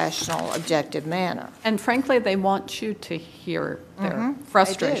in a rational, objective manner. And frankly, they want you to hear their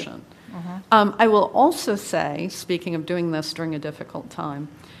frustration. I will also say, speaking of doing this during a difficult time,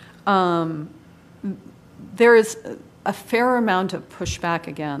 there is a fair amount of pushback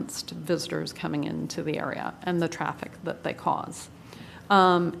against visitors coming into the area and the traffic that they cause.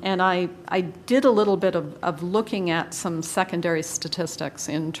 And I did a little bit of looking at some secondary statistics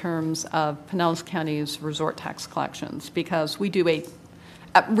in terms of Pinellas County's resort tax collections, because we do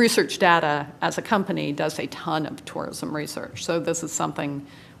research data as a company does a ton of tourism research. So this is something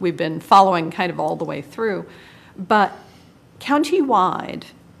we've been following kind of all the way through. But countywide,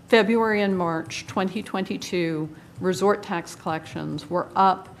 February and March 2022 resort tax collections were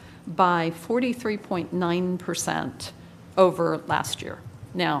up by 43.9% over last year.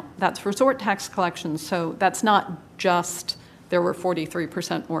 Now, that's resort tax collections, so that's not just there were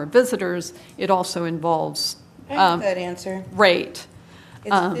 43% more visitors. It also involves I have that answer. rate.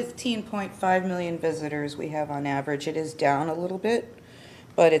 It's 15.5 million visitors we have on average. It is down a little bit,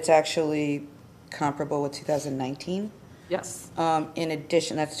 but it's actually comparable with 2019. Yes. In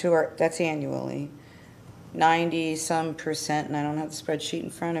addition, that's annually. 90-some%, and I don't have the spreadsheet in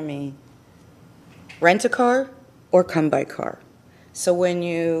front of me, rent a car or come by car. So when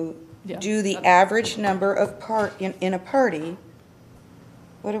you do the average number of in a party,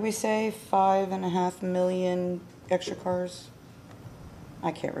 what did we say, 5.5 million extra cars?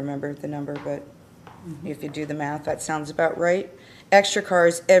 I can't remember the number, but if you do the math, that sounds about right. Extra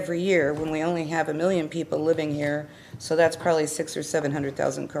cars every year when we only have 1 million people living here, so that's probably 600,000 or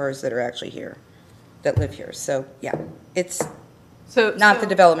 700,000 cars that are actually here, that live here. So yeah, it's not the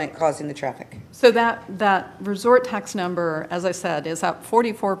development causing the traffic. So that resort tax number, as I said, is up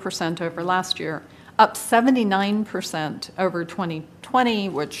 44% over last year, up 79% over 2020,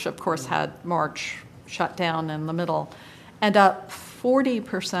 which of course had March shut down in the middle, and up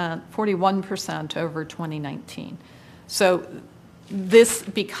 41% over 2019. So this,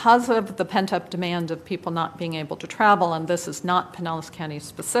 because of the pent-up demand of people not being able to travel, and this is not Pinellas County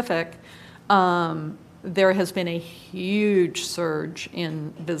specific, there has been a huge surge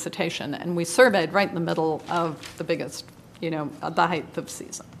in visitation, and we surveyed right in the middle of the biggest, the height of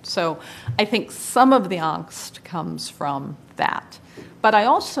season. So I think some of the angst comes from that. But I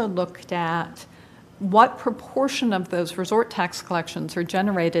also looked at what proportion of those resort tax collections are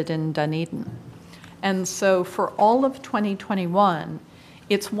generated in Dunedin. And so for all of 2021,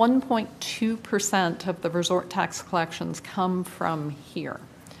 it's 1.2% of the resort tax collections come from here.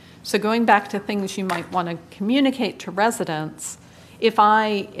 So going back to things you might want to communicate to residents, if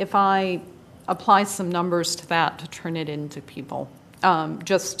I apply some numbers to that to turn it into people,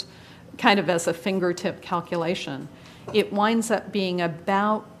 just kind of as a fingertip calculation, it winds up being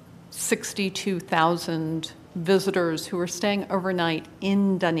about 62,000 visitors who are staying overnight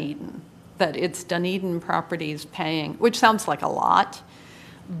in Dunedin, that it's Dunedin properties paying, which sounds like a lot,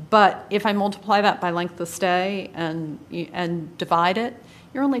 but if I multiply that by length of stay and divide it,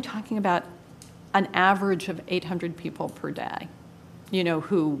 you're only talking about an average of 800 people per day,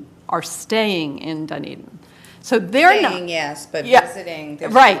 who are staying in Dunedin. So they're staying, not, yes, but visiting.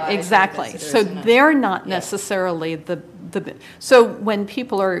 Right, exactly. So they're not necessarily so when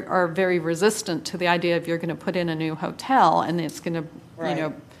people are very resistant to the idea of you're going to put in a new hotel and it's going to,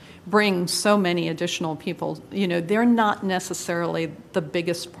 bring so many additional people, they're not necessarily the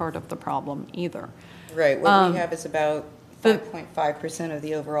biggest part of the problem either. Right. What we have is about 5.5% of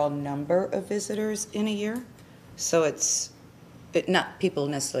the overall number of visitors in a year. So it's not people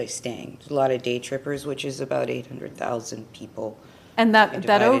necessarily staying. There's a lot of day trippers, which is about 800,000 people. And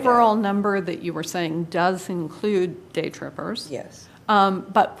that overall number that you were saying does include day trippers. Yes.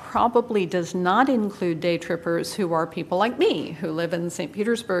 But probably does not include day trippers who are people like me, who live in St.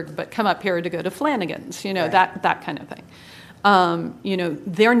 Petersburg but come up here to go to Flanagan's, that kind of thing.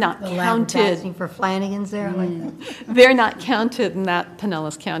 They're not counted. For Flanagan's there, like that. They're not counted in that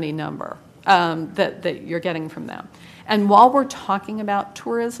Pinellas County number that you're getting from them. And while we're talking about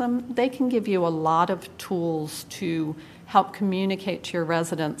tourism, they can give you a lot of tools to help communicate to your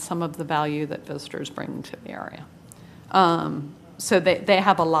residents some of the value that visitors bring to the area. So they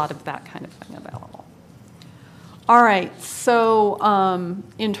have a lot of that kind of thing available. All right, so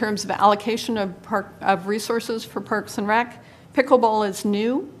in terms of allocation of resources for Parks and Rec, pickleball is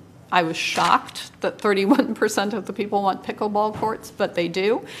new. I was shocked that 31% of the people want pickleball courts, but they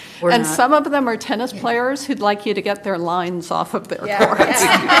do. And some of them are tennis players who'd like you to get their lines off of their courts.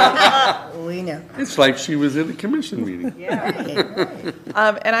 We know. It's like she was in a commission meeting.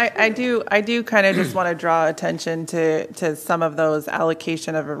 And I do kind of just want to draw attention to some of those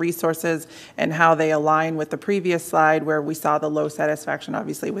allocation of resources and how they align with the previous slide where we saw the low satisfaction,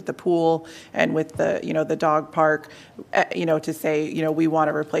 obviously, with the pool and with the, the dog park, to say, we want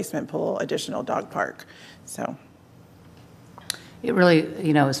a replacement pool, additional dog park. So it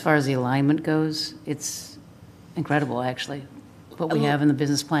really, as far as the alignment goes, it's incredible, actually. What we have in the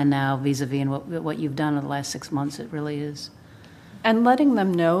business plan now vis-a-vis and what you've done in the last 6 months, it really is. And letting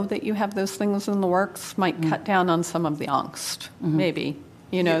them know that you have those things in the works might cut down on some of the angst, maybe,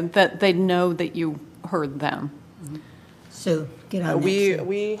 that they know that you heard them. Sue, get on that.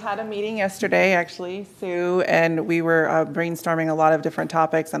 We had a meeting yesterday, actually, Sue, and we were brainstorming a lot of different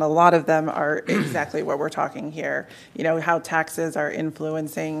topics, and a lot of them are exactly what we're talking here. How taxes are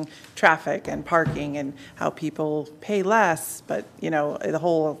influencing traffic and parking and how people pay less, but,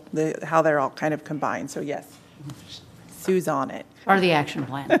 how they're all kind of combined. So, yes, Sue's on it. Part of the action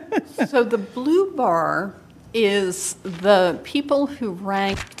plan. So the blue bar is the people who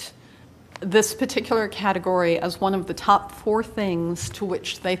ranked this particular category as one of the top 4 things to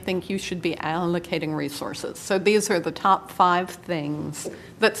which they think you should be allocating resources. So these are the top 5 things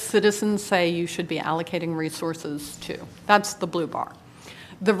that citizens say you should be allocating resources to. That's the blue bar.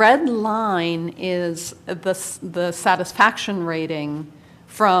 The red line is the satisfaction rating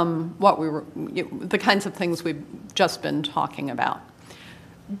from what the kinds of things we've just been talking about.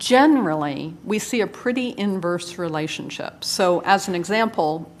 Generally, we see a pretty inverse relationship. So as an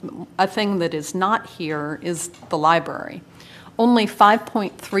example, a thing that is not here is the library. Only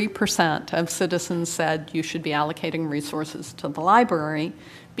 5.3% of citizens said you should be allocating resources to the library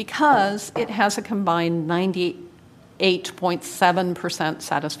because it has a combined 98.7%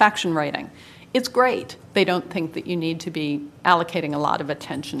 satisfaction rating. It's great. They don't think that you need to be allocating a lot of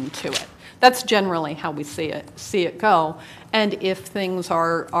attention to it. That's generally how we see it go. And if things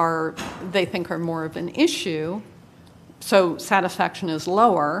they think are more of an issue, so satisfaction is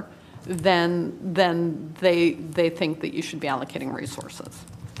lower, then they think that you should be allocating resources.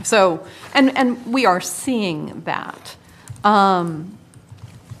 So, and we are seeing that.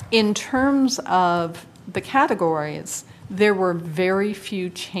 In terms of the categories, there were very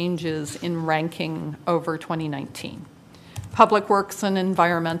few changes in ranking over 2019. Public Works and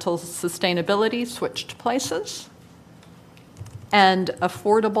Environmental Sustainability switched places, and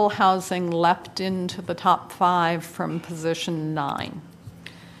affordable housing leapt into the top 5 from position 9.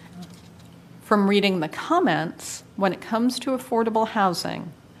 From reading the comments, when it comes to affordable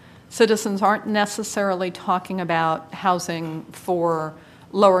housing, citizens aren't necessarily talking about housing for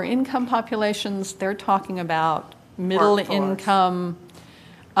lower income populations. They're talking about middle income.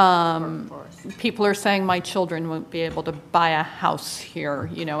 People are saying my children won't be able to buy a house here,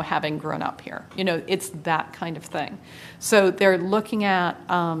 having grown up here. It's that kind of thing. So they're looking at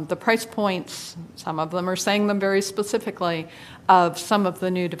the price points, some of them are saying them very specifically, of some of the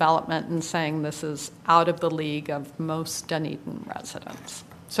new development and saying this is out of the league of most Dunedin residents.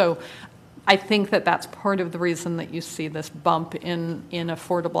 So I think that that's part of the reason that you see this bump in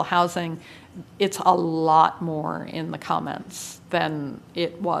affordable housing. It's a lot more in the comments than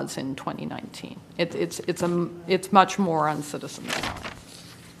it was in 2019. It's much more on citizens'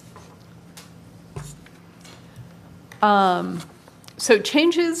 minds. So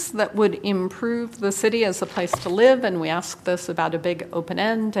changes that would improve the city as a place to live, and we asked this about a big open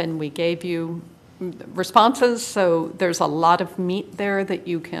end, and we gave you responses, so there's a lot of meat there that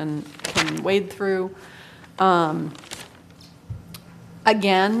you can wade through.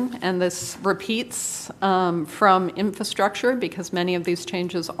 Again, and this repeats from infrastructure because many of these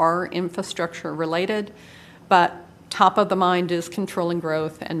changes are infrastructure related, but top of the mind is controlling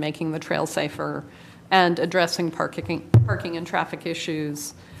growth and making the trail safer and addressing parking and traffic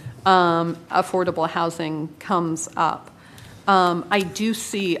issues. Affordable housing comes up. I do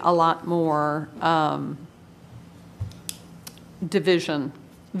see a lot more division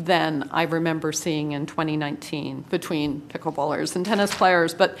than I remember seeing in 2019 between pickleballers and tennis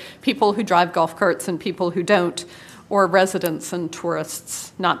players, but people who drive golf carts and people who don't, or residents and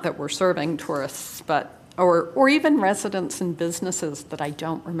tourists, not that we're serving tourists, but or even residents and businesses that I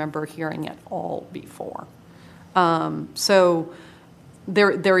don't remember hearing at all before. So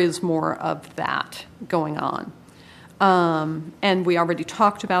there is more of that going on. And we already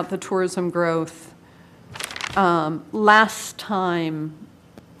talked about the tourism growth. Last time,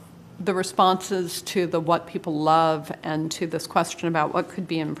 the responses to the what people love and to this question about what could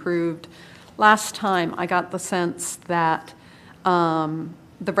be improved, last time I got the sense that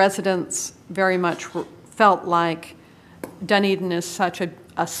the residents very much felt like Dunedin is such a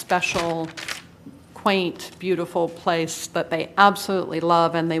special, quaint, beautiful place that they absolutely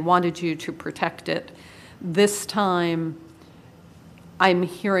love and they wanted you to protect it. This time, I'm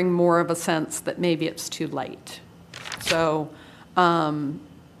hearing more of a sense that maybe it's too late. So,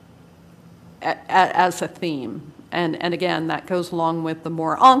 as a theme, and again, that goes along with the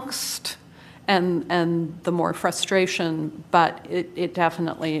more angst and the more frustration, but it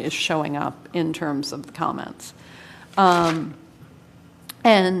definitely is showing up in terms of the comments. And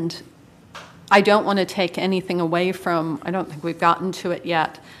I don't want to take anything away from, I don't think we've gotten to it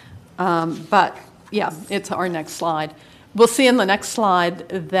yet, but yeah, it's our next slide. We'll see in the next slide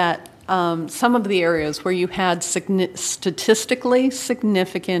that some of the areas where you had statistically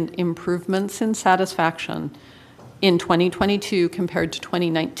significant improvements in satisfaction in 2022 compared to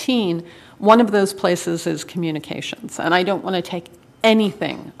 2019, one of those places is communications. And I don't want to take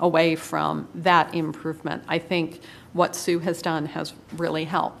anything away from that improvement. I think what Sue has done has really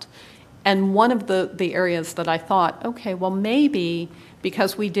helped. And one of the areas that I thought, okay, well, maybe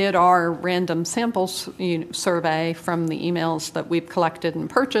because we did our random samples survey from the emails that we've collected and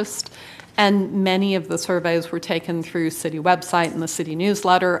purchased, and many of the surveys were taken through city website and the city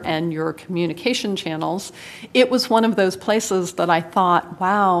newsletter and your communication channels. It was one of those places that I thought,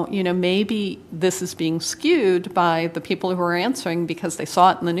 wow, maybe this is being skewed by the people who are answering because they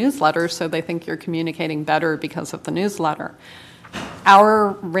saw it in the newsletter, so they think you're communicating better because of the newsletter.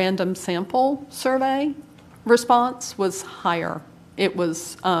 Our random sample survey response was higher. It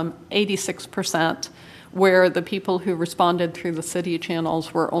was 86%. Where the people who responded through the city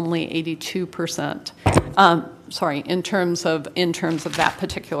channels were only 82%. In terms of that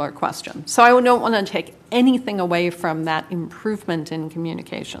particular question. So I don't want to take anything away from that improvement in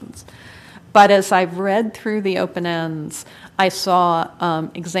communications. But as I've read through the open ends, I saw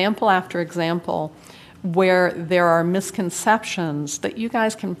example after example where there are misconceptions that you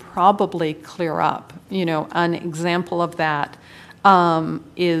guys can probably clear up. An example of that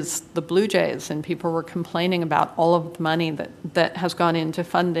is the Blue Jays, and people were complaining about all of the money that has gone into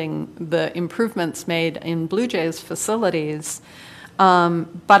funding the improvements made in Blue Jays facilities.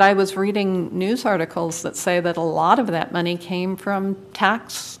 But I was reading news articles that say that a lot of that money came from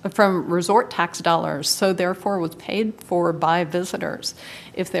resort tax dollars, so therefore was paid for by visitors.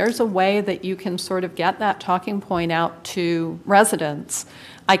 If there's a way that you can sort of get that talking point out to residents,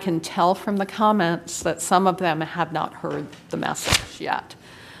 I can tell from the comments that some of them have not heard the message yet.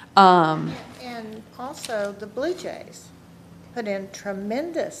 And also the Blue Jays put in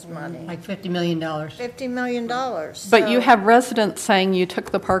tremendous money. Like $50 million. $50 million. But you have residents saying you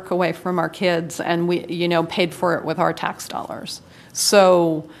took the park away from our kids and we, paid for it with our tax dollars.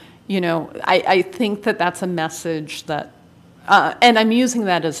 So, I think that that's a message that, and I'm using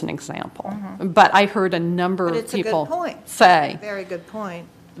that as an example, but I heard a number of people say. Very good point.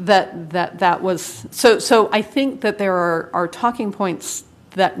 That was, so I think that there are talking points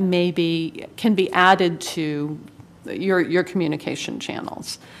that can be added to your communication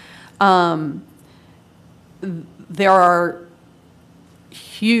channels. There are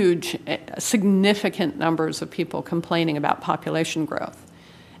huge, significant numbers of people complaining about population growth.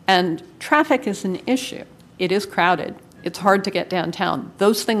 And traffic is an issue. It is crowded. It's hard to get downtown.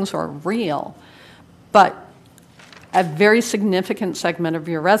 Those things are real. But a very significant segment of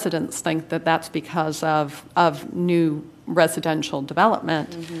your residents think that that's because of new residential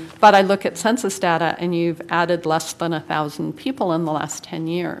development. But I look at census data and you've added less than 1,000 people in the last 10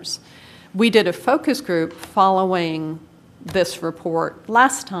 years. We did a focus group following this report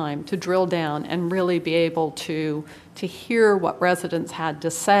last time to drill down and really be able to hear what residents had to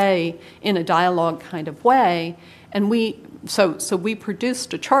say in a dialogue kind of way. And we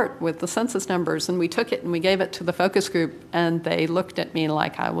produced a chart with the census numbers, and we took it and we gave it to the focus group, and they looked at me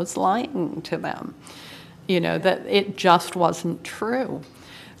like I was lying to them, that it just wasn't true.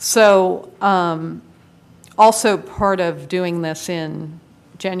 So also part of doing this in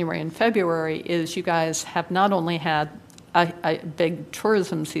January and February is you guys have not only had a big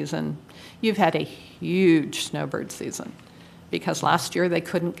tourism season, you've had a huge snowbird season, because last year they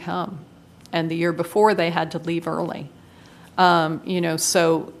couldn't come, and the year before they had to leave early.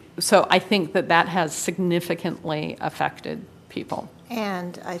 So I think that has significantly affected people.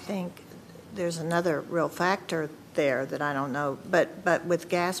 And I think there's another real factor there that I don't know, but with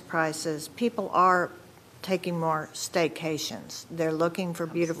gas prices, people are taking more staycations. They're looking for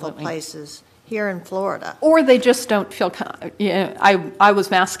beautiful places here in Florida. Or they just don't feel, I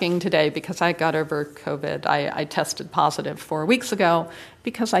was masking today because I got over COVID. I tested positive 4 weeks ago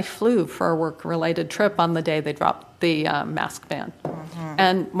because I flew for a work-related trip on the day they dropped the mask ban,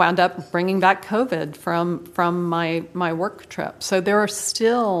 and wound up bringing back COVID from my work trip. So there are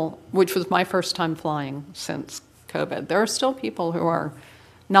still, which was my first time flying since COVID, there are still people who are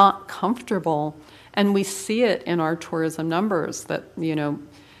not comfortable, and we see it in our tourism numbers that,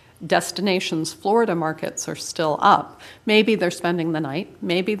 destinations, Florida markets are still up. Maybe they're spending the night,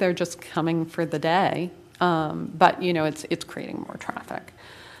 maybe they're just coming for the day, but it's creating more traffic.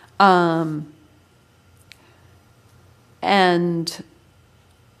 And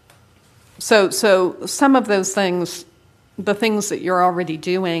so some of those things, the things that you're already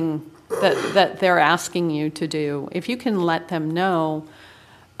doing that they're asking you to do, if you can let them know.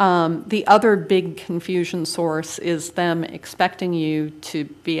 The other big confusion source is them expecting you to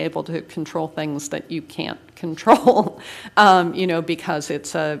be able to control things that you can't control, because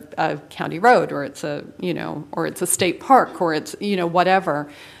it's a county road, or it's or it's a state park, or it's,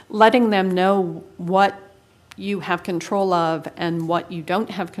 whatever. Letting them know what you have control of and what you don't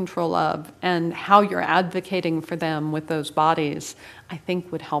have control of, and how you're advocating for them with those bodies, I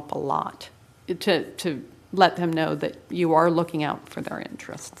think would help a lot to let them know that you are looking out for their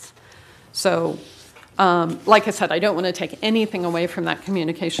interests. So, like I said, I don't want to take anything away from that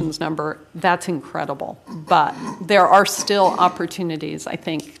communications number. That's incredible. But there are still opportunities, I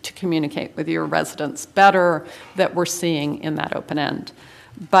think, to communicate with your residents better that we're seeing in that open end.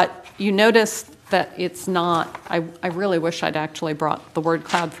 But you notice that it's not, I really wish I'd actually brought the word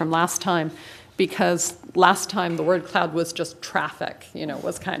cloud from last time, because last time the word cloud was just traffic,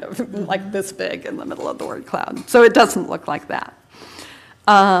 was kind of like this big in the middle of the word cloud. So it doesn't look like that.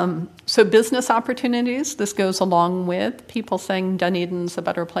 So business opportunities, this goes along with people saying Dunedin's a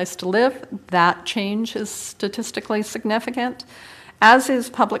better place to live. That change is statistically significant, as is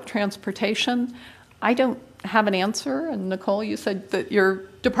public transportation. I don't have an answer, and Nicole, you said that your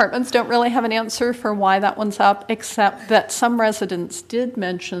departments don't really have an answer for why that one's up, except that some residents did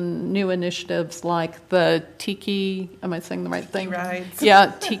mention new initiatives like the Tiki, am I saying the right thing? Tiki rides.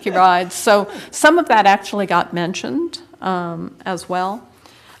 Yeah, Tiki rides. So some of that actually got mentioned as well.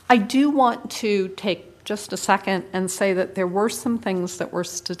 I do want to take just a second and say that there were some things that were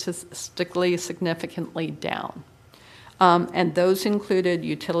statistically significantly down. And those included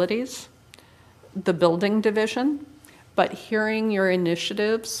utilities, the building division, but hearing your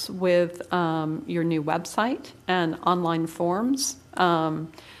initiatives with your new website and online forms,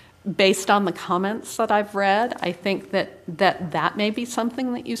 based on the comments that I've read, I think that may be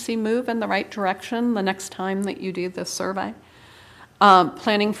something that you see move in the right direction the next time that you do this survey.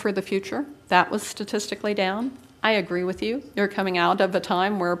 Planning for the future, that was statistically down. I agree with you. You're coming out of a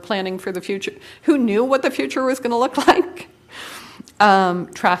time where planning for the future, who knew what the future was going to look like?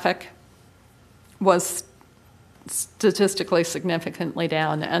 Traffic was statistically significantly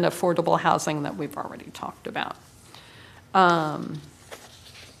down, and affordable housing that we've already talked about.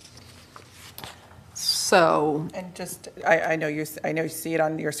 And just, I know you see it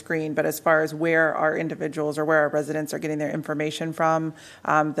on your screen, but as far as where our individuals or where our residents are getting their information from,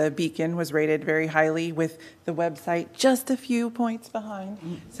 the Beacon was rated very highly, with the website just a few points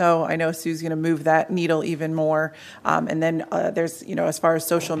behind. So I know Sue's going to move that needle even more. And then there's, as far as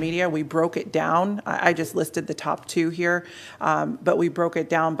social media, we broke it down. I just listed the top two here, but we broke it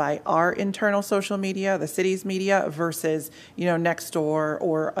down by our internal social media, the city's media, versus, Nextdoor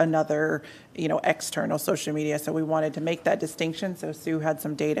or another, external social media. So we wanted to make that distinction. So Sue had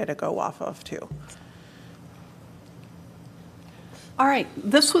some data to go off of too. All right,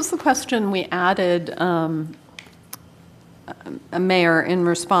 this was the question we added, Mayor, in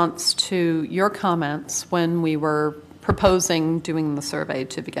response to your comments when we were proposing doing the survey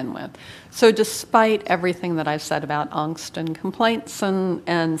to begin with. So despite everything that I've said about angst and complaints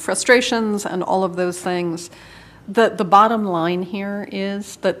and frustrations and all of those things, the bottom line here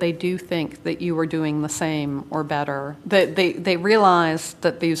is that they do think that you are doing the same or better. That they realize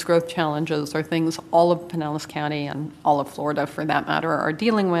that these growth challenges are things all of Pinellas County and all of Florida, for that matter, are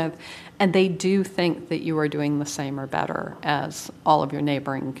dealing with, and they do think that you are doing the same or better as all of your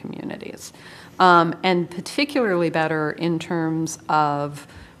neighboring communities. And particularly better in terms of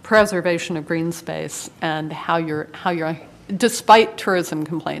preservation of green space and how you're, despite tourism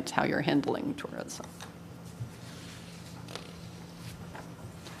complaints, how you're handling tourism.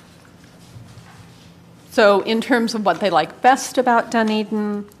 So in terms of what they like best about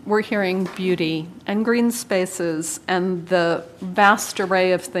Dunedin, we're hearing beauty and green spaces and the vast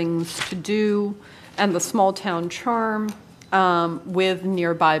array of things to do and the small town charm with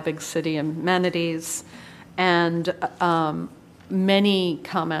nearby big city amenities, and many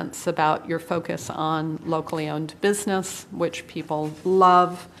comments about your focus on locally owned business, which people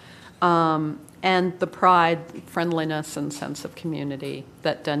love, and the pride, friendliness, and sense of community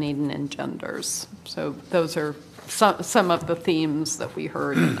that Dunedin engenders. So those are some of the themes that we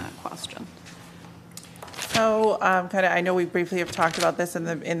heard in that question. So I know we briefly have talked about this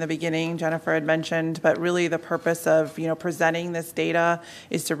in the beginning, Jennifer had mentioned, but really the purpose of, presenting this data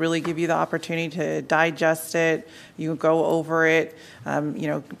is to really give you the opportunity to digest it, you go over it,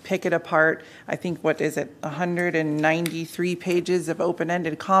 pick it apart. I think, 193 pages of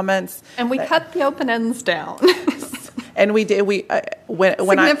open-ended comments. And we cut the open ends down. And we did,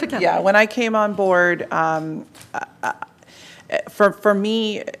 when I came on board, for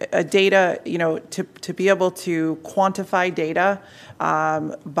me, data, to be able to quantify data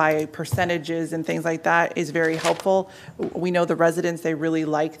by percentages and things like that is very helpful. We know the residents, they really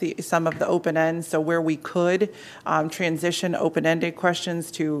like some of the open ends. So where we could transition open-ended questions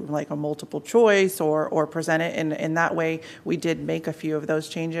to like a multiple choice or present it in that way, we did make a few of those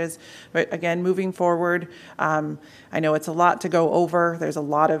changes. But again, moving forward, I know it's a lot to go over. There's a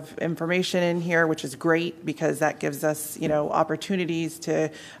lot of information in here, which is great because that gives us, opportunities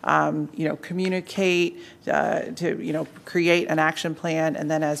to, communicate, to, create an action plan. And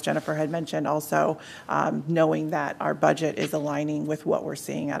then as Jennifer had mentioned, also knowing that our budget is aligning with what we're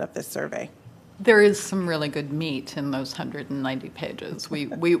seeing out of this survey. There is some really good meat in those 190 pages. We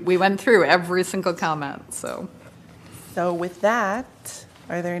went through every single comment, so. So with that,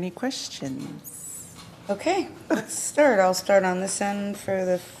 are there any questions? Okay, let's start. I'll start on this end for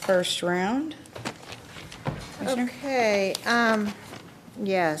the first round. Okay,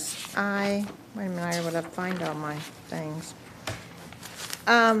 yes, wait a minute, I would have to find all my things.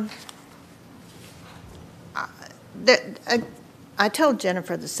 I told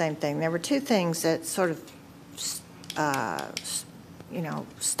Jennifer the same thing. There were two things that sort of,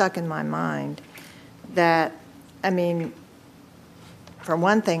 stuck in my mind that, for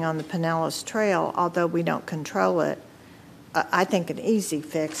one thing, on the Pinellas Trail, although we don't control it, I think an easy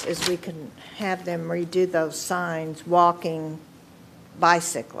fix is we can have them redo those signs, walking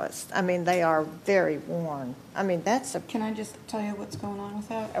bicyclists. They are very worn. That's a... Can I just tell you what's going on with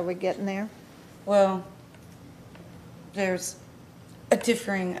that? Are we getting there? Well, there's a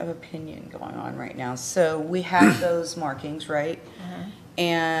differing of opinion going on right now. So we have those markings, right?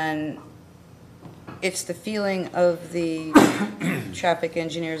 And it's the feeling of the traffic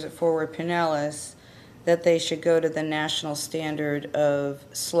engineers at Forward Pinellas that they should go to the national standard of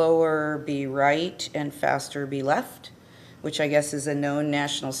slower be right and faster be left, which I guess is a known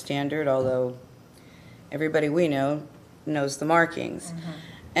national standard, although everybody we know knows the markings.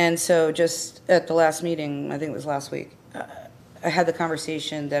 And so just at the last meeting, I think it was last week, I had the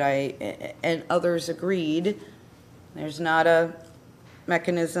conversation that and others agreed, there's not a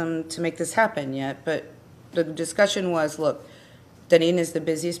mechanism to make this happen yet, but the discussion was, look, Dunedin is the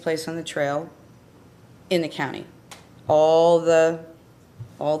busiest place on the trail in the county. All the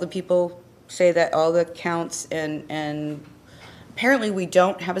people say that, all the counts, and apparently we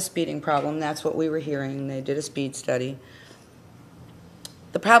don't have a speeding problem. That's what we were hearing. They did a speed study.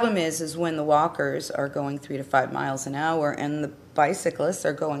 The problem is when the walkers are going 3 to 5 miles an hour and the bicyclists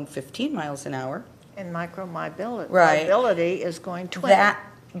are going 15 miles an hour. And micro-mobility right. is going 20.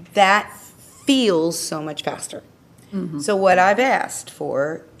 That feels so much faster. So what I've asked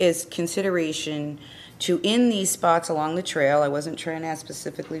for is consideration to, in these spots along the trail, I wasn't trying to ask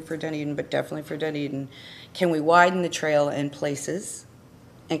specifically for Dunedin, but definitely for Dunedin, can we widen the trail in places,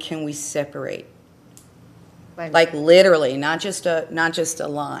 and can we separate? Like literally, not just a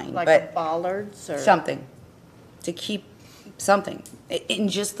line, like but bollards or something to keep something in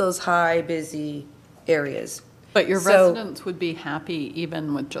just those high, busy areas. But your residents would be happy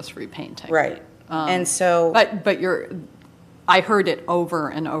even with just repainting, right? And so, but I heard it over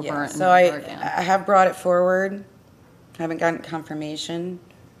and over and so over again. I have brought it forward. Haven't gotten confirmation,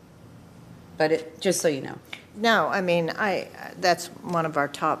 but just so you know. No, that's one of our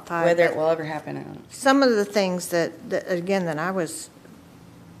top 5. Whether it will ever happen, I don't know. Some of the things that I was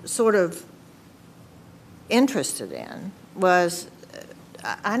sort of interested in was,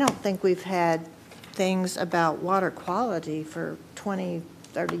 I don't think we've had things about water quality for 20,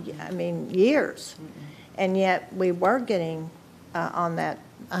 30, years. And yet we were getting on that,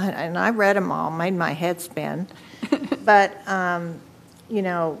 and I read them all, made my head spin, but, on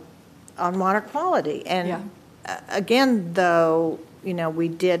water quality. And again, though, we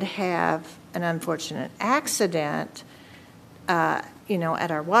did have an unfortunate accident,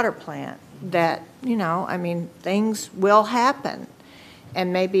 at our water plant that, things will happen.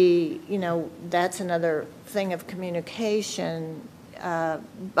 And maybe, that's another thing of communication.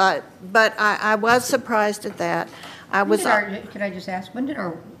 But I was surprised at that. Could I just ask, when did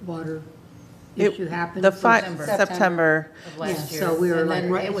our water issue happen? September of last year. So we were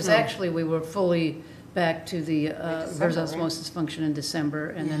it was actually, we were fully back to the reverse osmosis function in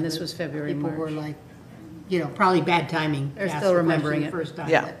December, and then this was February, People March. were like, probably bad timing. They're still remembering it. First time,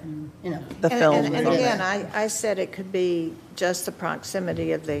 Yeah. but, The film. And again, I said it could be just the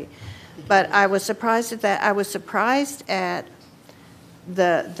proximity of but I was surprised at that. I was surprised at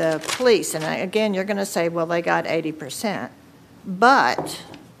the police, and again, you're going to say, well, they got 80%, but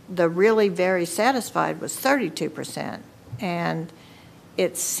the really very satisfied was 32%, and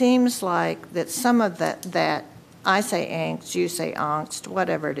it seems like that some of that I say angst, you say angst,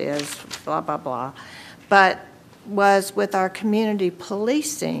 whatever it is, blah, blah, blah, but was with our community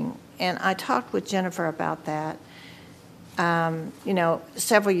policing, and I talked with Jennifer about that. You know,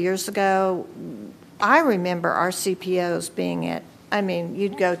 several years ago, I remember our CPOs being at, I mean,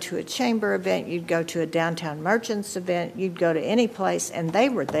 you'd go to a chamber event, you'd go to a downtown merchants event, you'd go to any place, and they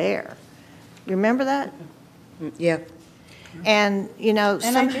were there. You remember that? Yeah. And, you know,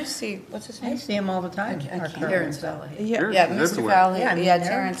 And I do see, what's his name? I see him all the time. Terrence Valley. Yeah, Mr. Valley, yeah,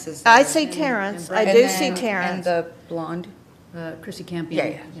 Terrence is. I see Terrence, I do see And Terrence. the blonde. Chrissy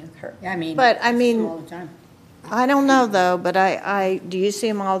Campion. Yeah, her. I mean, But, I I see mean, him all the time. I don't know, though, but do you see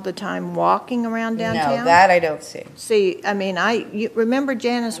him all the time walking around downtown? No, that I don't see. See, I mean, you remember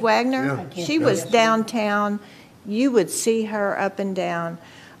Janice Wagner? Yeah. She was downtown. You would see her up and down.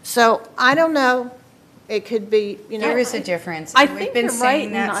 So I don't know. It could be, you know. There is a difference. I We've think been you're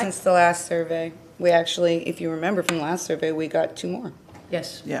saying right, that and I- since the last survey. We actually, if you remember from the last survey, we got 2 more.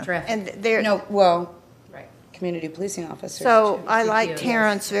 Yes, Yeah. traffic. And there. No, well, Right. community policing officers. So too. I like CPOs.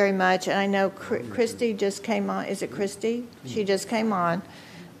 Terrence very much, and I know Christy just came on. Is it Christy? She just came on.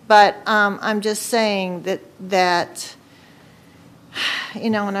 But I'm just saying that, you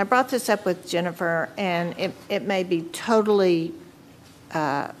know, and I brought this up with Jennifer, and it may be totally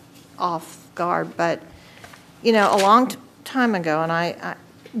off guard, but, you know, a long time ago, and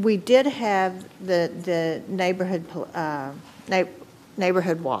we did have the neighborhood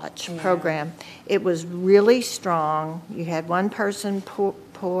watch program. It was really strong. You had one person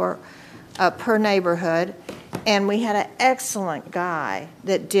per neighborhood, and we had an excellent guy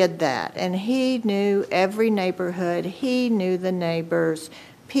that did that. And he knew every neighborhood. He knew the neighbors.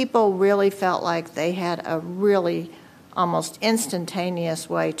 People really felt like they had a really almost instantaneous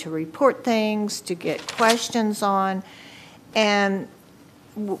way to report things, to get questions on. And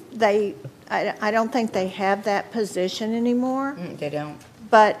I don't think they have that position anymore. They don't.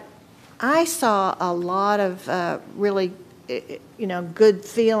 But I saw a lot of really, you know, good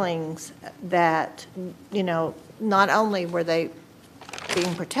feelings that, you know, not only were they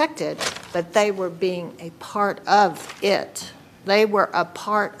being protected, but they were being a part of it. They were a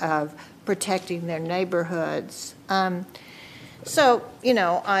part of protecting their neighborhoods. So, you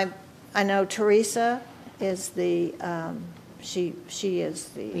know, I know Teresa is the, she is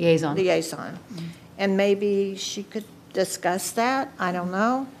the liaison. And maybe she could discuss that, I don't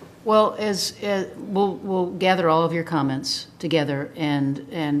know. Well, we'll gather all of your comments together, and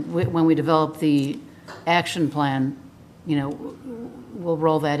when we develop the action plan, you know, we'll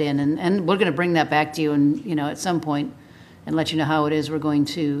roll that in, and we're going to bring that back to you, and you know, at some point, and let you know how it is we're going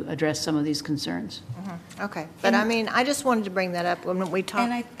to address some of these concerns. Okay, but I mean, I just wanted to bring that up when we talked.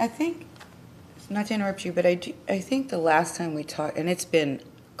 And I think, not to interrupt you, but I think the last time we talked, and it's been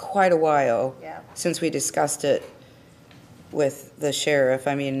quite a while since we discussed it with the sheriff.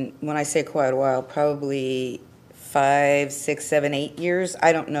 I mean, when I say quite a while, probably 5, 6, 7, 8 years.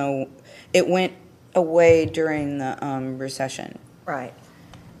 I don't know. It went away during the recession. Right.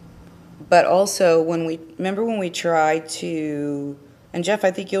 But also, when we tried to, and Jeff,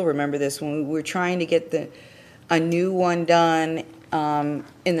 I think you'll remember this, when we were trying to get a new one done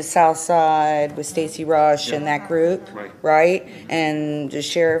in the South Side with Stacy Rush and that group, right? And the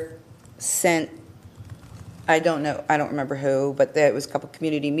sheriff sent, I don't remember who, but there was a couple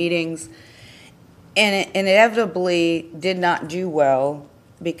community meetings, and it inevitably did not do well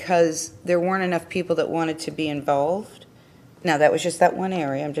because there weren't enough people that wanted to be involved. Now, that was just that one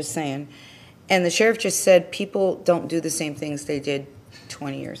area, I'm just saying. And the sheriff just said people don't do the same things they did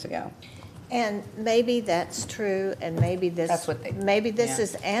 20 years ago. And maybe that's true, and maybe this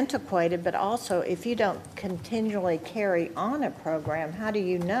is antiquated, but also if you don't continually carry on a program, how do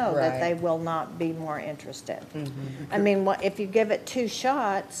you know that they will not be more interested? I mean, if you give it 2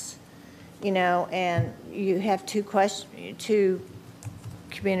 shots, you know, and you have 2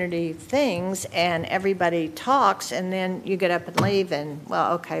 community things, and everybody talks, and then you get up and leave, and,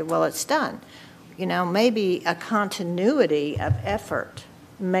 well, okay, well, it's done. You know, maybe a continuity of effort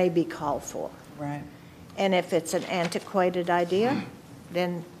may be called for. Right. And if it's an antiquated idea,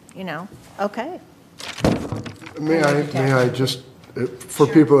 then, you know, okay. May I just, for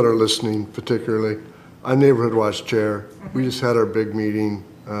people that are listening particularly, I'm Neighborhood Watch Chair. We just had our big meeting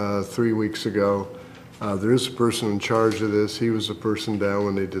 3 weeks ago. There is a person in charge of this. He was the person down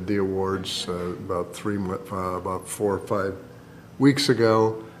when they did the awards about 4 or 5 weeks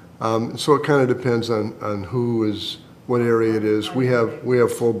ago. So it kind of depends on who is, what area it is. We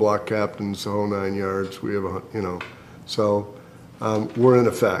have full block captains, the whole 9 yards. We have, you know, so we're in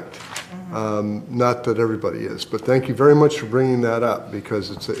effect. Not that everybody is, but thank you very much for bringing that up because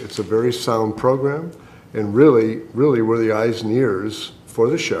it's a very sound program, and really we're the eyes and ears for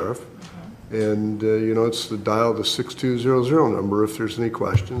the sheriff. And, you know, it's to dial the 6200 number if there's any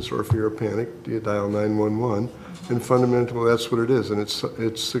questions, or if you're panicked, you dial 911. And fundamentally, that's what it is. And it's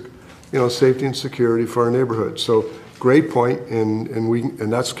you know, safety and security for our neighborhood. So great point,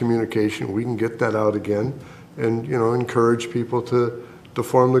 and that's communication. We can get that out again and, you know, encourage people to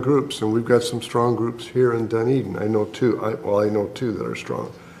form the groups. And we've got some strong groups here in Dunedin. I know two. I know two that are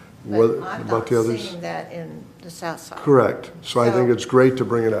strong. But I'm about not the others? seeing that in the south side. Correct. So I think it's great to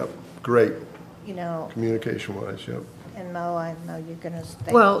bring it up. Great. You know. Communication-wise, yep. And Mo, I know you're going to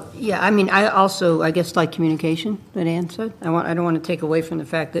stay. Well, yeah, I mean, I also, I guess, like communication, that Ann said. I don't want to take away from the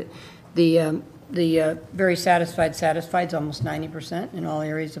fact that the very satisfied is almost 90% in all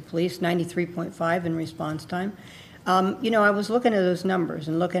areas of police, 93.5 in response time. You know, I was looking at those numbers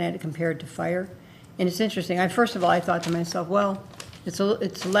and looking at it compared to fire, and it's interesting. First of all, I thought to myself, well, it's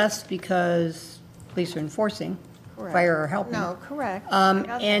less because police are enforcing. Correct. Fire are helping. No, correct.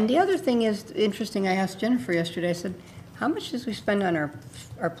 And the other thing is interesting. I asked Jennifer yesterday. I said, "How much does we spend on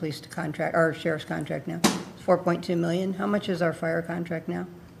our police contract, our sheriff's contract now? 4.2 million. How much is our fire contract now?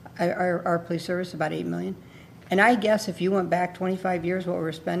 Our police service about 8 million. And I guess if you went back 25 years, what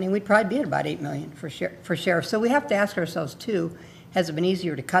we're spending, we'd probably be at about 8 million for sheriff. So we have to ask ourselves too: has it been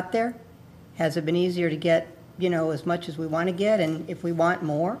easier to cut there? Has it been easier to get, you know, as much as we want to get? And if we want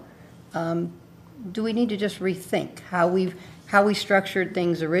more, do we need to just rethink how we structured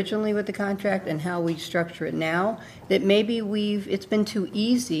things originally with the contract and how we structure it now? That maybe it's been too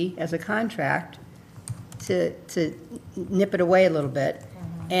easy as a contract to nip it away a little bit,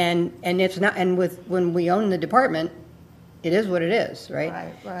 and it's not. And when we own the department, it is what it is,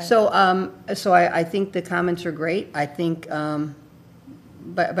 right? Right. So I think the comments are great. I think,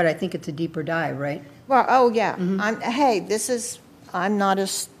 but I think it's a deeper dive, right? Well, oh, yeah. I'm not a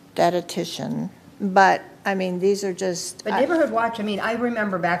statistician, but, I mean, these are just... But Neighborhood Watch, I mean, I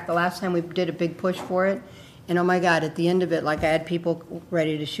remember back the last time we did a big push for it, and oh my God, at the end of it, like I had people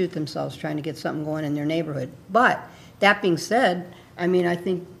ready to shoot themselves trying to get something going in their neighborhood. But, that being said, I mean, I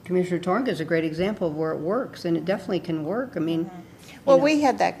think Commissioner Tornga is a great example of where it works, and it definitely can work. I mean... Well, we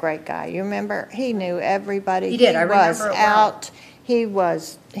had that great guy. You remember? He knew everybody. He did. I remember was it well. out.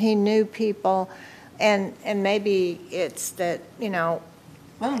 He knew people, and maybe it's that, you know...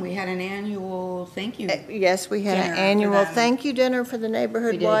 Well, we had an annual thank you. Yes, we had an dinner annual for them. thank you dinner for the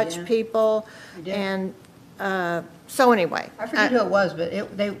Neighborhood We did, Watch yeah. people. We did. And so anyway. I forget who it was, but he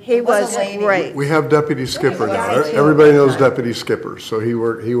it was was a lady. great. We have Deputy Skipper now. Yeah, too. Everybody knows Deputy Skipper, so he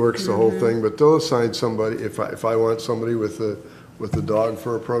works the whole thing, but they'll assign somebody. If I want somebody with the dog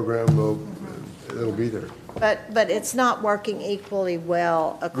for a program, it'll be there. But it's not working equally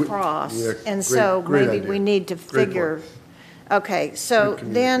well across, yeah, and great- so great maybe idea. we need to Great figure. point. Okay, so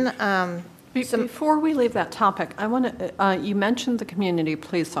then, Before we leave that topic, I want to, you mentioned the community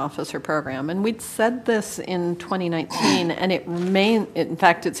police officer program, and we'd said this in 2019, and it remained, in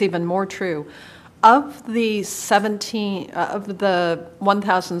fact, it's even more true. Of the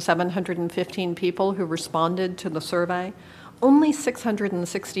 1,715 people who responded to the survey, only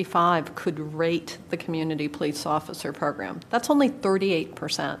 665 could rate the community police officer program. That's only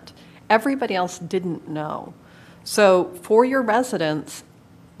 38%. Everybody else didn't know. So for your residents,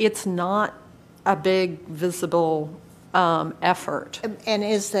 it's not a big visible effort. and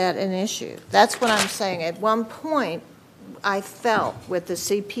is that an issue? That's what I'm saying. At one point, I felt with the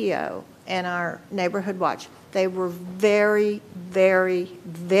CPO and our Neighborhood Watch, they were very, very,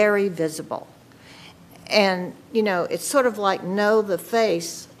 very visible. And, you know, it's sort of like know the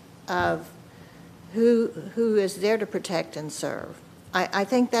face of who is there to protect and serve. I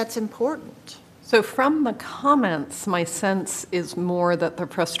think that's important. So from the comments, my sense is more that the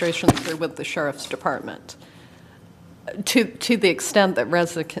frustrations are with the sheriff's department, to the extent that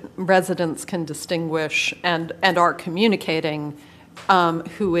residents can distinguish and are communicating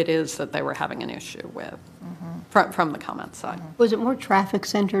who it is that they were having an issue with, from the comment side. Was it more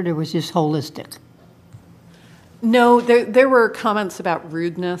traffic-centered or was this holistic? No, there were comments about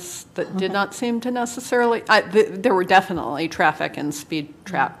rudeness that did not seem to necessarily, there were definitely traffic and speed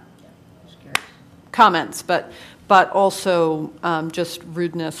trap comments, but also just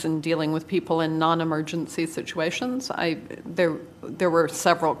rudeness in dealing with people in non-emergency situations. There were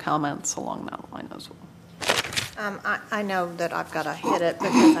several comments along that line as well. I know that I've got to hit it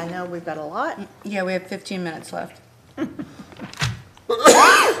because I know we've got a lot. Yeah, we have 15 minutes left.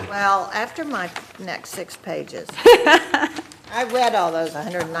 Well, after my next 6 pages, I read all those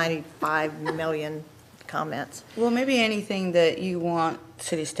 195 million comments. Well, maybe anything that you want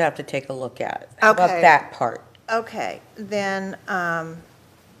city staff to take a look at. How about Okay. that part? Okay, then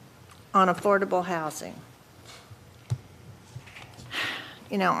on affordable housing.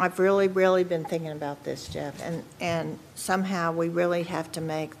 You know, I've really, really been thinking about this, Jeff, and somehow we really have to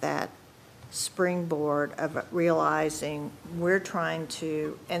make that springboard of realizing we're trying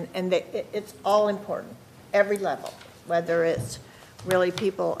to, it's all important, every level, whether it's really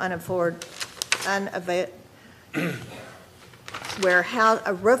people where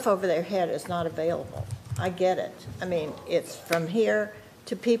a roof over their head is not available. I get it. I mean, it's from here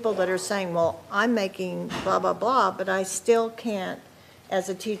to people that are saying, well, I'm making blah, blah, blah, but I still can't, as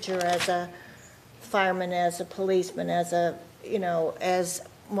a teacher, as a fireman, as a policeman, as as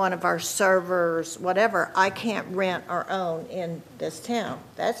one of our servers, whatever, I can't rent or own in this town.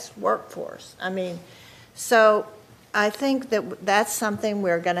 That's workforce. I mean, so I think that that's something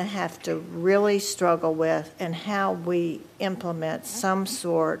we're going to have to really struggle with, and how we implement some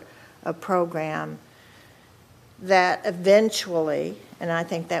sort of program that eventually, and I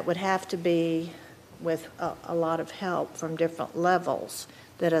think that would have to be with a lot of help from different levels,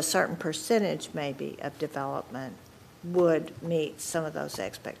 that a certain percentage maybe of development would meet some of those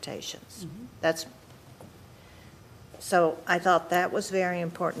expectations. Mm-hmm. So I thought that was very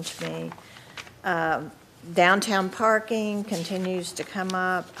important to me. Downtown parking continues to come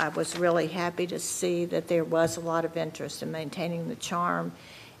up. I was really happy to see that there was a lot of interest in maintaining the charm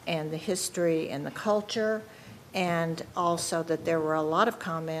and the history and the culture, and also that there were a lot of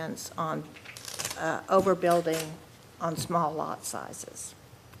comments on overbuilding on small lot sizes.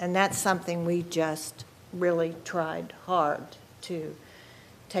 And that's something we just really tried hard to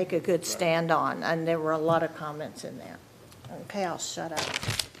take a good stand on, and there were a lot of comments in there. Okay, I'll shut up.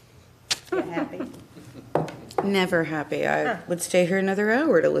 You happy? Never happy. I would stay here another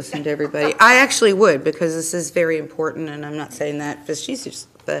hour to listen to everybody. I actually would, because this is very important, and I'm not saying that facetiously,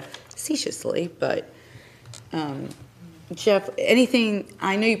 but Jeff, anything,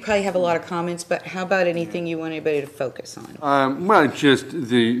 I know you probably have a lot of comments, but how about anything you want anybody to focus on? Well, just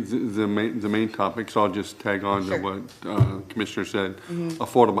the main topics. I'll just tag on to what Commissioner said. Mm-hmm.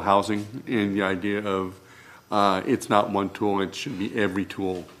 Affordable housing, and the idea of it's not one tool, it should be every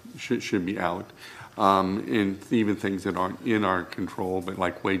tool should be out. And even things that aren't in our control, but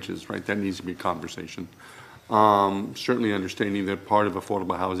like wages, right, that needs to be a conversation. Certainly understanding that part of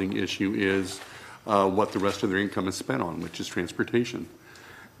affordable housing issue is what the rest of their income is spent on, which is transportation.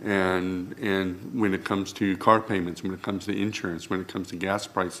 And when it comes to car payments, when it comes to insurance, when it comes to gas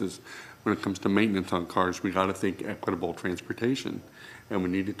prices, when it comes to maintenance on cars, we got to think equitable transportation. And we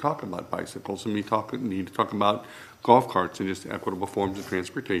need to talk about bicycles, and we need to talk about golf carts and just equitable forms of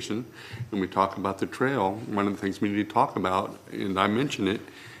transportation. And we talk about the trail. One of the things we need to talk about, and I mention it,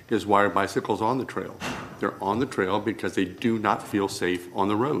 is why are bicycles on the trail? They're on the trail because they do not feel safe on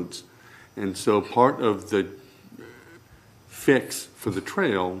the roads. And so part of the fix for the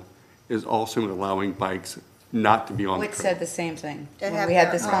trail is also allowing bikes not to be on the trail. Wick said the same thing. When we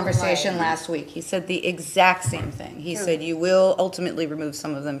had this conversation last week, he said the exact same thing. He said you will ultimately remove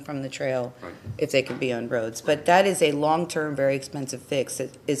some of them from the trail if they can be on roads. But that is a long-term, very expensive fix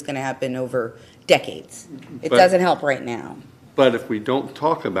that is going to happen over decades. It doesn't help right now. But if we don't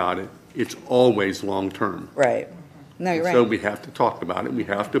talk about it, it's always long-term. Right. No, you're right. So we have to talk about it. We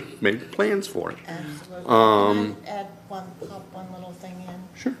have to make plans for it. Absolutely. Can I add one little thing in?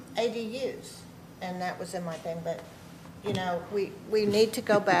 Sure. ADUs, and that was in my thing, but, you know, we need to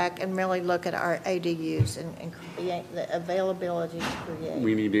go back and really look at our ADUs and create the availability to create.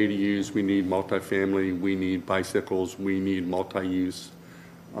 We need ADUs, we need multifamily, we need bicycles, we need multi-use,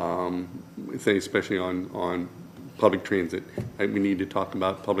 especially on public transit. We need to talk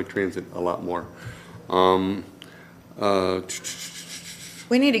about public transit a lot more.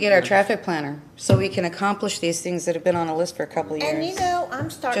 We need to get our traffic planner so we can accomplish these things that have been on a list for a couple of years. And you know, I'm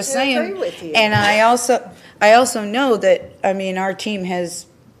starting to agree with you. And I also know that, I mean, our team has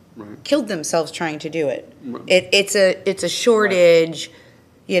killed themselves trying to do it. It's a shortage,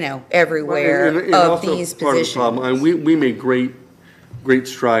 everywhere and of also these part positions. of the problem, we made great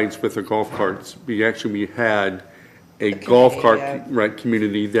strides with the golf carts. We had a golf cart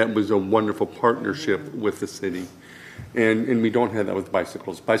community that was a wonderful partnership with the city. And we don't have that with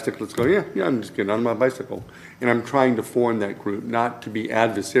bicycles. Bicyclists go, yeah, I'm just getting on my bicycle. And I'm trying to form that group, not to be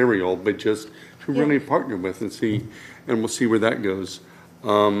adversarial, but just to really partner with and see, and we'll see where that goes.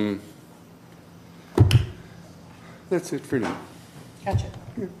 That's it for now. Gotcha.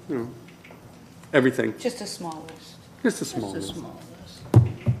 Everything. Just a small list. Just a small list.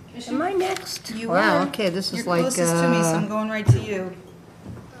 Am I next? You wow, are. okay, this is You're like... closest to me, so I'm going right to you.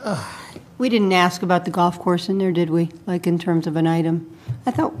 We didn't ask about the golf course in there, did we? Like in terms of an item?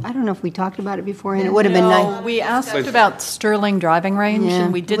 I don't know if we talked about it beforehand. It would have been nice. No, we asked about Sterling driving range, Yeah,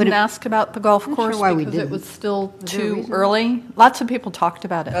 and we didn't would've- ask about the golf Not sure course why we because it didn't. was still Was there a too reason? early. Lots of people talked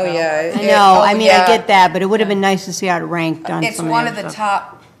about it. Oh, though. yeah. I know, I mean, I get that, but it would have been nice to see how it ranked on It's some one of of the the other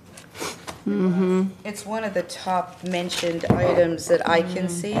top, Mm-hmm. it's one of the top mentioned items that I can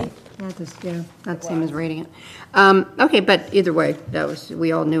see. Not the same as rating it. Okay, but either way,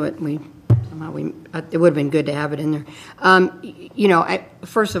 we all knew it. It would have been good to have it in there.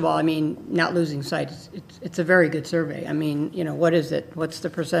 First of all, I mean, not losing sight, it's a very good survey. I mean, what is it? What's the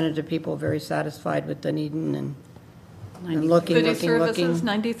percentage of people very satisfied with Dunedin and looking? City services,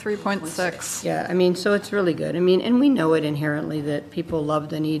 93.6. Yeah, I mean, so it's really good. I mean, and we know it inherently that people love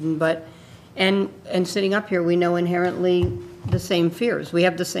Dunedin, but, and sitting up here, we know inherently the same fears. We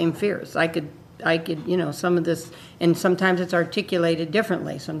have the same fears. I could, some of this, and sometimes it's articulated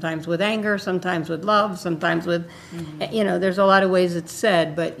differently, sometimes with anger, sometimes with love, sometimes with, there's a lot of ways it's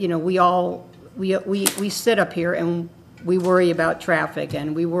said, but, we sit up here and we worry about traffic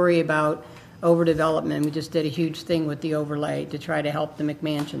and we worry about overdevelopment. We just did a huge thing with the overlay to try to help the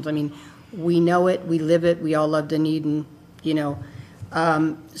McMansions. I mean, we know it, we live it, we all love Dunedin,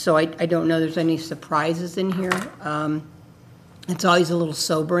 so I don't know there's any surprises in here. It's always a little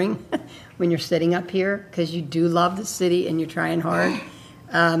sobering when you're sitting up here because you do love the city and you're trying hard.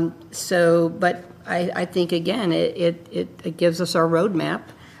 But I think, again, it gives us our roadmap.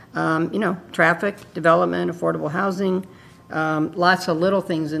 Traffic, development, affordable housing, lots of little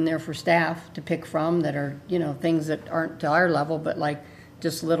things in there for staff to pick from that are, things that aren't to our level, but like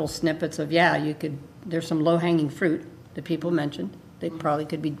just little snippets of, there's some low-hanging fruit that people mentioned. They probably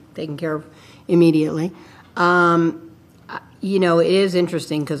could be taken care of immediately. It is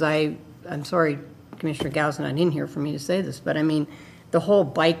interesting because I'm sorry, Commissioner Gau's not in here for me to say this, but I mean, the whole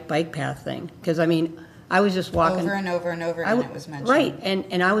bike path thing, because I mean, I was just walking. Over and over and over again it was mentioned. Right,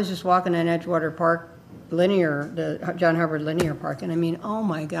 and I was just walking on Edgewater Park the John Hubbard Linear Park, and I mean, oh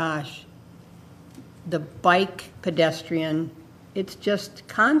my gosh, the bike pedestrian, it's just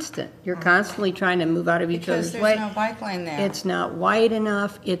constant. You're constantly trying to move out of each other's way. Because there's no bike lane there. It's not wide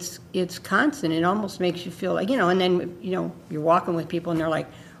enough. It's constant. It almost makes you feel like, and then, you're walking with people and they're like,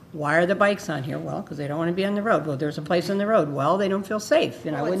 why are the bikes on here? Well, because they don't want to be on the road. Well, there's a place on the road. Well, they don't feel safe.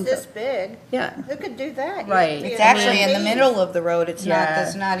 It's this big. Yeah. Who could do that? Right. It's actually in the middle of the road.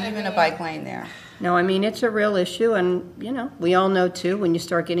 There's not even a bike lane there. No, I mean, it's a real issue, and, we all know, too, when you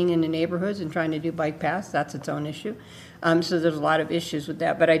start getting into neighborhoods and trying to do bike paths, that's its own issue. So there's a lot of issues with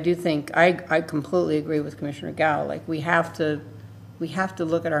that, but I do think, I completely agree with Commissioner Gao, like, we have to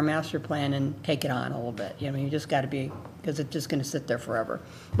look at our master plan and take it on a little bit. You just got to be, because it's just going to sit there forever,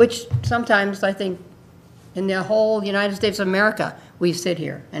 which sometimes I think in the whole United States of America, we sit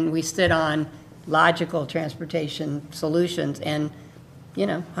here, and we sit on logical transportation solutions, and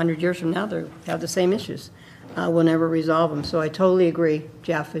 100 years from now, they have the same issues. We'll never resolve them. So I totally agree,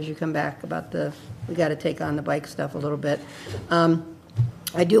 Jeff, as you come back about we got to take on the bike stuff a little bit.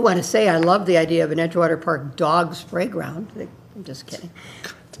 I do want to say I love the idea of an Edgewater Park dog spray ground. I'm just kidding.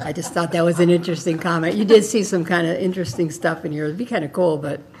 I just thought that was an interesting comment. You did see some kind of interesting stuff in here. It'd be kind of cool,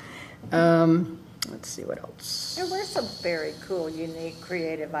 but let's see what else. There were some very cool, unique,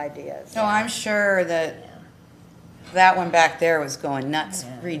 creative ideas. No, I'm sure that one back there was going nuts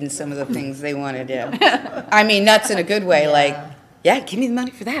reading some of the things they want to do. I mean, nuts in a good way, give me the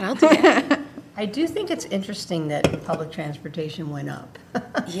money for that, I'll do it. I do think it's interesting that public transportation went up.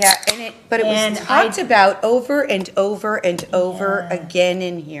 Yeah, but it was talked about over and over and over again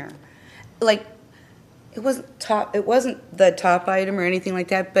in here. Like, it wasn't the top item or anything like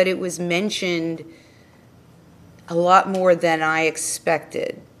that, but it was mentioned a lot more than I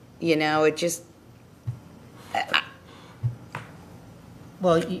expected. It just...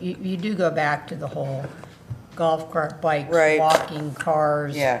 Well, you do go back to the whole golf cart, bikes, right. Walking,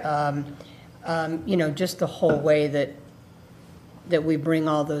 cars. Yeah. Just the whole way that we bring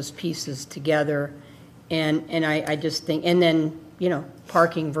all those pieces together, and I just think, and then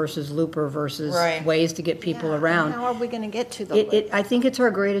parking versus looper versus ways to get people around. How are we going to get to the? I think it's our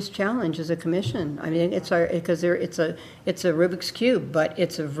greatest challenge as a commission. I mean, it's a Rubik's Cube, but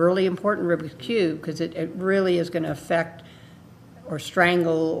it's a really important Rubik's Cube because it really is going to affect or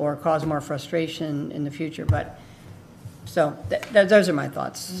strangle or cause more frustration in the future. But so those are my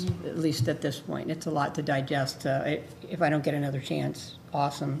thoughts, at least at this point. It's a lot to digest. If I don't get another chance,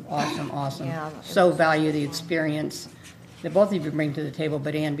 awesome. Yeah. So value the experience that both of you bring to the table,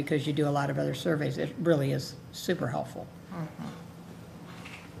 but Ann, because you do a lot of other surveys, it really is super helpful.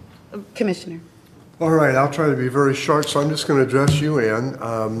 Commissioner. All right, I'll try to be very short, so I'm just going to address you, Ann,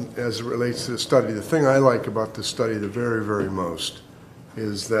 as it relates to the study. The thing I like about this study the very, very most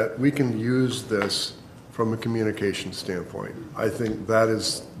is that we can use this from a communication standpoint. I think that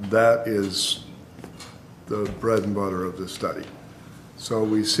is the bread and butter of the study. So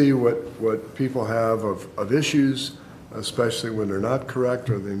we see what people have of issues, especially when they're not correct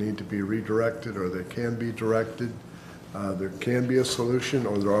or they need to be redirected or they can be directed. There can be a solution,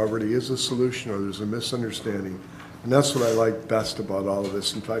 or there already is a solution, or there's a misunderstanding. And that's what I like best about all of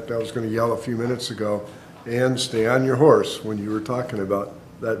this. In fact, I was going to yell a few minutes ago, and stay on your horse when you were talking about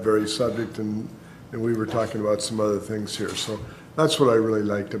that very subject, and we were talking about some other things here. So that's what I really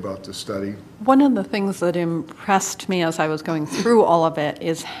liked about the study. One of the things that impressed me as I was going through all of it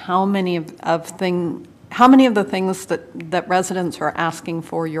is how many of the things that residents are asking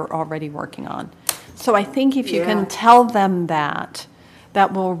for you're already working on. So I think if you can tell them that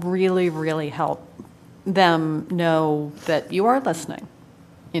will really, really help them know that you are listening,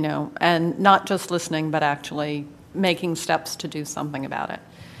 and not just listening, but actually making steps to do something about it.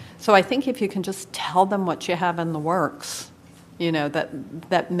 So I think if you can just tell them what you have in the works,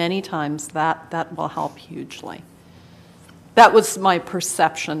 that many times that will help hugely. That was my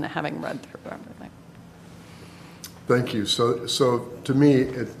perception having read through everything. Thank you. So to me,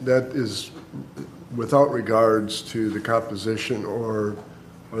 that is without regards to the composition or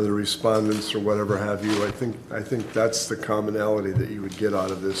the respondents or whatever have you. I think that's the commonality that you would get out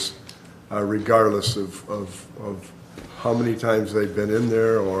of this, regardless of how many times they've been in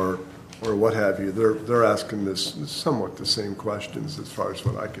there or what have you. They're asking this somewhat the same questions as far as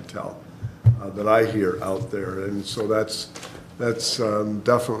what I could tell that I hear out there, and so that's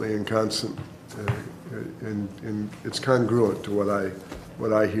definitely in constant and it's congruent to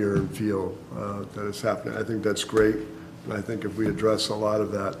what I hear and feel that is happening. I think that's great, and I think if we address a lot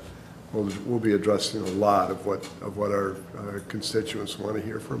of that, we'll be addressing a lot of what our constituents want to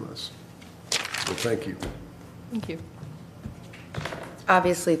hear from us. So thank you. Thank you.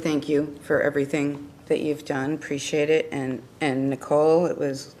 Obviously, thank you for everything that you've done. Appreciate it. And Nicole, it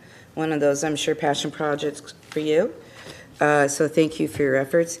was one of those, I'm sure, passion projects for you. So thank you for your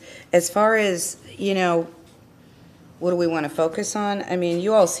efforts. As far as, what do we want to focus on? I mean,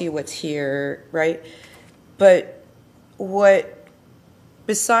 you all see what's here, right? But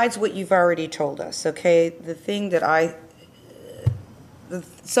besides what you've already told us, okay,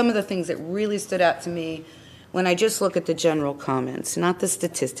 some of the things that really stood out to me when I just look at the general comments, not the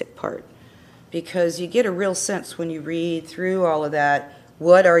statistic part, because you get a real sense when you read through all of that,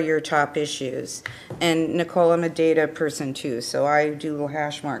 what are your top issues? And Nicole, I'm a data person too, so I do little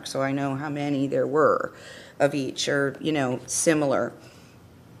hash marks so I know how many there were of each, or, similar.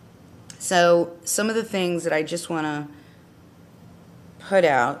 So some of the things that I just want to put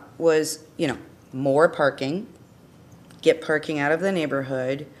out was, more parking, get parking out of the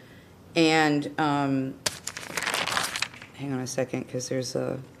neighborhood, and hang on a second, because there's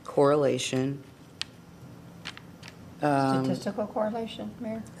a correlation. Statistical correlation,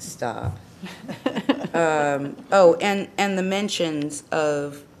 Mayor? Stop. And the mentions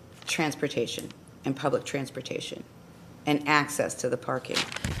of transportation and public transportation and access to the parking.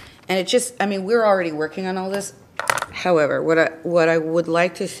 And it just, we're already working on all this. However, what I would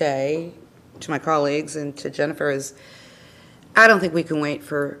like to say to my colleagues and to Jennifer is, I don't think we can wait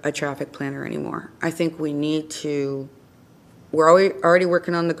for a traffic planner anymore. I think we need to, we're already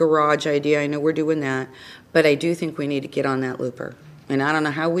working on the garage idea. I know we're doing that, but I do think we need to get on that looper. And I don't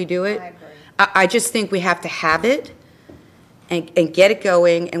know how we do it. I agree. I just think we have to have it and get it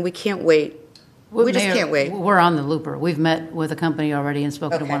going, and we can't wait. We just can't wait. We're on the looper. We've met with a company already and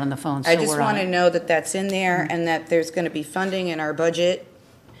spoken to one on the phone. So I just want to know that that's in there and that there's going to be funding in our budget,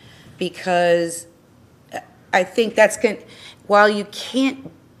 because I think that's going to, while you can't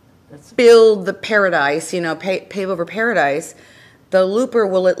build the paradise, pave over paradise, the looper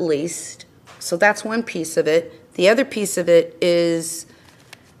will at least. So that's one piece of it. The other piece of it is,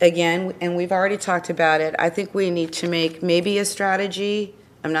 again, and we've already talked about it, I think we need to make maybe a strategy.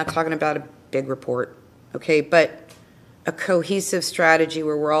 I'm not talking about a big report, okay, but a cohesive strategy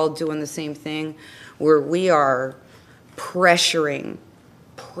where we're all doing the same thing, where we are pressuring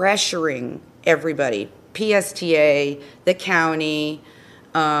everybody, PSTA, the county,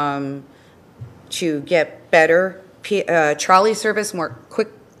 to get better trolley service, more quick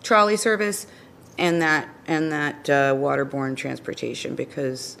trolley service, and that waterborne transportation,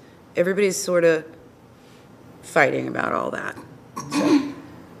 because everybody's sort of fighting about all that. So.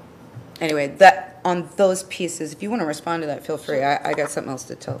 anyway, that, on those pieces, if you want to respond to that, feel free. I got something else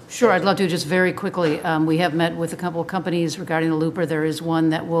to tell. Sure, I'd love to. Just very quickly, we have met with a couple of companies regarding the Looper. There is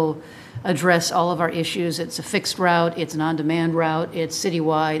one that will address all of our issues. It's a fixed route, it's an on-demand route, it's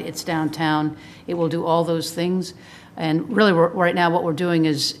citywide, it's downtown. It will do all those things. And really, right now, what we're doing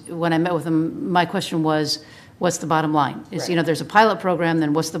is, when I met with them, my question was, what's the bottom line? Is, you know, there's a pilot program,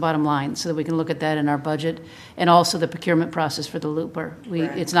 then what's the bottom line? So that we can look at that in our budget, and also the procurement process for the Looper.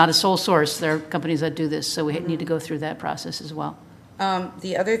 It's not a sole source. There are companies that do this, so we need to go through that process as well.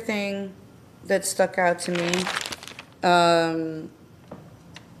 The other thing that stuck out to me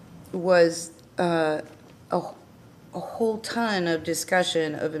was a whole ton of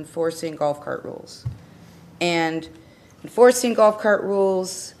discussion of enforcing golf cart rules. And enforcing golf cart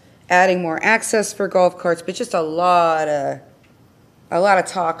rules, adding more access for golf carts, but just a lot of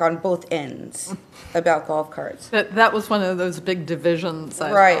talk on both ends about golf carts. That was one of those big divisions.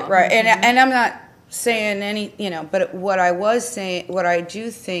 Right. And I'm not saying any, you know, but what I was saying, what I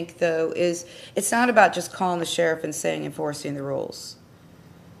do think, though, is it's not about just calling the sheriff and saying enforcing the rules.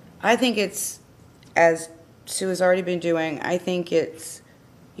 I think it's, as Sue has already been doing, I think it's,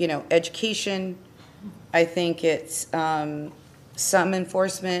 you know, education. I think it's some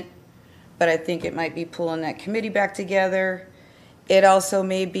enforcement, but I think it might be pulling that committee back together. It also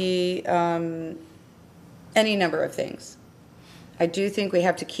may be any number of things. I do think we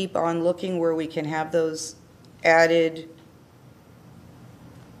have to keep on looking where we can have those added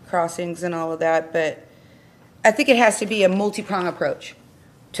crossings and all of that, but I think it has to be a multi-pronged approach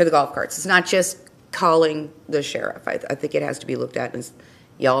to the golf carts. It's not just calling the sheriff. I think it has to be looked at, and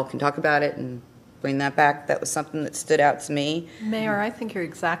y'all can talk about it and bring that back. That was something that stood out to me. Mayor, I think you're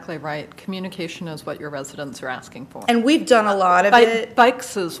exactly right. Communication is what your residents are asking for. And we've done a lot of it.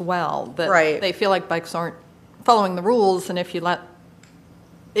 Bikes as well. That they feel like bikes aren't following the rules, and if you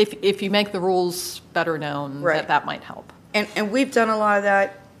if you make the rules better known, that might help. And we've done a lot of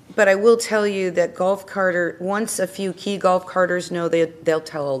that, but I will tell you that once a few key golf carters know, they'll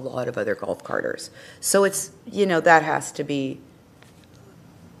tell a lot of other golf carters. So it's, you know, that has to be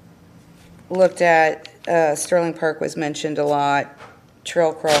looked at. Sterling Park was mentioned a lot,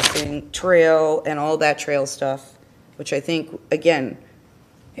 trail crossing, trail, and all that trail stuff, which I think, again,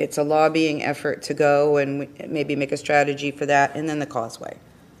 it's a lobbying effort to go and maybe make a strategy for that, and then the causeway.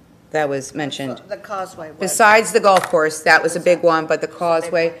 That was mentioned. The causeway. Besides the golf course, that was a big one, but the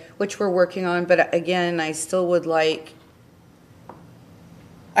causeway, which we're working on, but again, I still would like,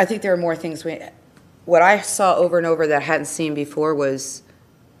 I think there are more things what I saw over and over that I hadn't seen before was,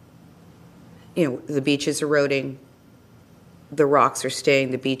 you know, the beach is eroding, the rocks are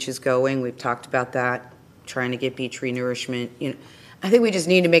staying, the beach is going. We've talked about that, trying to get beach renourishment. You know, I think we just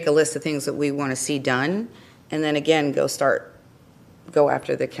need to make a list of things that we want to see done, and then again, go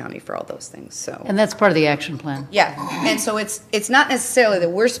after the county for all those things. So. And that's part of the action plan. Yeah, and so it's not necessarily that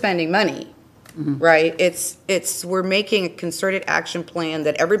we're spending money, right? It's we're making a concerted action plan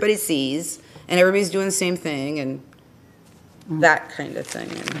that everybody sees, and everybody's doing the same thing, and that kind of thing.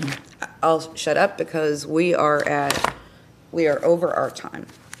 And I'll shut up because we are over our time.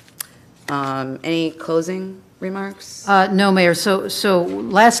 Any closing remarks? No, Mayor. So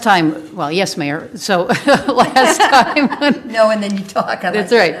last time, well, yes, Mayor. So last time. No, and then you talk.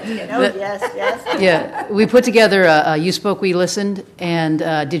 That's right. Yes. Yeah, we put together You Spoke, We Listened, and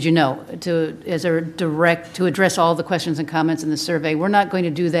Did You Know, to address all the questions and comments in the survey. We're not going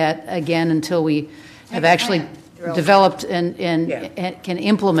to do that again until we have actually developed and can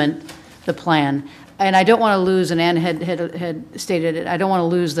implement the plan. And I don't want to lose, and Ann had stated it, I don't want to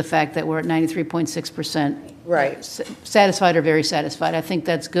lose the fact that we're at 93.6%. Right. Satisfied or very satisfied. I think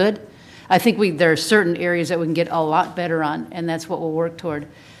that's good. I think there are certain areas that we can get a lot better on, and that's what we'll work toward.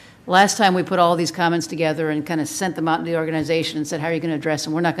 Last time we put all these comments together and kind of sent them out into the organization and said, how are you going to address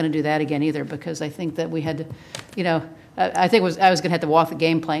them? We're not going to do that again either, because I think that we had to, you know, I think I was going to have to walk the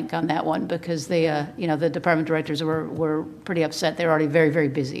game plank on that one, because they, you know, the department directors were pretty upset. They're already very, very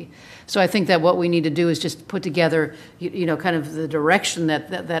busy. So I think that what we need to do is just put together, you know, kind of the direction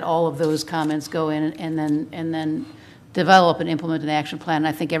that all of those comments go in, and then develop and implement an action plan. And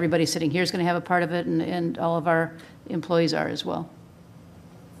I think everybody sitting here is going to have a part of it, and all of our employees are as well.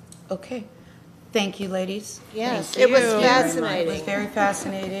 Okay. Thank you, ladies. Yes, Thank it was you. fascinating. It was very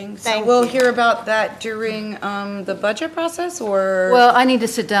fascinating. Thank so we'll you. hear about that during the budget process, or? Well, I need to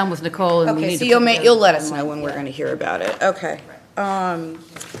sit down with Nicole, and we Okay, need so to you'll let us know when we're going to hear about it. Okay.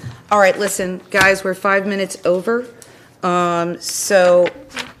 All right, listen, guys, we're 5 minutes over. So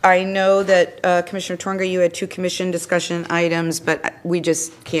I know that Commissioner Tornga, you had 2 commission discussion items, but we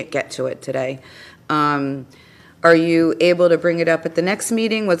just can't get to it today. Are you able to bring it up at the next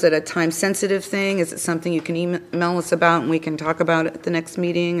meeting? Was it a time-sensitive thing? Is it something you can email us about and we can talk about it at the next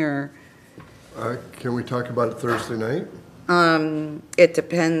meeting, or? Can we talk about it Thursday night? It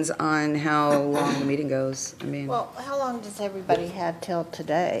depends on how long the meeting goes. I mean, Well, how long does everybody have till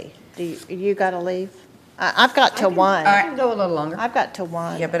today? You got to leave? I've got till 1. I can go a little longer. I've got till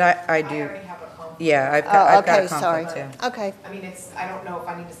 1. yeah, but I do. Yeah, I've Oh, got a okay, sorry. conflict too. Okay. I mean, I don't know if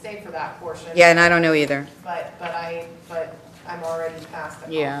I need to stay for that portion. Yeah, and I don't know either. But I'm already past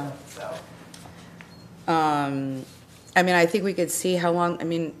the Yeah. conflict, so. I mean, I think we could see how long, I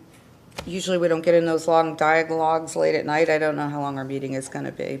mean, usually we don't get in those long dialogues late at night. I don't know how long our meeting is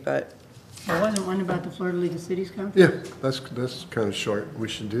gonna be, but. There wasn't one about the Florida League of Cities conference? Yeah, that's kind of short. We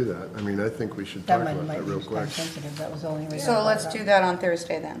should do that. I mean, I think we should talk That about might that be real time quick. sensitive, that was the only reason. So let's do that on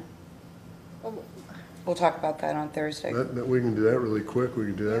Thursday then. We'll talk about that on Thursday. We can do that really quick. We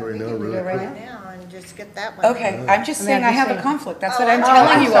can do that right now, really quick. Now and just get that one. Okay, I'm just saying I have a conflict. That's what I'm Oh, telling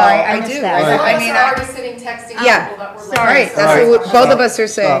I'm you all. sorry, I missed do. that. I mean, already sitting texting yeah. people that were All right, that's what both of us are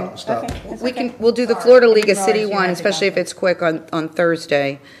saying. We'll do the Florida League of City one, especially if it's quick on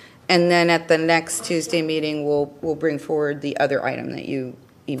Thursday. And then at the next Tuesday meeting, we'll bring forward the other item that you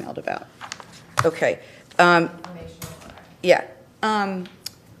emailed about. Okay. Yeah.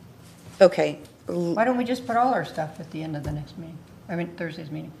 Okay. Why don't we just put all our stuff at the end of the next meeting? I mean, Thursday's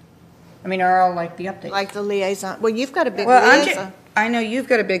meeting. I mean, are all like the updates? Like the liaison. Well, you've got a big Well, liaison. I know you've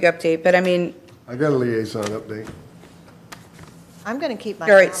got a big update, but I mean, I got a liaison update. I'm going to keep my.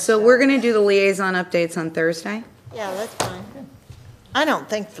 all right, so we're going to do the liaison updates on Thursday? Yeah, that's fine. I don't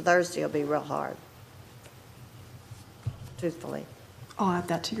think for Thursday will be real hard. Truthfully. I'll add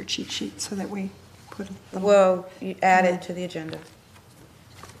that to your cheat sheet so that we put it. Well, you add it to the agenda.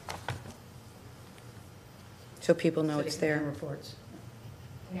 So people know it's there. Reports.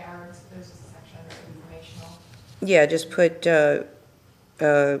 Yeah, there's a section under informational. Yeah, just put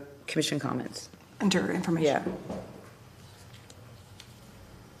commission comments. Under information. Yeah.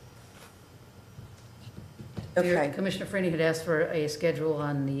 Okay. Commissioner Franny had asked for a schedule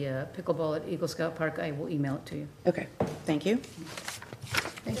on the pickleball at Eagle Scout Park. I will email it to you. Okay, thank you.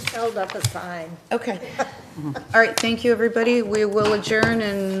 Just held up a sign. Okay. All right, thank you, everybody. We will adjourn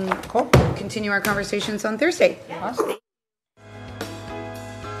and continue our conversations on Thursday.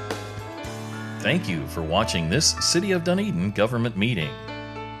 Thank you for watching this City of Dunedin government meeting.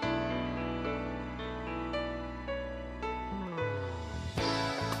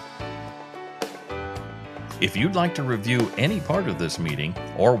 If you'd like to review any part of this meeting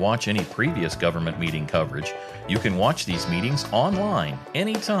or watch any previous government meeting coverage, you can watch these meetings online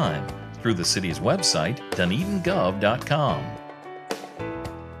anytime through the city's website, dunedingov.com.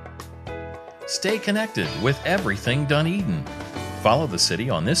 Stay connected with everything Dunedin. Follow the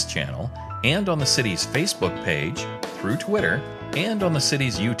city on this channel and on the city's Facebook page, through Twitter, and on the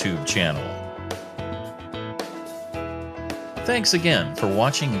city's YouTube channel. Thanks again for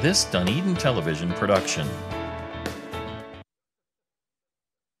watching this Dunedin television production.